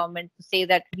from the government to say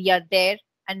that we are there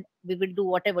and we will do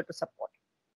whatever to support.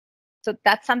 So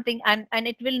that's something, and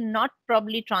it will not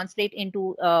probably translate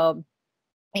into a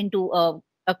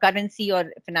currency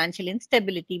or financial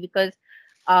instability, because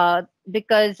of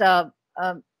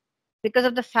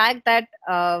the fact that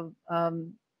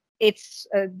it's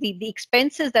the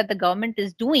expenses that the government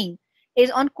is doing is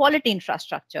on quality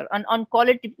infrastructure, on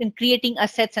quality in creating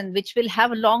assets, and which will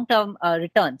have long-term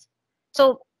returns.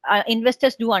 So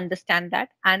investors do understand that,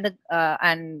 and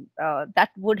that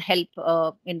would help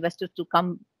investors to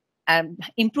come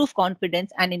improve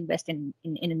confidence and invest in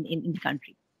the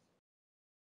country.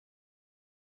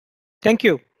 Thank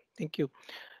you.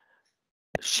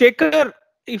 Shekhar,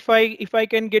 if I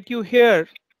can get you here,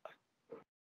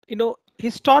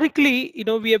 historically,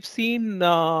 we have seen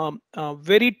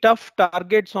very tough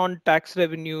targets on tax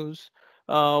revenues.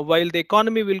 While the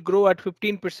economy will grow at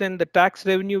 15%, the tax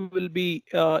revenue will be,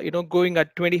 going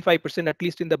at 25%, at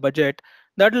least in the budget.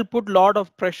 That will put a lot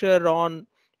of pressure on,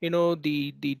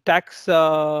 the tax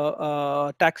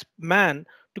man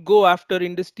to go after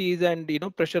industries and,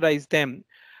 pressurize them.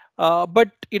 But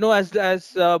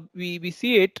as we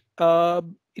see it,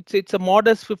 it's a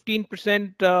modest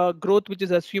 15% growth which is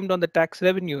assumed on the tax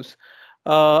revenues.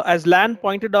 As Lan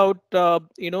pointed out,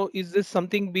 is this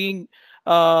something being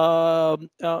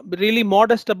really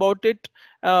modest about it,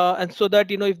 and so that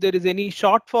if there is any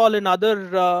shortfall in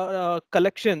other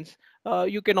collections,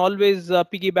 you can always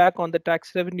piggyback on the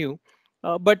tax revenue.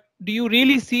 But do you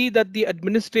really see that the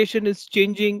administration is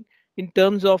changing in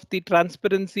terms of the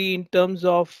transparency, in terms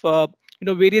of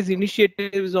various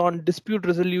initiatives on dispute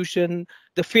resolution,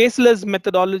 the faceless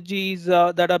methodologies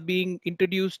that are being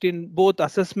introduced in both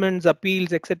assessments,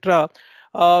 appeals, etc.?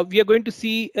 We are going to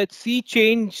see a sea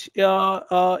change, in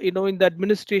the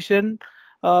administration,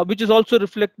 which is also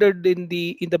reflected in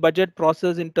the budget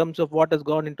process in terms of what has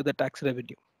gone into the tax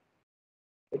revenue.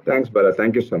 Thanks, Bala.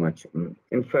 Thank you so much.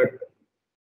 In fact,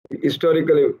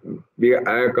 historically,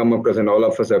 I have come across, and all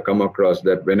of us have come across,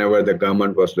 that whenever the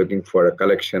government was looking for a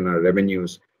collection or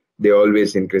revenues, they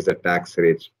always increase the tax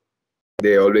rates.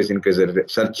 They always increase the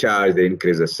surcharge, they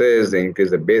increase the cess, they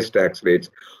increase the base tax rates,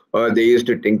 or they used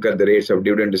to tinker the rates of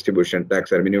dividend distribution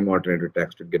tax or minimum alternative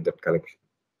tax to get that collection.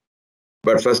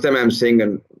 But first time I'm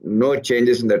seeing no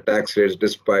changes in the tax rates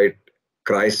despite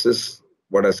crisis,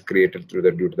 what has created due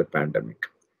to the pandemic.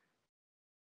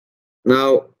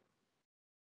 Now,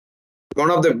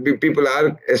 one of the people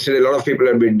yesterday, a lot of people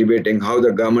have been debating how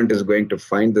the government is going to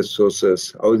find the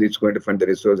sources, how it's going to find the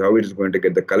resource, how it is going to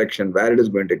get the collection, where it is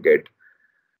going to get.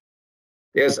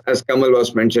 Yes, as Kamal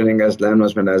was mentioning, as Lan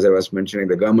was mentioning, as I was mentioning,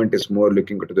 the government is more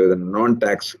looking to the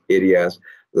non-tax areas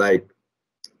like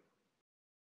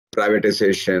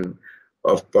privatization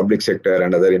of public sector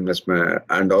and other investment,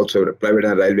 and also private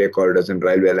and railway corridors and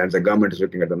railway lands. The government is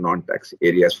looking at the non-tax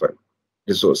areas for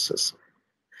resources.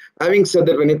 Having said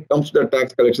that, when it comes to the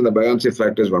tax collection, the buoyancy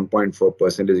factor is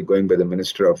 1.4%, is going by the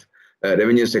Minister of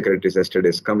Revenue Secretary's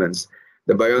yesterday's comments.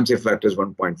 the buoyancy factor is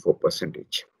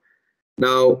 1.4%.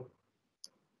 Now,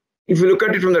 if you look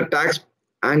at it from the tax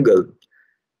angle,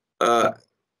 the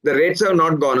rates have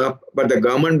not gone up, but the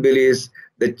government believes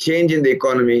the change in the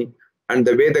economy and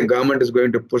the way the government is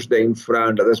going to push the infra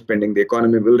and other spending, the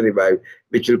economy will revive,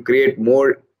 which will create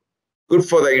more good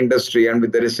for the industry, and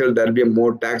with the result, there will be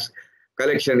more tax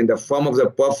collection in the form of the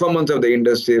performance of the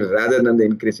industry rather than the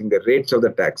increasing the rates of the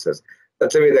taxes.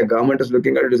 That's the way the government is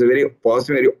looking at it. It's a very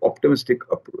positive, very optimistic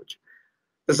approach.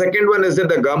 The second one is that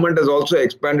the government has also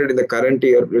expanded in the current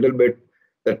year a little bit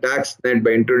the tax net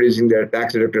by introducing their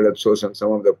tax deducted at source on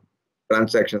some of the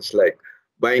transactions like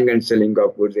buying and selling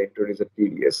of goods. They introduced a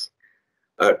TDS.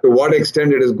 To what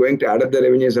extent it is going to add up the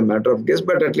revenue is a matter of guess,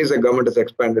 but at least the government has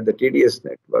expanded the TDS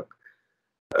network.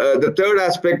 The third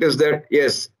aspect is that,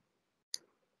 yes,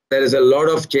 there is a lot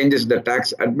of changes in the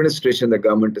tax administration the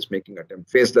government is making attempt,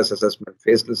 faceless assessment,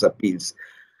 faceless appeals,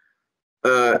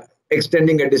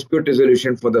 extending a dispute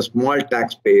resolution for the small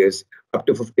taxpayers. Up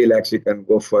to 50 lakhs, you can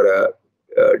go for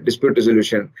a dispute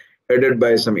resolution headed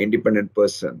by some independent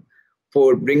person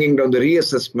for bringing down the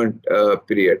reassessment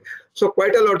period. So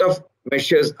quite a lot of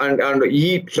measures, and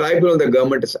each tribunal the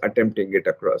government is attempting it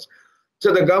across.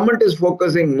 So the government is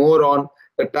focusing more on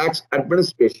the tax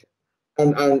administration,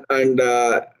 and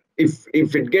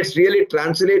if it gets really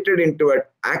translated into an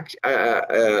action,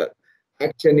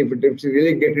 if it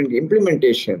really gets into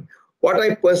implementation, what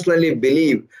I personally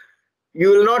believe, you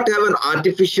will not have an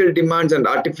artificial demands and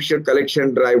artificial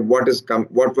collection drive. What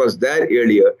was there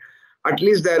earlier? At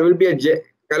least there will be a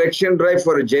collection drive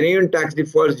for a genuine tax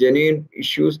defaults, genuine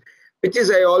issues, which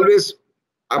is I always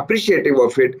appreciative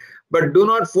of it. But do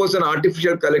not force an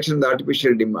artificial collection, the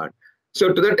artificial demand.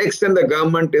 So to that extent, the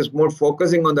government is more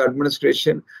focusing on the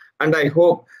administration, and I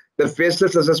hope the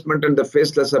faceless assessment and the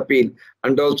faceless appeal,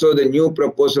 and also the new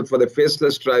proposal for the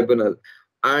faceless tribunal,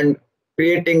 and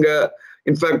creating a,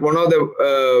 in fact, one of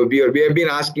the, we have been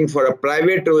asking for a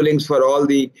private rulings for all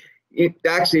the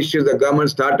tax issues. The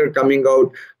government started coming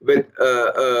out with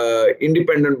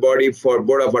independent body for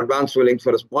Board of Advanced Rulings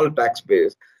for a small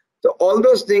taxpayers. So all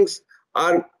those things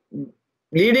are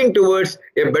leading towards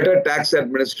a better tax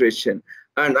administration.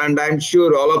 And I'm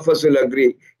sure all of us will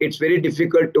agree, it's very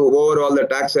difficult to overhaul the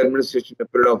tax administration in a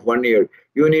period of 1 year.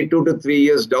 You need 2 to 3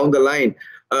 years down the line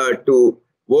to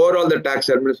overhaul the tax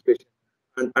administration.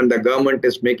 And the government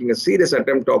is making a serious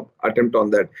attempt on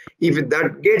that. If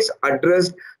that gets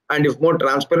addressed, and if more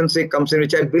transparency comes in,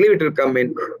 which I believe it will come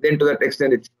in, then to that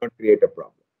extent it should not create a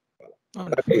problem.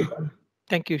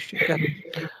 Thank you, Shekhar.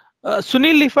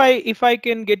 Sunil, if I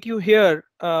can get you here,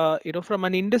 from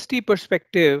an industry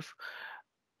perspective.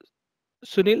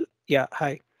 Sunil, yeah,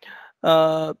 hi.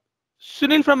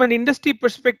 Sunil, from an industry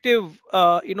perspective,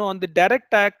 on the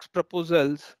direct tax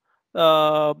proposals,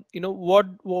 what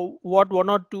one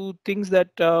or two things that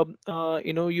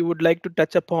you would like to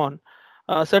touch upon.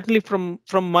 Certainly from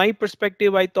my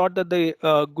perspective, I thought that the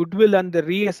goodwill and the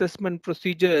reassessment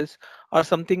procedures are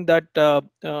something that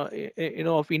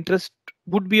of interest,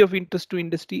 would be of interest to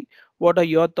industry. What are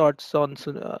your thoughts on this,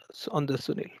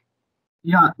 Sunil?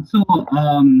 Yeah, so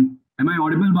am I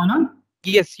audible, Bala?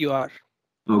 Yes, you are.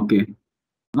 Okay.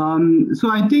 So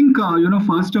I think,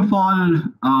 first of all,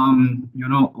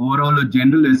 overall a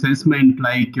general assessment,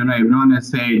 like, everyone has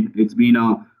said, it's been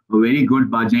a very good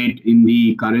budget in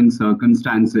the current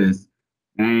circumstances.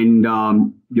 And,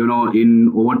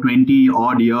 in over 20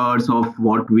 odd years of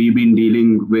what we've been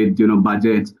dealing with,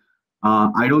 budgets,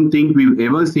 I don't think we've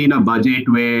ever seen a budget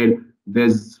where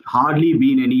there's hardly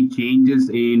been any changes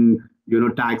in,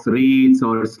 tax rates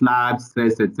or slabs,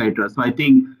 cess, etc. So I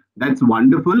think that's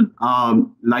wonderful.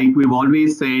 Like we've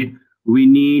always said, we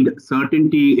need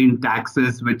certainty in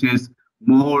taxes, which is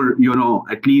more,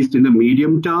 at least in the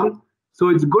medium term. So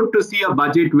it's good to see a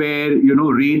budget where,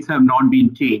 rates have not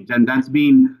been changed. And that's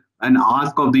been an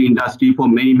ask of the industry for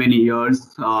many, many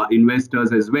years,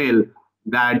 investors as well,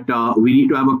 that we need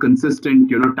to have a consistent,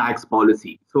 tax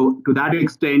policy. So to that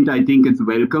extent, I think it's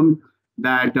welcome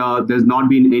that there's not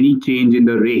been any change in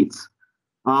the rates.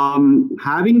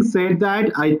 Having said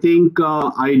that, I think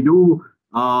I do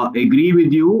agree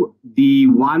with you. The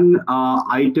one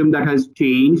item that has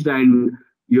changed, and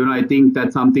I think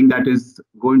that's something that is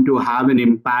going to have an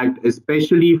impact,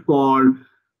 especially for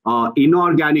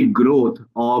inorganic growth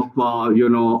of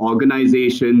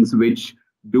organizations which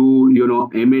do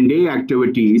M&A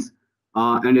activities,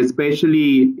 and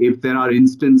especially if there are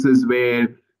instances where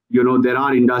there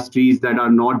are industries that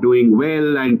are not doing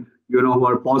well and who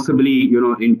are possibly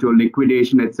into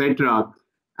liquidation, etc.,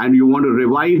 and you want to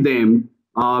revive them.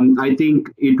 I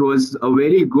think it was a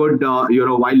very good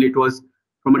while it was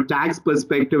from a tax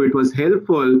perspective it was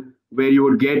helpful, where you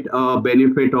would get a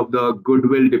benefit of the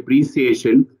goodwill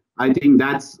depreciation. I think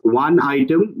that's one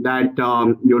item that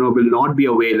will not be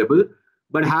available.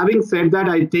 But having said that,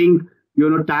 I think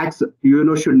tax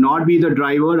should not be the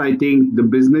driver. I think the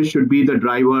business should be the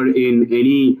driver in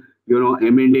any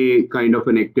M&A kind of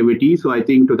an activity. So I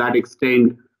think to that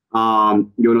extent,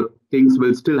 things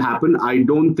will still happen. I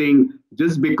don't think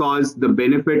just because the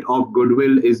benefit of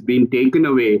goodwill is being taken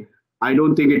away, I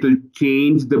don't think it will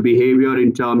change the behavior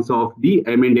in terms of the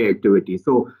M&A activity.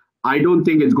 So I don't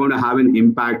think it's going to have an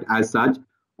impact as such.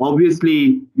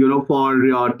 Obviously,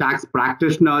 for tax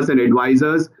practitioners and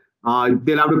advisors,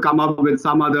 they'll have to come up with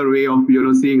some other way of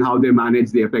seeing how they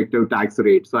manage the effective tax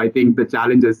rate. So I think the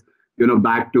challenge is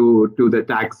back to the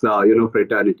tax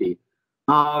fraternity.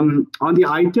 On the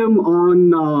item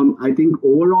on, I think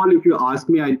overall, if you ask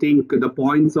me, I think the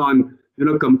points on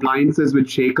compliances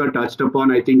which Shekhar touched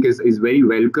upon, I think is very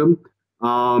welcome.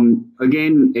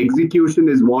 Again, execution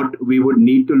is what we would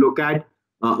need to look at.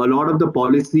 A lot of the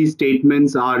policy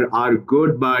statements are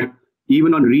good, but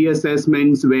even on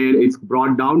reassessments where it's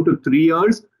brought down to 3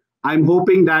 years, I'm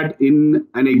hoping that in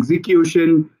an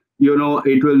execution,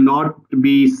 it will not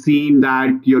be seen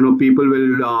that, people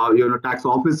will, tax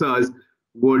officers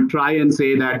would try and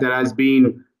say that there has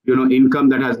been, income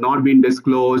that has not been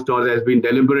disclosed, or there's been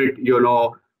deliberate,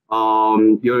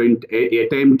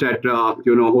 attempt at,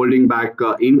 holding back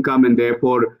income and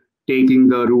therefore taking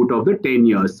the route of the 10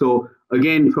 years. So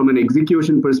again, from an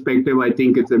execution perspective, I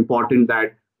think it's important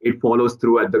that it follows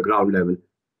through at the ground level.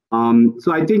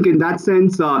 So I think in that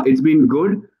sense, it's been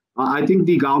good. I think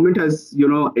the government has,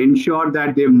 ensured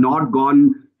that they've not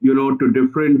gone, to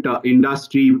different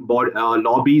industry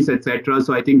lobbies, etc.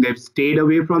 So I think they've stayed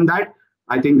away from that.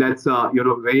 I think that's,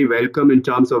 very welcome in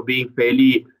terms of being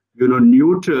fairly,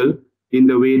 neutral in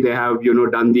the way they have,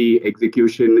 done the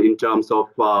execution in terms of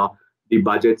the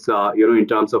budgets, in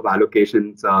terms of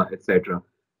allocations, etc.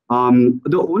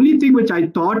 The only thing which I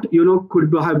thought,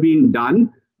 could have been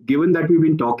done, given that we've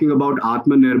been talking about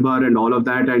Atmanirbhar and all of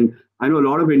that, and I know a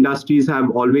lot of industries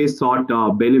have always sought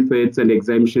benefits and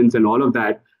exemptions and all of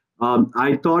that.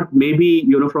 I thought maybe,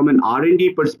 from an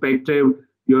R&D perspective,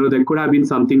 there could have been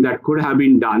something that could have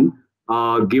been done,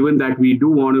 given that we do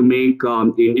want to make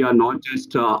India not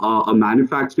just a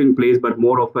manufacturing place, but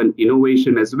more of an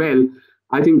innovation as well.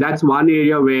 I think that's one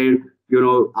area where,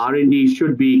 R&D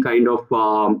should be kind of,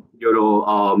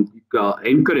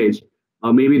 encouraged.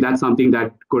 Maybe that's something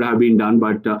that could have been done.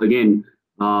 But again,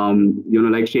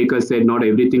 like Shekhar said, not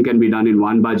everything can be done in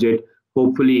one budget.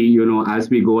 Hopefully, as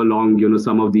we go along,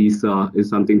 some of these is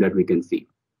something that we can see.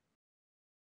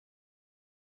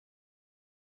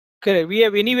 Okay, we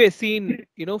have anyway seen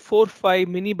 4 or 5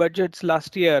 mini budgets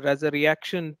last year as a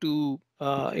reaction to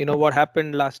what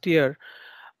happened last year.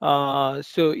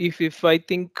 So if I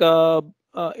think the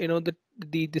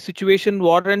situation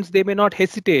warrants, they may not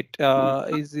hesitate.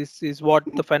 Is what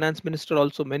the finance minister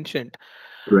also mentioned.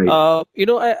 Right.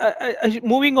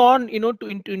 Moving on,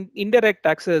 to indirect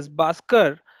taxes,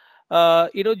 Bhaskar.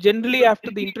 Generally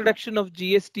after the introduction of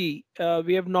GST,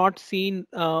 we have not seen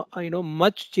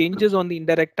much changes on the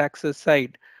indirect taxes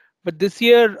side. But this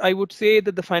year, I would say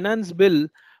that the finance bill,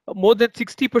 more than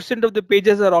 60% of the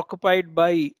pages are occupied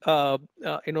by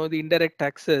the indirect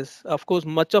taxes. Of course,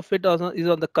 much of it is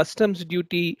on the customs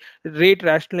duty, rate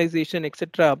rationalization,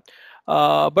 etc.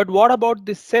 But what about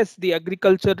the cess, the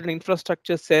agriculture and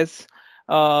infrastructure cess?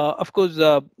 Of course,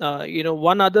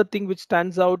 one other thing which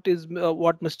stands out is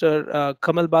what Mr.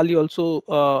 Kamal Bali also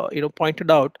pointed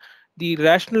out, the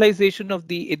rationalization of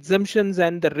the exemptions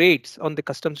and the rates on the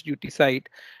customs duty side,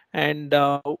 and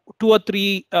 2 or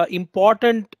 3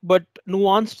 important but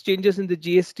nuanced changes in the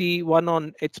GST, one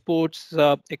on exports,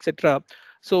 etc.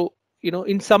 So,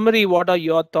 in summary, what are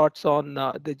your thoughts on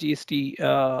the GST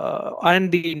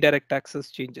and the indirect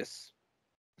taxes changes?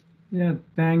 Yeah,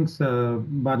 thanks,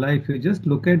 Bala. If you just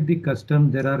look at the custom,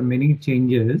 there are many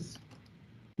changes.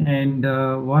 And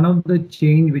one of the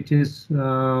change which is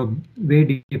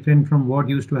very different from what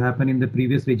used to happen in the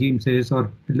previous regime says,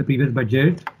 or in the previous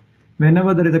budget,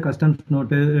 whenever there is a customs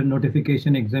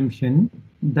notification exemption,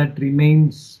 that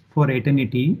remains for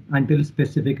eternity until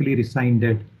specifically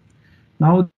rescinded.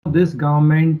 Now, this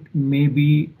government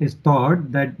maybe is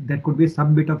thought that there could be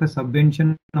some bit of a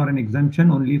subvention or an exemption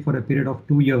only for a period of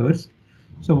 2 years.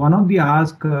 So one of the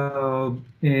ask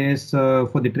is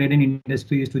for the trade and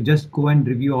industry is to just go and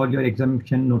review all your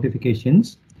exemption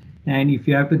notifications. And if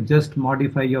you have to just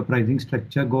modify your pricing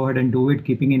structure, go ahead and do it,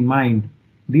 keeping in mind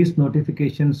these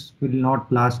notifications will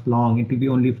not last long. It will be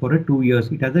only for 2 years.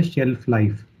 It has a shelf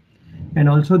life. And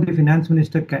also the finance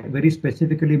minister very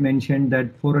specifically mentioned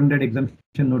that 400 exemption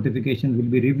notifications will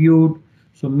be reviewed.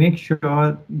 So make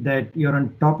sure that you're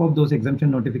on top of those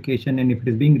exemption notification, and if it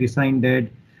is being rescinded,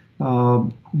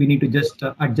 we need to just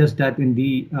adjust that in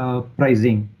the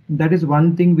pricing. That is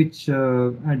one thing which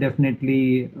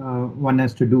definitely one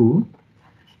has to do.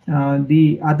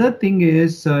 The other thing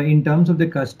is in terms of the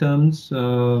customs,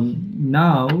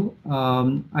 now,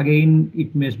 again,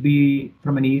 it must be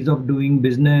from an ease of doing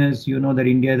business. You know that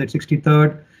India is at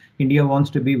 63rd. India wants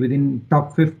to be within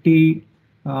top 50.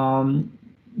 You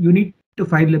need to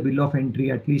file a bill of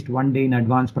entry at least 1 day in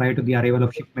advance prior to the arrival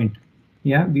of shipment.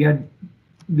 Yeah, we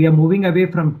are moving away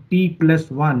from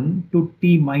T+1 to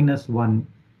T-1.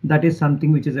 That is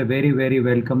something which is a very, very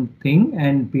welcome thing,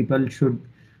 and people should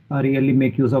really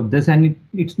make use of this. And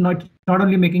it's not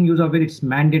only making use of it, it's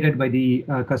mandated by the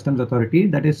customs authority.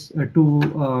 That is two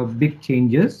big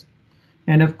changes.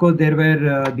 And of course, there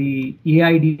were the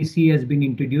AIDC has been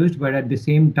introduced, but at the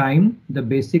same time,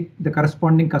 the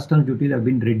corresponding customs duties have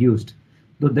been reduced.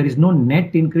 Though there is no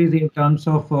net increase in terms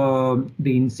of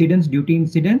the duty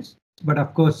incidents, but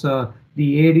of course, the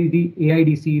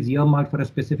AIDC is earmarked for a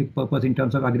specific purpose in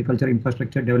terms of agriculture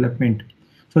infrastructure development.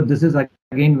 So this is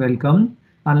again welcome,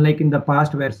 unlike in the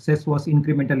past where cess was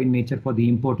incremental in nature for the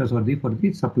importers or for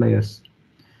the suppliers.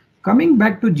 Coming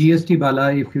back to GST,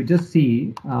 Bala, if you just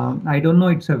see, I don't know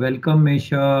it's a welcome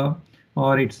measure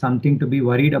or it's something to be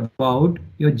worried about.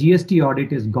 Your GST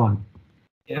audit is gone.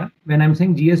 Yeah. When I'm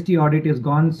saying GST audit is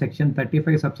gone, section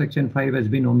 35 subsection 5 has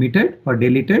been omitted or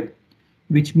deleted,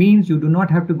 which means you do not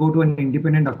have to go to an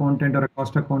independent accountant or a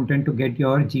cost accountant to get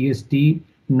your GST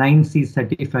 9C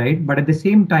certified. But at the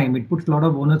same time, it puts a lot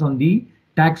of onus on the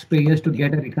taxpayers to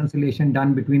get a reconciliation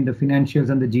done between the financials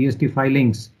and the GST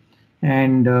filings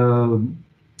and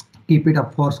keep it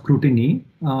up for scrutiny.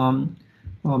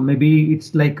 Maybe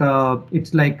it's like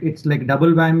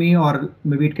double whammy, or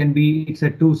maybe it's a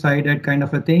two-sided kind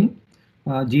of a thing.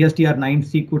 GSTR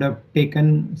 9C could have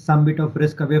taken some bit of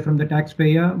risk away from the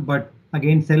taxpayer, but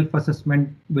again, self-assessment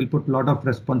will put a lot of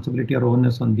responsibility or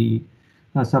onus on the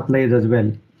suppliers as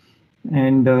well.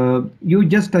 And you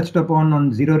just touched upon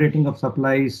on zero rating of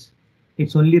supplies.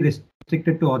 It's only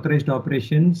restricted to authorized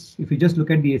operations. If you just look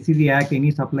at the SCZ Act,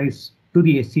 any supplies to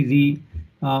the SCZ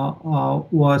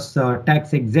was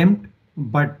tax exempt,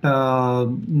 but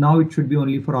now it should be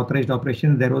only for authorized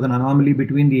operations. There was an anomaly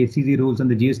between the SCZ rules and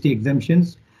the GST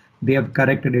exemptions. They have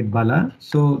corrected it, Bala.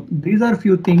 So these are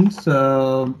few things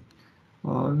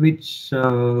which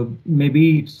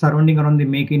maybe surrounding around the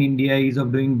Make in India ease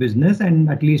of doing business, and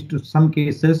at least to some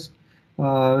cases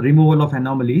removal of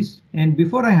anomalies. And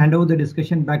before I hand over the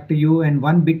discussion back to you, and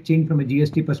one big change from a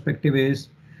GST perspective is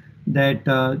that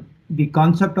the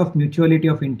concept of mutuality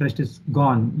of interest is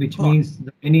gone, which means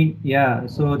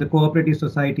so the cooperative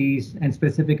societies and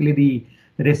specifically the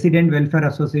Resident Welfare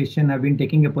Association have been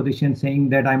taking a position saying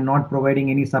that I'm not providing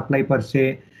any supply per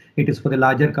se, it is for the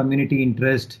larger community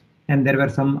interest. And there were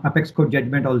some apex court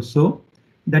judgment also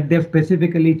that they've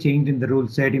specifically changed in the rule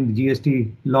set in the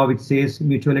GST law, which says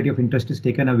mutuality of interest is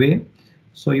taken away.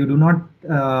 So you do not,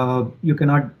 you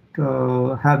cannot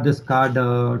have this card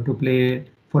to play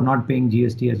for not paying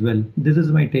GST as well. This is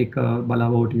my take,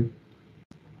 Bala, about you.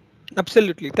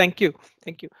 Absolutely. Thank you.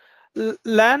 Thank you.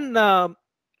 Lan,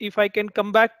 if I can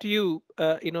come back to you,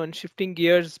 and shifting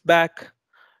gears back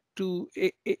to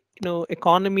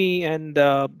economy and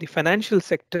the financial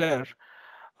sector,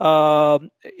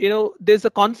 there's a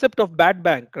concept of bad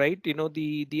bank, right?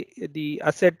 The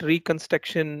asset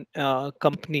reconstruction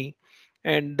company,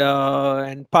 and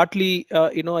partly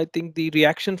I think the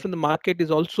reaction from the market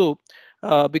is also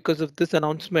because of this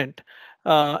announcement,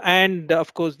 and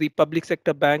of course the public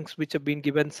sector banks which have been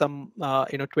given some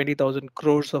 20,000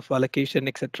 crores of allocation,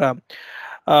 etc.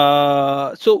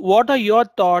 So what are your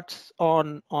thoughts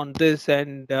on this?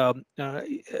 And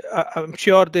I'm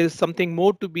sure there's something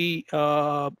more to be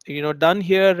done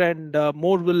here, and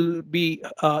more will be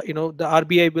the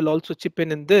RBI will also chip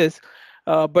in this.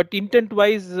 But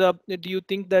intent-wise, do you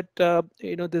think that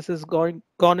this is gone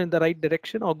in the right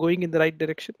direction or going in the right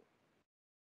direction?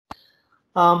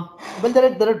 Well, there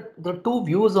are two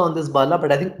views on this, Bala,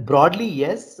 but I think broadly,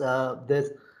 yes. There's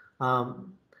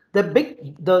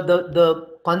the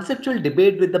conceptual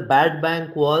debate with the bad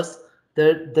bank was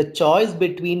the choice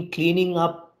between freeing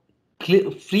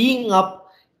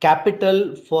up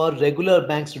capital for regular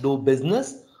banks to do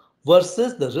business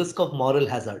versus the risk of moral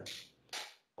hazard.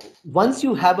 Once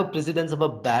you have a precedence of a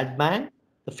bad bank,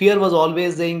 the fear was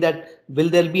always saying that will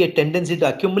there be a tendency to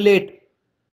accumulate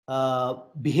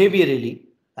behaviorally,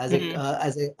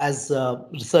 as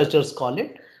researchers call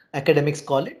it. academics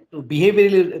call it, to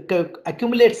behaviorally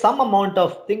accumulate some amount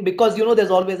of thing, because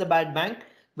there's always a bad bank,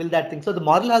 will that thing. So the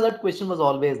moral hazard question was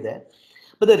always there.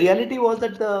 But the reality was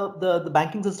that the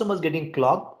banking system was getting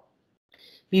clogged.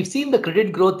 We've seen the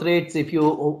credit growth rates, if you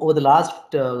over the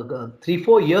last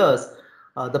 3-4 years,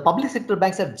 the public sector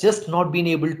banks have just not been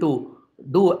able to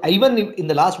do. Even in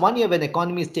the last 1 year, when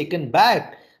economy is taken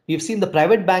back, we've seen the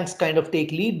private banks kind of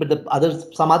take lead, but the others,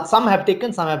 some have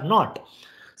taken, some have not.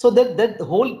 So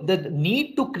the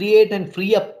need to create and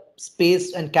free up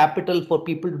space and capital for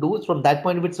people to do, from that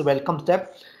point of view, it's a welcome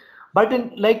step. But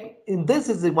in this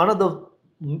is one of the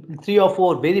 3 or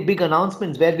 4 very big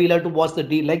announcements where we'll have to watch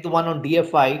like the one on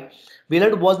DFI, we'll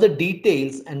have to watch the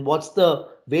details and watch the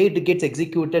way it gets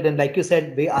executed, and like you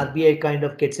said, way RBI kind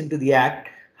of gets into the act,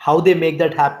 how they make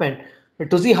that happen,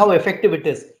 to see how effective it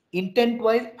is. Intent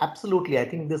wise, absolutely, I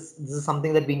think this is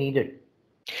something that we needed.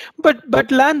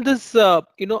 But Lan, this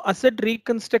asset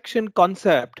reconstruction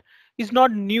concept is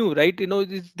not new, right?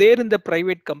 It's there in the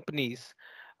private companies,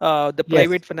 the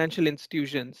private financial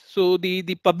institutions. So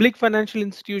the public financial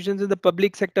institutions and the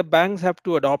public sector banks have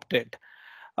to adopt it.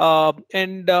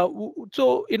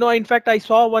 So in fact, I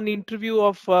saw one interview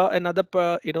of another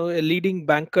a leading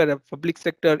banker, a public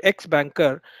sector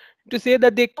ex-banker, to say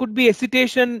that there could be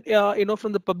hesitation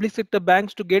from the public sector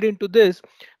banks to get into this,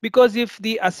 because if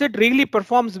the asset really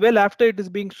performs well after it is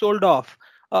being sold off,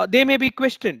 they may be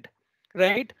questioned,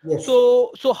 right? Yes.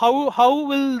 So how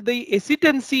will the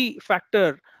hesitancy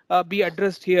factor be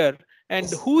addressed here, and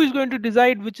who is going to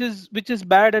decide which is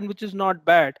bad and which is not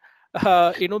bad,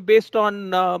 based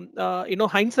on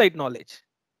hindsight knowledge?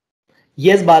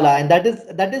 Yes, Bala, and that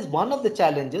is one of the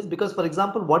challenges, because, for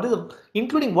example, what is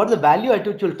the value at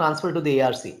which you'll transfer to the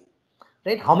ARC,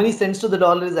 right? How many cents to the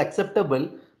dollar is acceptable?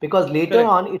 Because later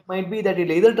on, it might be that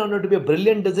it'll either turn out to be a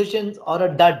brilliant decision or a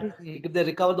dud if they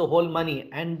recover the whole money.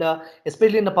 And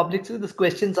especially in the public sector, these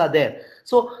questions are there.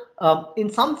 So in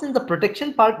some sense, the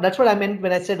protection part, that's what I meant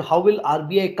when I said, how will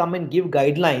RBI come and give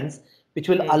guidelines which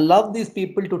will allow these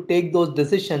people to take those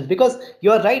decisions? Because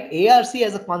you are right, ARC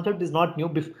as a concept is not new.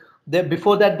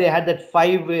 Before that, they had that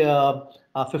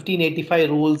 1585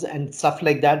 rules and stuff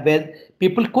like that, where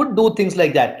people could do things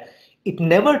like that. It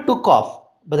never took off.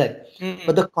 But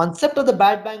the concept of the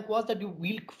bad bank was that you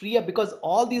will free up, because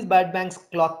all these bad banks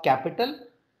clock capital,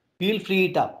 we'll free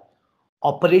it up.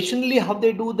 Operationally, how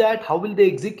they do that, how will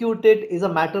they execute it, is a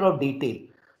matter of detail.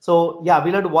 So yeah,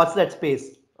 we'll have to watch that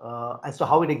space as to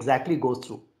how it exactly goes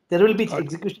through. There will be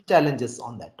execution challenges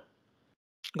on that.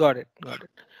 Got it.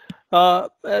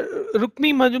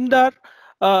 Rukmi Majumdar,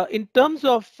 in terms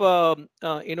of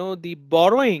the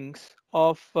borrowings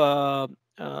of the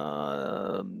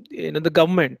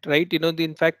government, right?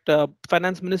 In fact,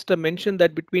 finance minister mentioned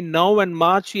that between now and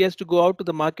March he has to go out to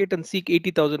the market and seek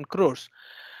 80,000 crores.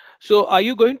 So are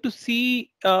you going to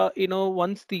see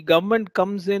once the government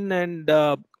comes in and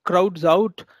crowds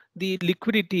out the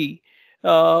liquidity,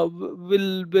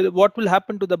 what will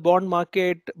happen to the bond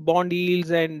market, bond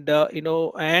yields, and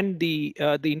and the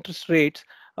interest rates?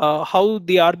 How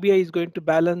the RBI is going to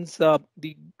balance the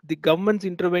government's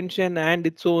intervention and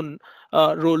its own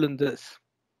role in this?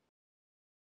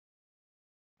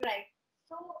 Right.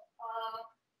 So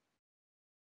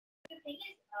the thing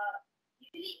is,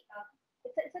 usually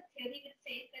it's a theory which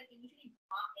says that usually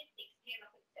market takes care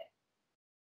of itself,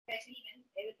 especially when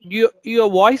everything. Your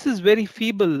voice is very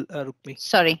feeble, Rukmi.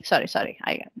 Sorry.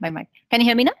 My mic. Can you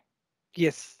hear me now?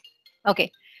 Yes.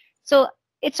 Okay. So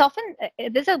it's often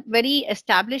there's a very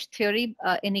established theory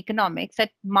in economics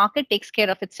that market takes care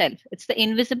of itself. It's the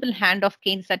invisible hand of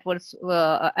Keynes that was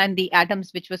and the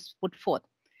atoms which was put forth.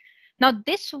 Now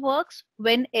this works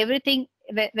when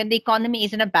when the economy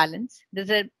is in a balance.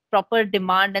 There's a proper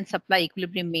demand and supply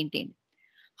equilibrium maintained.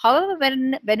 However,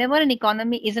 whenever an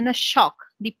economy is in a shock,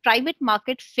 the private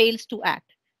market fails to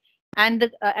act. And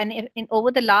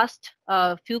over the last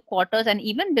few quarters, and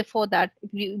even before that,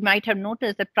 you might have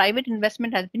noticed that private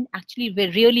investment has been actually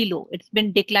really low. It's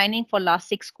been declining for last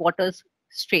 6 quarters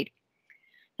straight.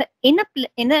 At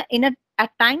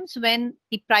times when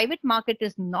the private market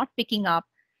is not picking up,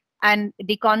 and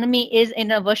the economy is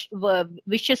in a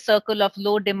vicious circle of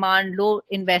low demand, low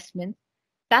investment,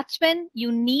 that's when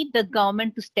you need the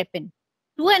government to step in.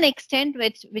 To an extent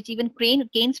which even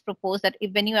Keynes proposed, that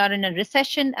when you are in a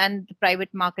recession and the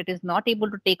private market is not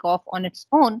able to take off on its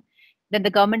own, then the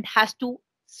government has to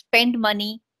spend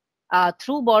money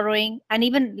through borrowing. And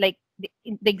even like the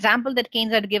example that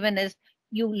Keynes had given is,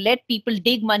 you let people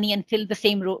dig money and fill the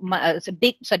same road,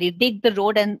 dig the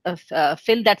road and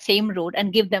fill that same road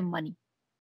and give them money.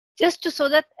 just to so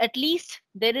that at least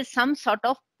there is some sort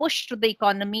of push to the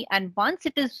economy, and once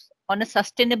it is on a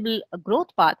sustainable growth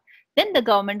path, then the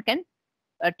government can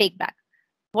take back.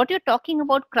 What you're talking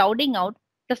about crowding out,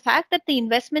 the fact that the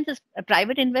investments is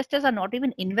private investors are not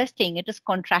even investing, it is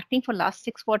contracting for last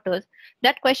 6 quarters.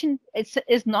 That question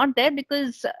is not there,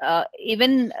 because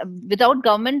even without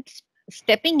government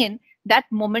stepping in, that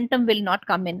momentum will not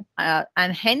come in,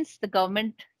 and hence the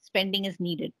government spending is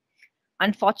needed.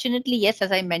 Unfortunately, yes,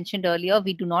 as I mentioned earlier,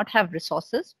 we do not have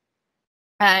resources.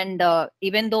 And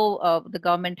even though the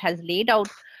government has laid out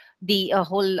the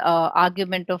whole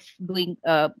argument of doing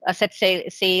asset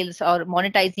sales or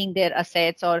monetizing their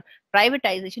assets or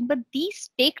privatization, but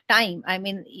these take time. I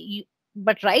mean,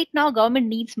 but right now government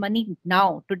needs money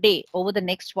now, today, over the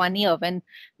next 1 year, when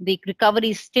the recovery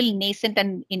is still nascent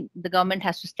and the government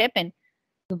has to step in.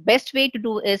 The best way to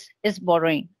do is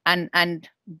borrowing and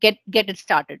get it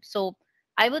started. So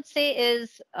I would say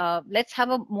is let's have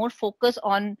a more focus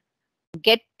on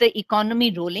get the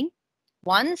economy rolling.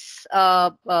 Once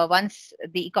the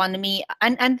economy,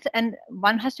 and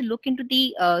one has to look into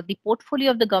the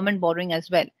portfolio of the government borrowing as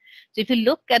well. So if you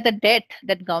look at the debt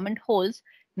that government holds,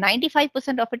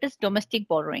 95% of it is domestic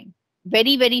borrowing.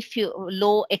 Very, very few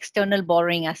low external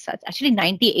borrowing as such, actually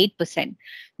 98%,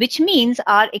 which means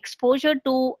our exposure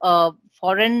to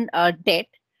foreign debt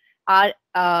are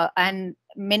and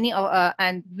many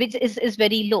and which is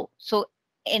very low. So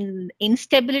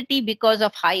instability because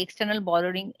of high external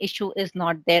borrowing issue is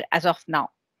not there as of now.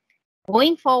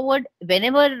 Going forward,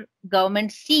 whenever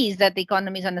government sees that the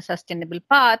economy is on a sustainable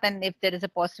path, and if there is a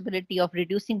possibility of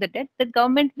reducing the debt, the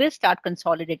government will start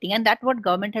consolidating. And that's what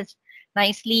government has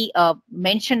nicely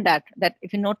mentioned, that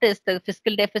if you notice, the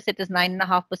fiscal deficit is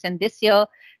 9.5% this year,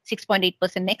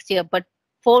 6.8% next year, but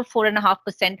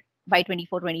 4.5% by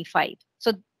 24-25.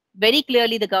 So very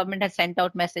clearly the government has sent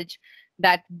out message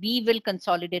that we will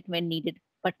consolidate when needed,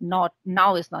 but not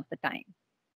now is not the time.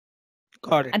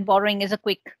 Got it. And borrowing is a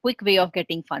quick way of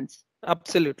getting funds.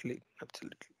 Absolutely.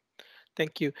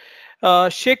 Thank you.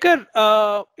 Shekhar,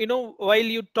 while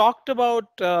you talked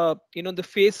about, the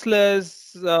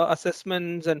faceless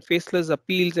assessments and faceless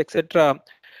appeals, etc.,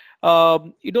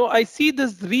 I see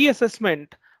this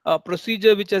reassessment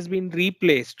procedure which has been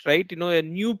replaced, right? A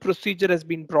new procedure has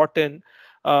been brought in.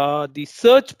 The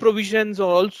search provisions are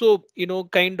also,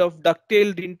 kind of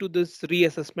dovetailed into this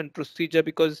reassessment procedure,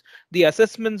 because the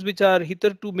assessments which are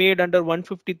hitherto made under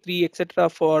 153, etc.,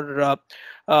 for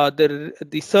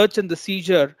the search and the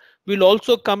seizure will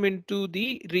also come into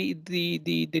the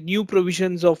new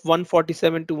provisions of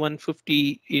 147 to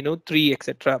 153,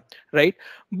 etc., right?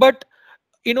 But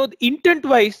intent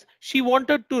wise, she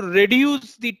wanted to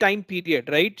reduce the time period,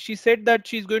 right? She said that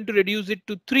she's going to reduce it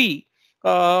to 3.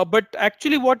 But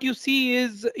actually what you see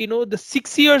is, the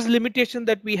 6 years limitation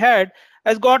that we had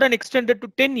has gotten extended to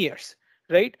 10 years,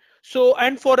 right? So,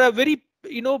 and for a very,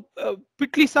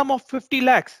 piddly sum of 50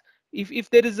 lakhs, if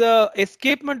there is a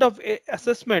escapement of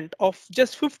assessment of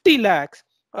just 50 lakhs,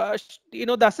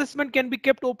 the assessment can be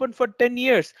kept open for 10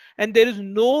 years, and there is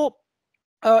no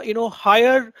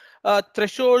higher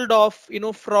threshold of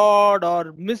fraud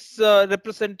or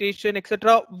misrepresentation,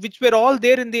 etc., which were all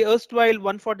there in the erstwhile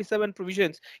 147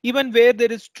 provisions. Even where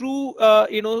there is true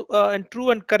and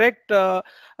true and correct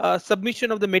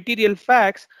submission of the material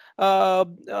facts,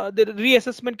 the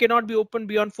reassessment cannot be opened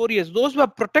beyond 4 years. Those were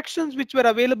protections which were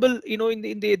available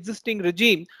in the existing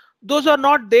regime. Those are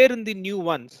not there in the new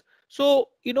ones. So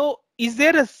is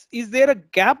there a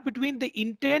gap between the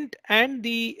intent and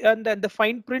the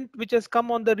fine print which has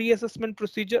come on the reassessment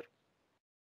procedure?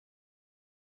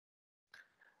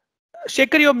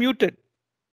 Shekhar, you're muted.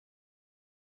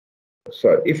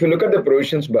 So if you look at the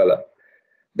provisions, Bala,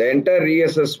 the entire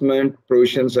reassessment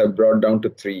provisions are brought down to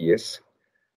 3 years.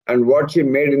 And what she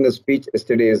made in the speech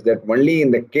yesterday is that only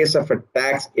in the case of a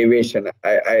tax evasion,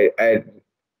 I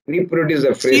reproduce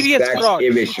the phrase serious tax fraud.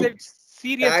 evasion.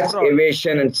 Tax fraud.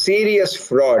 evasion and serious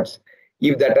frauds,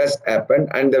 if that has happened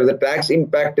and the tax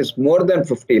impact is more than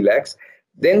 50 lakhs,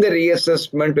 then the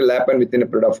reassessment will happen within a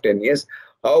period of 10 years.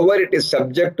 However, it is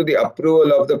subject to the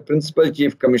approval of the Principal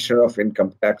Chief Commissioner of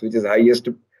Income Tax, which is the highest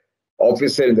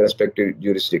officer in the respective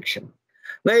jurisdiction.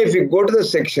 Now, if you go to the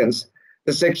sections,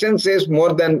 the section says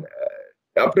more than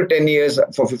up to 10 years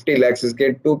for 50 lakhs is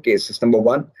get 2 cases. Number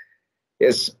 1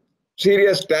 is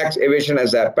serious tax evasion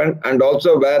has happened, and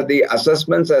also where the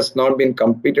assessments has not been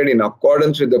completed in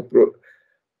accordance with the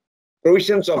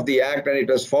provisions of the Act, and it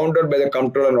was found out by the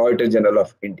Comptroller and Auditor General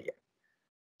of India.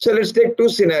 So let's take 2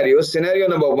 scenarios. Scenario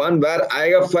number 1, where I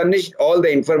have furnished all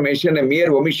the information, a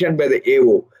mere omission by the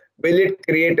AO, will it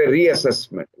create a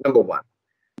reassessment? Number 1.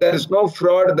 There is no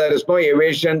fraud, there is no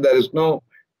evasion, there is no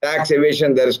tax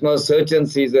evasion, there is no search and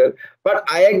seizure. But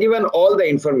I have given all the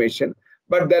information,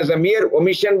 but there's a mere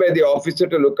omission by the officer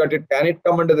to look at it. Can it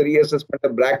come under the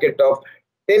reassessment bracket of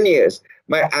 10 years?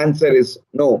 My answer is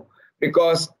no,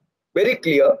 because very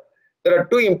clear, there are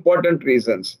two important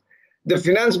reasons. The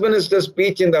finance minister's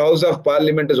speech in the House of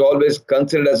Parliament is always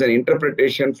considered as an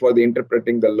interpretation for the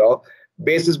interpreting the law,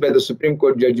 basis by the Supreme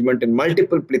Court judgment in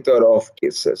multiple plethora of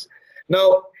cases.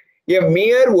 Now, a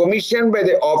mere omission by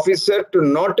the officer to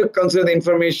not to consider the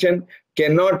information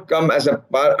cannot come as a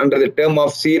part under the term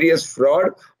of serious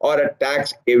fraud or a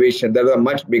tax evasion. There are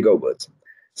much bigger words.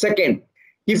 Second,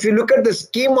 if you look at the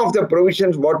scheme of the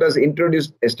provisions what was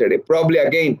introduced yesterday, probably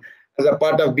again as a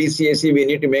part of BCIC, we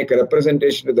need to make a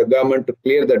representation to the government to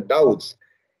clear the doubts,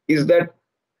 is that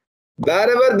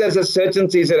wherever there's a search and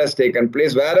seizure has taken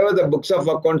place, wherever the books of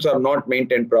accounts are not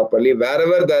maintained properly,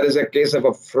 wherever there is a case of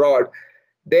a fraud,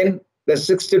 then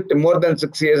the more than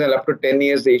 6 years and up to 10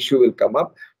 years, the issue will come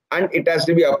up, and it has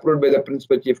to be approved by the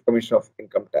Principal Chief Commissioner of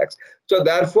Income Tax. So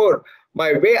therefore,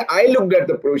 my way I looked at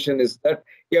the provision is that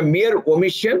a mere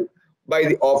omission by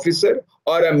the officer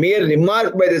or a mere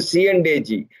remark by the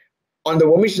C&AG on the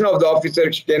omission of the officer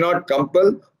cannot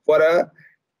compel for a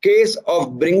case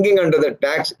of bringing under the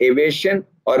tax evasion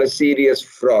or a serious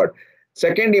fraud.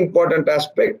 Second important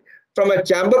aspect, from a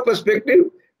chamber perspective,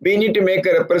 we need to make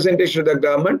a representation to the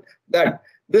government that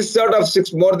this sort of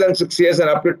more than 6 years and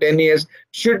up to 10 years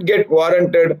should get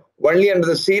warranted only under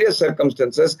the serious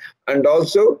circumstances, and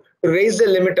also to raise the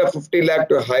limit of 50 lakh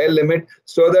to a higher limit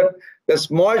so that the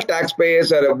small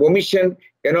taxpayers or a omission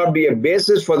cannot be a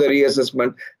basis for the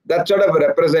reassessment. That sort of a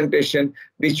representation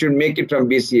we should make it from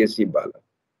BCIC, Bala.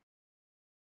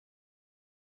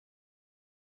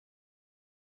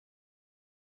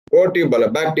 Over to you, Bala.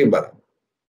 Back to you, Bala.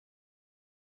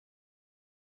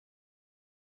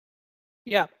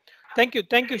 Yeah, thank you,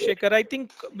 Shekhar. I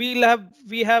think we have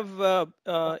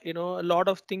you know, a lot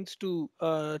of things to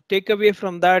take away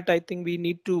from that. I think we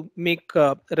need to make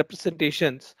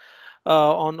representations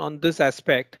on this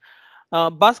aspect.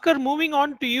 Bhaskar, moving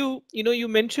on to you. You know, you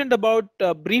mentioned about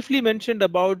briefly mentioned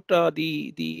about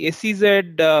the SEZ,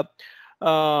 the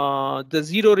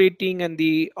zero rating and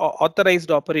the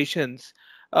authorized operations.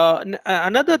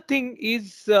 Another thing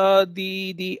is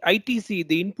the ITC,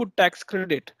 the input tax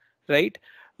credit, right?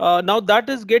 Now that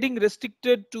is getting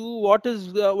restricted to what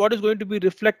is going to be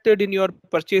reflected in your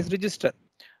purchase register.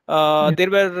 There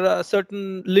were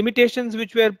certain limitations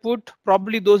which were put.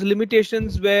 Probably those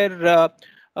limitations were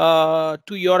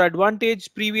to your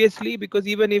advantage previously, because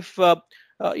even if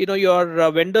you know,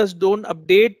 your vendors don't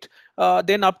update,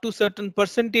 then up to certain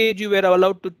percentage you were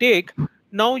allowed to take.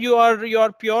 Now you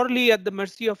are purely at the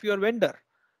mercy of your vendor,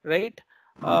 right?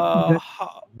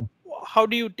 How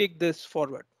do you take this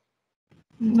forward?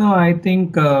 No, I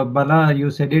think Bala,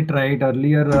 you said it right.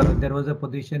 Earlier, there was a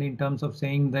position in terms of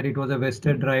saying that it was a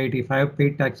vested right. If I have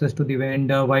paid taxes to the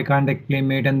vendor, why can't I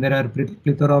claim it? And there are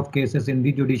plethora of cases in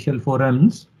the judicial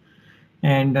forums.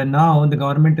 And now the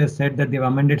government has said that they've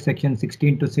amended Section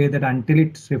 16 to say that until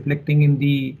it's reflecting in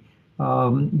the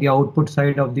output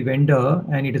side of the vendor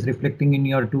and it is reflecting in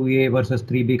your 2A versus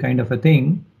 3B kind of a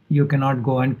thing, you cannot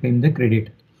go and claim the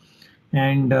credit.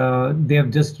 And they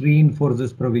have just reinforced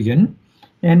this provision.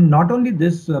 And not only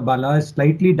this, Bala,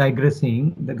 slightly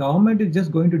digressing, the government is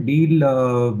just going to deal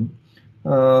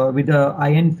with the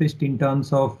iron fist in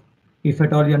terms of if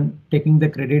at all you're taking the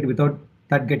credit without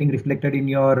that getting reflected in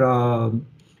your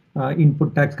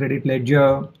input tax credit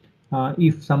ledger.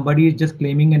 If somebody is just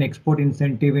claiming an export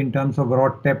incentive in terms of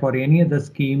ROTTEP or any other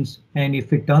schemes, and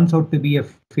if it turns out to be a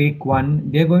fake one,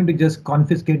 they're going to just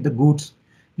confiscate the goods.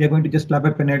 They're going to just slap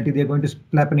a penalty. They're going to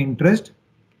slap an interest.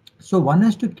 So one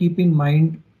has to keep in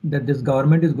mind that this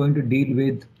government is going to deal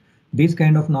with these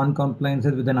kind of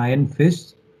non-compliances with an iron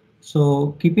fist.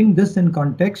 So keeping this in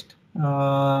context,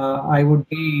 I would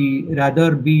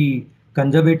rather be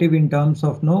conservative in terms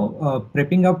of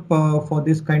prepping up for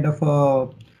this kind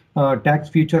of tax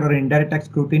future or indirect tax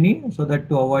scrutiny, so that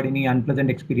to avoid any unpleasant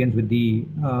experience with the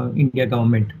India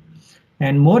government.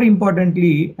 And more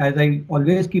importantly, as I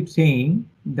always keep saying,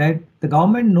 that the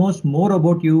government knows more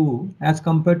about you as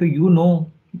compared to you know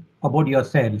about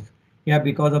yourself. Yeah,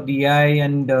 because of the AI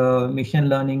and machine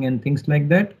learning and things like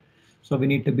that. So we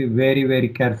need to be very, very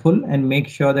careful and make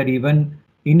sure that even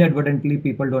inadvertently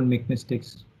people don't make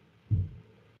mistakes.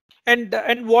 And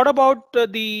what about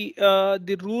the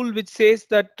rule which says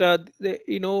that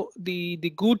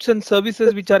the goods and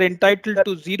services which are entitled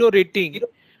to zero rating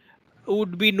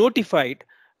would be notified?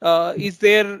 Is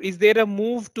there a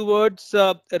move towards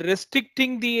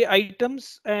restricting the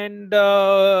items, and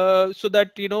so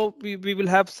that we will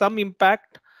have some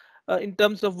impact in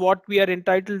terms of what we are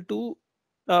entitled to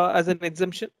as an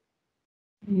exemption?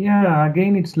 Yeah,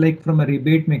 again, it's like from a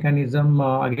rebate mechanism.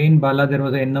 Again, Bala, there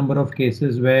was a number of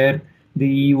cases where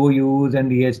the EOUs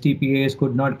and the STPAs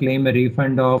could not claim a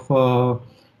refund of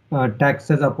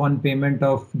taxes upon payment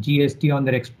of GST on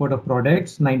their export of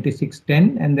products,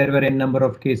 9610, and there were a number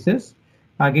of cases.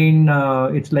 Again,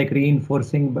 it's like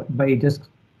reinforcing by just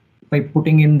by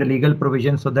putting in the legal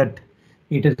provision so that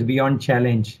it is beyond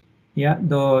challenge. Yeah,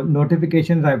 the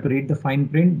notifications I have to read the fine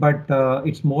print, but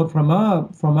it's more from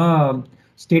a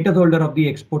status holder of the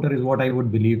exporter is what I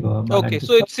would believe. Okay,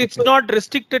 so it's not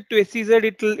restricted to SEZ.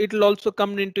 It'll also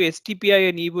come into STPI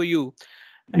and EOU,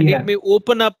 and it may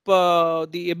open up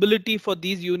the ability for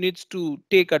these units to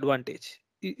take advantage.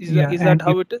 Is that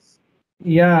how it is?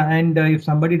 Yeah, and if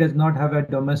somebody does not have a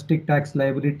domestic tax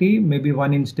liability, maybe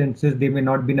one instance is they may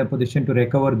not be in a position to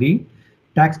recover the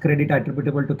tax credit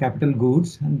attributable to capital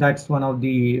goods. And that's one of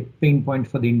the pain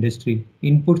points for the industry.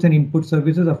 Inputs and input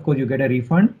services, of course, you get a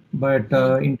refund, but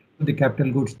in the capital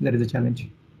goods, there is a challenge.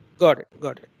 Got it.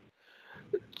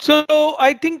 So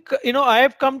I think I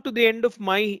have come to the end of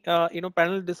my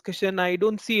panel discussion. I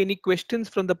don't see any questions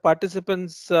from the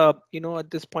participants at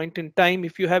this point in time.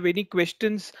 If you have any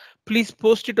questions, please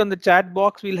post it on the chat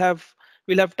box. We'll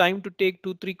have time to take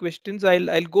 2-3 questions.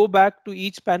 I'll go back to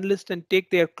each panelist and take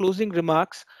their closing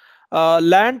remarks.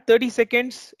 Land, 30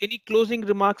 seconds. Any closing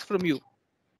remarks from you?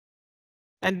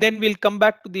 And then we'll come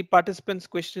back to the participants'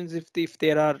 questions if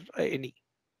there are any.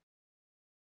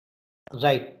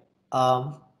 Right.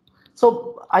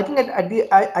 So I think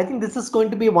I think this is going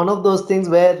to be one of those things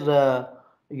where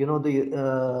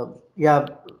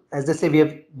as they say, we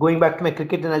have, going back to my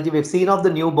cricket analogy, we've seen off the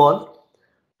new ball.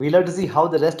 We'll have to see how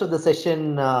the rest of the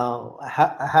session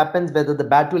happens, whether the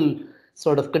bat will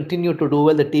sort of continue to do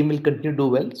well, the team will continue to do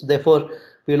well. So therefore,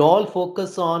 we'll all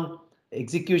focus on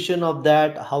execution of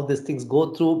that, how these things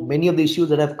go through. Many of the issues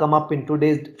that have come up in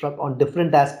today's on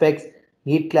different aspects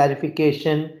need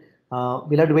clarification.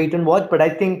 We'll have to wait and watch, but I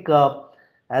think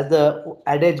as the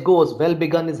adage goes, well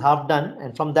begun is half done,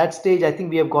 and from that stage, I think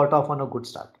we have got off on a good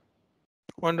start.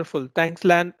 Wonderful, thanks,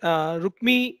 Lan.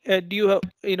 Rukmi, do you have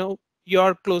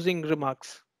your closing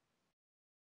remarks?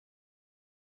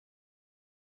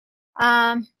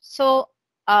 Just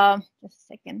a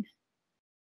second.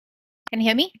 Can you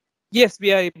hear me? Yes,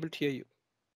 we are able to hear you.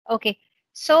 Okay.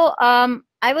 So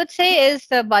I would say is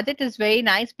the budget is very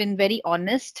nice, been very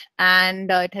honest, and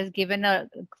it has given a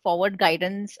forward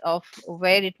guidance of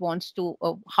where it wants to,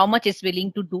 how much it's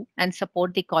willing to do and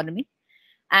support the economy.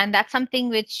 And that's something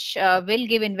which will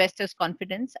give investors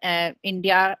confidence.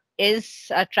 India is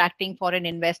attracting foreign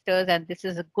investors, and this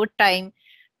is a good time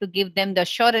to give them the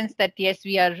assurance that yes,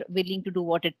 we are willing to do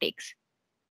what it takes.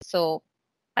 So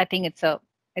I think it's a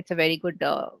very good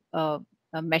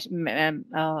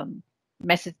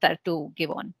message that to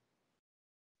give on.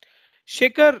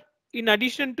 Shekhar, in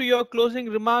addition to your closing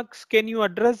remarks, can you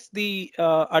address the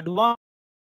advance?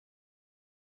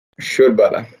 Sure,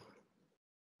 Bala.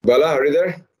 Bala, are you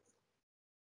there?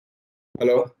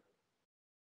 Hello?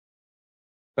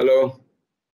 Hello?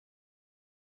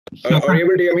 Are you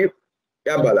able to hear me?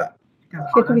 Yeah, Bala.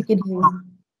 Shekhar, we can hear you.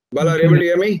 Bala, are you able to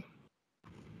hear me?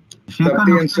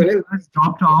 Shekhar has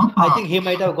dropped off. I think he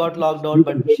might have got logged out,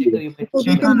 but Shekhar, you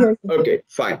might. Okay,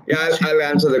 fine. Yeah, I'll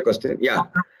answer the question. Yeah.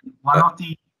 One of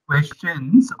the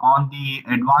questions on the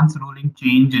advance ruling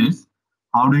changes.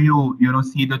 How do you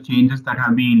see the changes that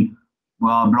have been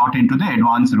brought into the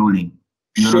advance ruling?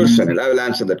 Sure, Sunil. I will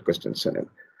answer that question, Sunil.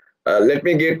 Let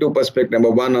me give two perspectives.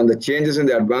 Number one, on the changes in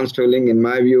the advance ruling, in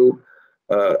my view,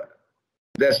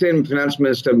 the same finance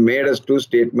minister made us two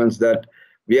statements that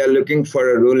we are looking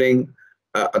for a ruling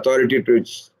authority to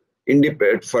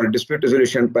independent for a dispute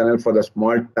resolution panel for the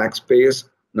small taxpayers.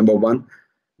 Number one.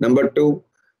 Number two,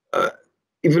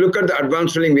 if you look at the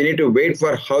advance ruling, we need to wait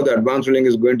for how the advance ruling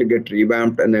is going to get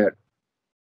revamped and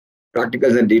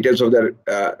practicals and details of the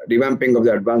revamping of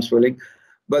the advance ruling.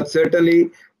 But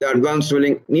certainly the advance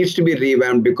ruling needs to be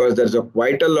revamped because there's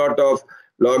quite a lot of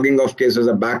logging of cases,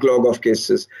 a backlog of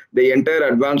cases. The entire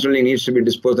advance ruling needs to be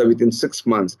disposed of within 6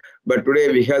 months. But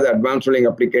today we have the advance ruling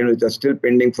applications which are still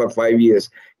pending for 5 years.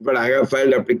 But I have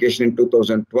filed application in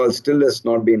 2012, still has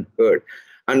not been heard.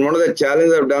 And one of the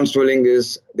challenges of advance ruling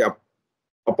is the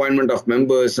appointment of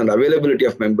members and availability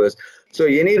of members. So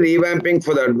any revamping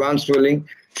for the advance ruling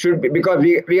should be, because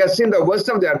we have seen the worst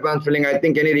of the advance ruling. I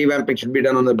think any revamping should be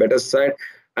done on the better side.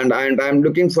 And I'm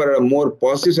looking for a more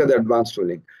positive side of the advance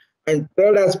ruling. And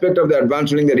third aspect of the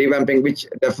advanced ruling, the revamping, which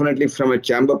definitely from a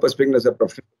chamber perspective as a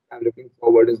professional, I'm looking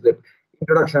forward, is that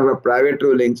introduction of a private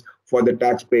rulings for the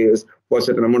taxpayers for a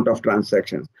certain amount of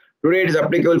transactions. Today, it is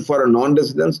applicable for a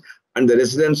non-residents and the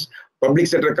residents, public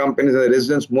sector companies and the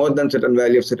residents more than certain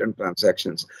value of certain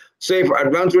transactions. So if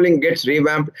advanced ruling gets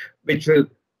revamped, which will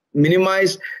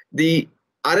minimize the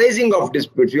arising of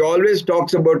disputes. We always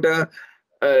talks about a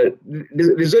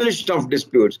resolution of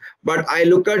disputes, but I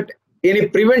look at any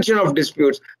prevention of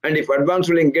disputes, and if advanced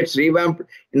ruling gets revamped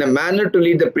in a manner to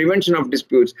lead the prevention of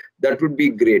disputes, that would be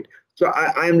great. So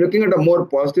I am looking at a more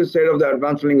positive side of the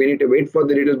advanced ruling. We need to wait for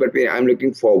the details, but I'm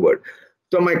looking forward.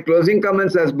 So my closing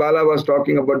comments, as Bala was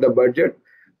talking about the budget,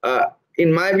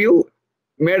 in my view,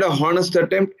 made a honest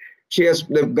attempt.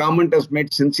 The government has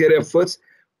made sincere efforts,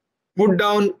 put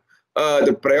down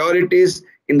the priorities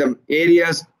in the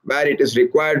areas where it is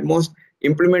required most.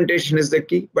 Implementation is the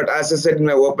key. But as I said in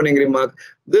my opening remark,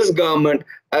 this government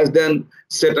has done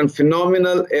certain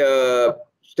phenomenal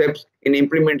steps in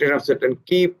implementation of certain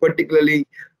key, particularly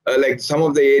like some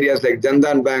of the areas like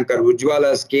Jandan Bank or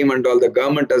Ujjwala scheme and all. The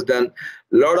government has done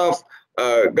a lot of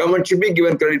government should be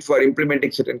given credit for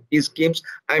implementing certain key schemes.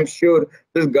 I'm sure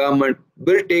this government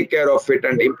will take care of it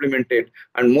and implement it.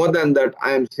 And more than that,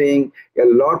 I am seeing a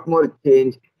lot more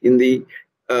change in the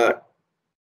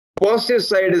positive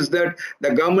side is that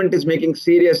the government is making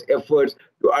serious efforts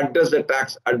to address the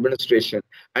tax administration.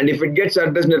 And if it gets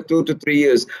addressed in 2 to 3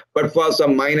 years, but for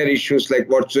some minor issues like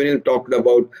what Sunil talked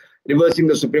about, reversing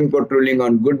the Supreme Court ruling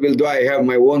on goodwill, though I have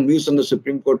my own views on the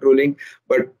Supreme Court ruling,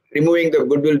 but removing the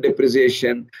goodwill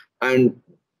depreciation and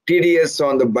TDS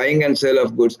on the buying and sale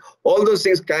of goods, all those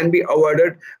things can be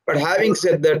avoided. But having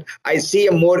said that, I see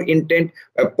a more intent,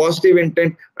 a positive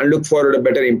intent, and look forward to a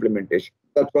better implementation.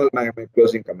 That's all my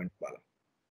closing comment, Bala.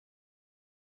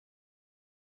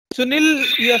 Sunil,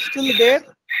 you are still there?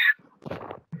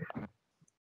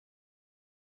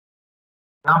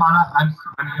 Yeah, Bala, I'm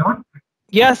here.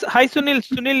 Yes. Hi, Sunil.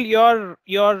 Sunil,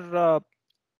 your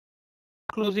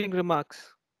closing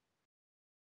remarks.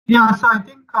 Yeah, so I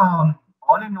think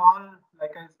all in all,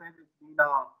 like I said, it's been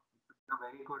a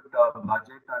very good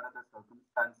budget under the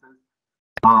circumstances.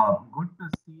 Good to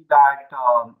see that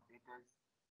it is,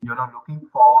 looking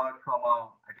forward from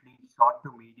at least short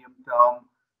to medium term,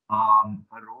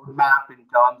 a roadmap in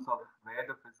terms of where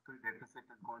the fiscal deficit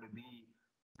is going to be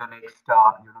the next,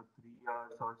 3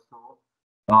 years or so.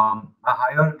 A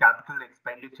higher capital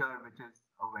expenditure, which is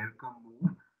a welcome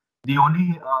move. The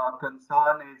only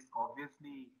concern is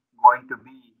obviously going to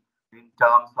be in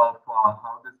terms of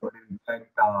how this would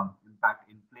impact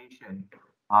inflation.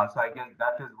 So I guess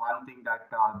that is one thing that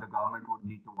the government would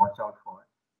need to watch out for.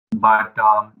 But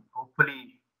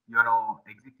hopefully,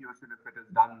 execution, if it is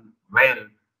done well,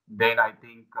 then I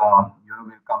think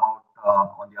we'll come out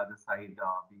on the other side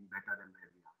being better than where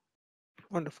we are.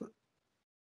 Wonderful.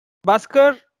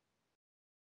 Bhaskar,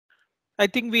 I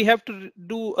think we have to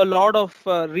do a lot of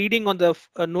reading on the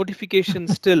notification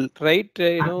still, right?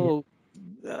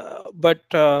 But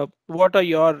what are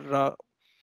your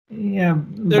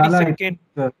 30-second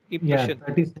impression?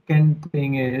 30-second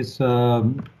thing is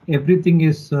everything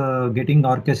is getting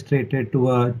orchestrated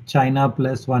to a China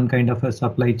plus one kind of a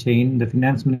supply chain. The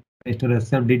finance minister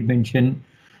herself did mention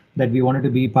that we wanted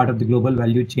to be part of the global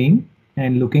value chain,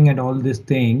 and looking at all these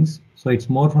things, so it's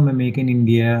more from a make in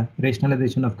India,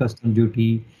 rationalization of custom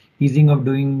duty, easing of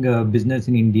doing business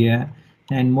in India,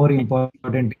 and more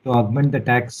importantly, to augment the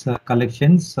tax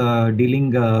collections,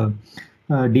 dealing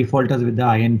defaulters with the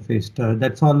iron fist.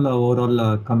 That's all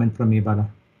overall comment from me, Bala.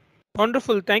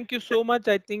 Wonderful. Thank you so much.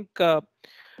 I think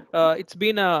it's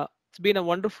been a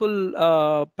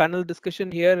wonderful panel discussion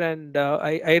here, and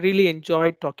I really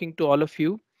enjoyed talking to all of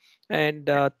you. And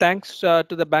thanks to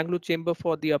the Bangalore Chamber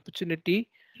for the opportunity.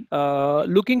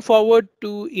 Looking forward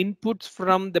to inputs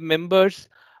from the members,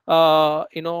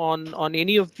 on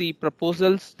any of the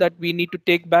proposals that we need to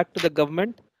take back to the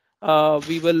government.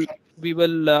 We will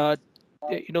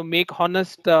make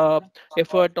honest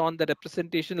effort on the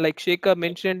representation. Like Shekhar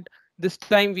mentioned, this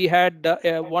time we had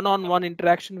a one-on-one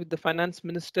interaction with the finance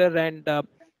minister, and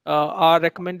our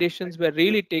recommendations were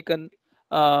really taken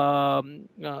to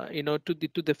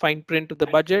the fine print of the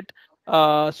budget.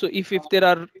 So if there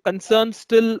are concerns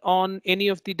still on any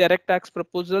of the direct tax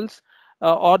proposals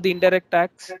or the indirect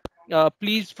tax,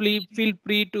 please feel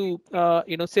free to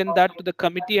send that to the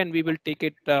committee, and we will take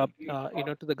it to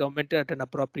the government at an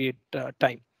appropriate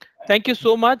time. Thank you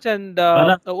so much, and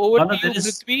over to you,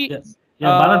 Prithvi. Yes.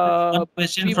 Yeah, Bala, one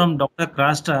question from Dr.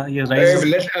 Krasta.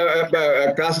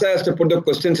 Krasta has to put the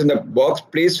questions in the box.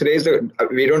 Please raise the.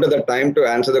 We don't have the time to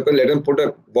answer the question. Let him put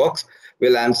a box.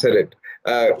 We'll answer it.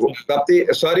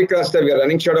 Tapti, sorry, Costa, we are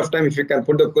running short of time. If you can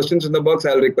put the questions in the box,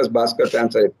 I'll request Bhaskar to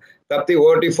answer it. Tapti,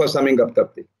 over to you for summing up,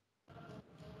 Tapti.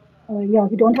 Yeah,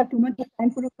 we don't have too much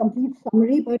time for a complete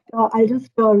summary, but I'll just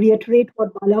reiterate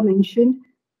what Bala mentioned.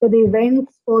 So the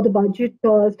events for the budget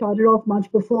started off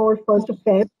much before 1st of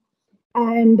Feb.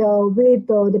 And with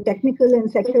the technical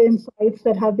and sector insights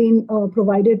that have been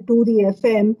provided to the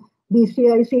FM,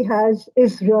 BCIC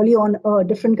is really on a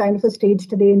different kind of a stage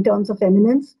today in terms of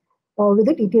eminence, with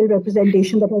the detailed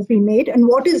representation that has been made. And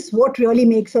what really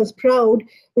makes us proud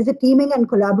is the teaming and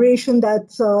collaboration that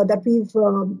we've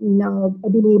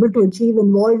been able to achieve,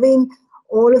 involving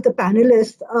all of the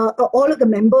panelists, all of the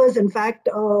members, in fact,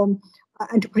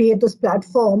 and to create this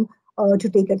platform to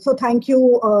take it. So thank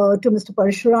you to Mr.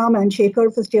 Parshuram and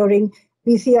Shekhar for steering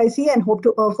BCIC, and hope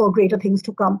for greater things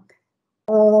to come.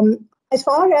 As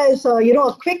far as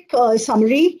a quick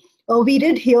summary, we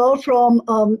did hear from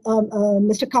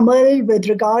Mr. Kamal with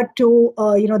regard to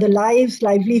the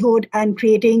livelihood and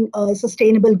creating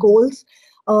sustainable goals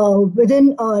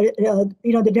within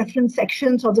the different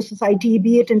sections of the society,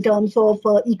 be it in terms of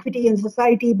equity in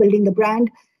society, building the brand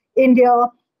India,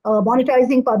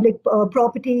 monetizing public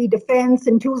property, defense,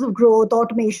 inclusive growth,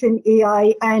 automation,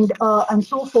 AI, and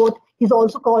so forth. He's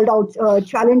also called out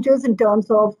challenges in terms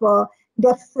of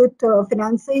deficit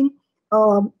financing,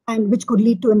 and which could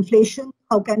lead to inflation.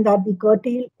 How can that be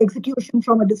curtailed? Execution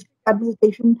from a district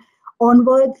administration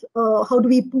onwards. How do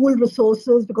we pool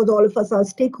resources, because all of us are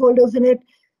stakeholders in it?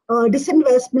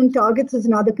 Disinvestment targets is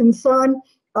another concern.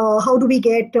 How do we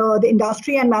get the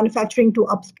industry and manufacturing to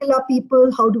upskill our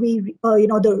people? How do we,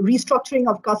 the restructuring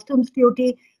of customs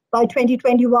duty by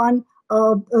 2021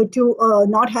 to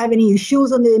not have any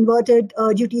issues on the inverted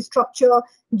duty structure,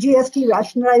 GST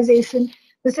rationalization.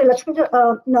 Mr. Lakshmi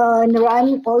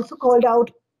Narayan also called out,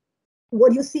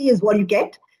 what you see is what you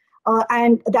get,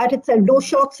 and that itself, no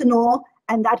shocks and awe,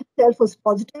 and that itself was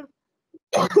positive.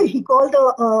 He called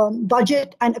the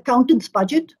budget an accountant's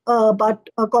budget, but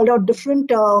called out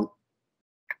different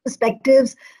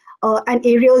perspectives and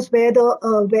areas where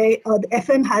the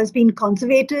FM has been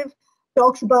conservative.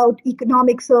 Talks about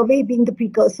economic survey being the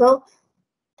precursor,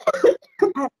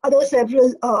 and other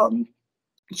several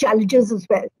challenges as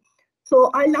well. So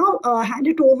I'll now hand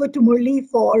it over to Murli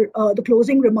for the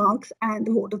closing remarks and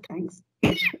the vote of thanks.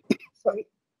 Sorry.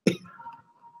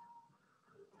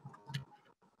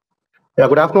 Yeah,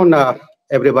 good afternoon,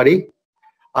 everybody.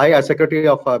 I, as Secretary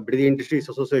of British Industries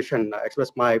Association,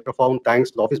 express my profound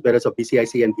thanks to the office bearers of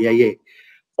BCIC and BIA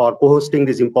for co-hosting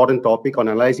this important topic on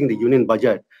analyzing the union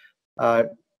budget,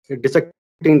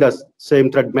 dissecting the same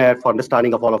threadbare for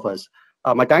understanding of all of us.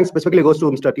 My thanks specifically goes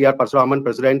to Mr. T.R. Parshuraman,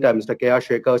 President, Mr. K.R.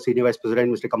 Shekhar, Senior Vice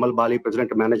President, Mr. Kamal Bali,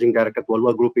 President and Managing Director,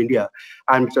 Volvo Group India,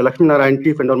 and Mr. Lakshmi Narayan,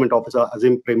 Chief Endowment Officer,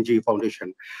 Azim Premji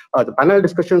Foundation. The panel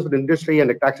discussions with industry and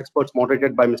the tax experts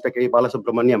moderated by Mr. K.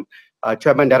 Balasubramaniam,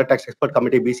 Chairman, Direct Tax Expert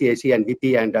Committee, BCIC and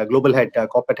VP, and Global Head,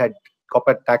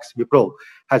 Corporate Tax Wipro,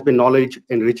 has been knowledge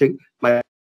enriching. My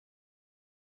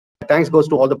thanks goes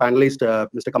to all the panelists,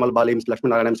 Mr. Kamal Bali, Mr. Lakshmi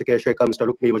Narayan, Mr. K. Shekhar, Mr.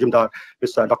 Rukmi Majumdar,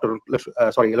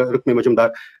 Rukmi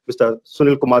Majumdar, Mr.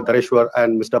 Sunil Kumar Dareshwar,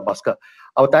 and Mr. Bhaskar.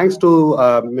 Our thanks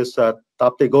to Ms.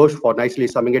 Tapti Ghosh for nicely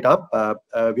summing it up.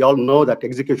 We all know that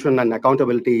execution and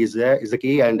accountability is the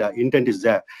key, and intent is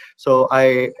there. So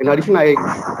in addition, I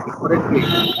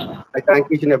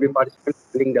thank each and every participant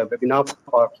attending the webinar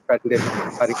for spending their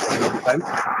time.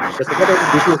 The Secretary of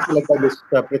BCIC, led by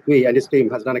Mr. Prithvi and his team,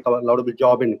 has done a laudable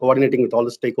job in coordinating with all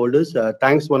the stakeholders.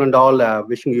 Thanks one and all.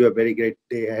 Wishing you a very great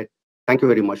day ahead. Thank you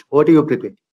very much. Over to you,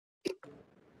 Prithvi.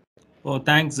 Oh,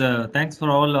 thanks. Thanks for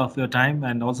all of your time,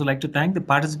 and also like to thank the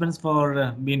participants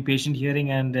for being patient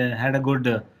hearing and had a good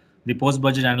the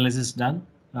post-budget analysis done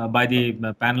by the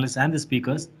panelists and the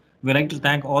speakers. We'd like to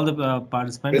thank all the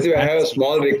participants. Prithvi, I have a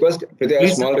small request.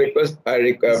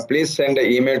 Please send an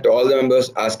email to all the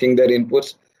members asking their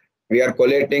inputs. We are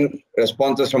collating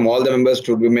responses from all the members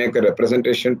to make a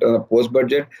representation to the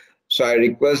post-budget. So I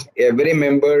request every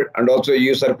member, and also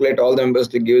you circulate all the members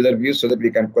to give their views so that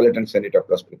we can collect and send it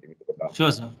across.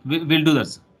 Sure, sir. We'll do that,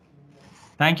 sir.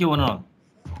 Thank you, one and all.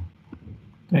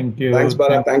 Thank you. Thanks,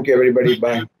 Bala. Thank you, everybody.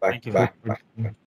 Bye. Bye. Thank you. Bye. Bye.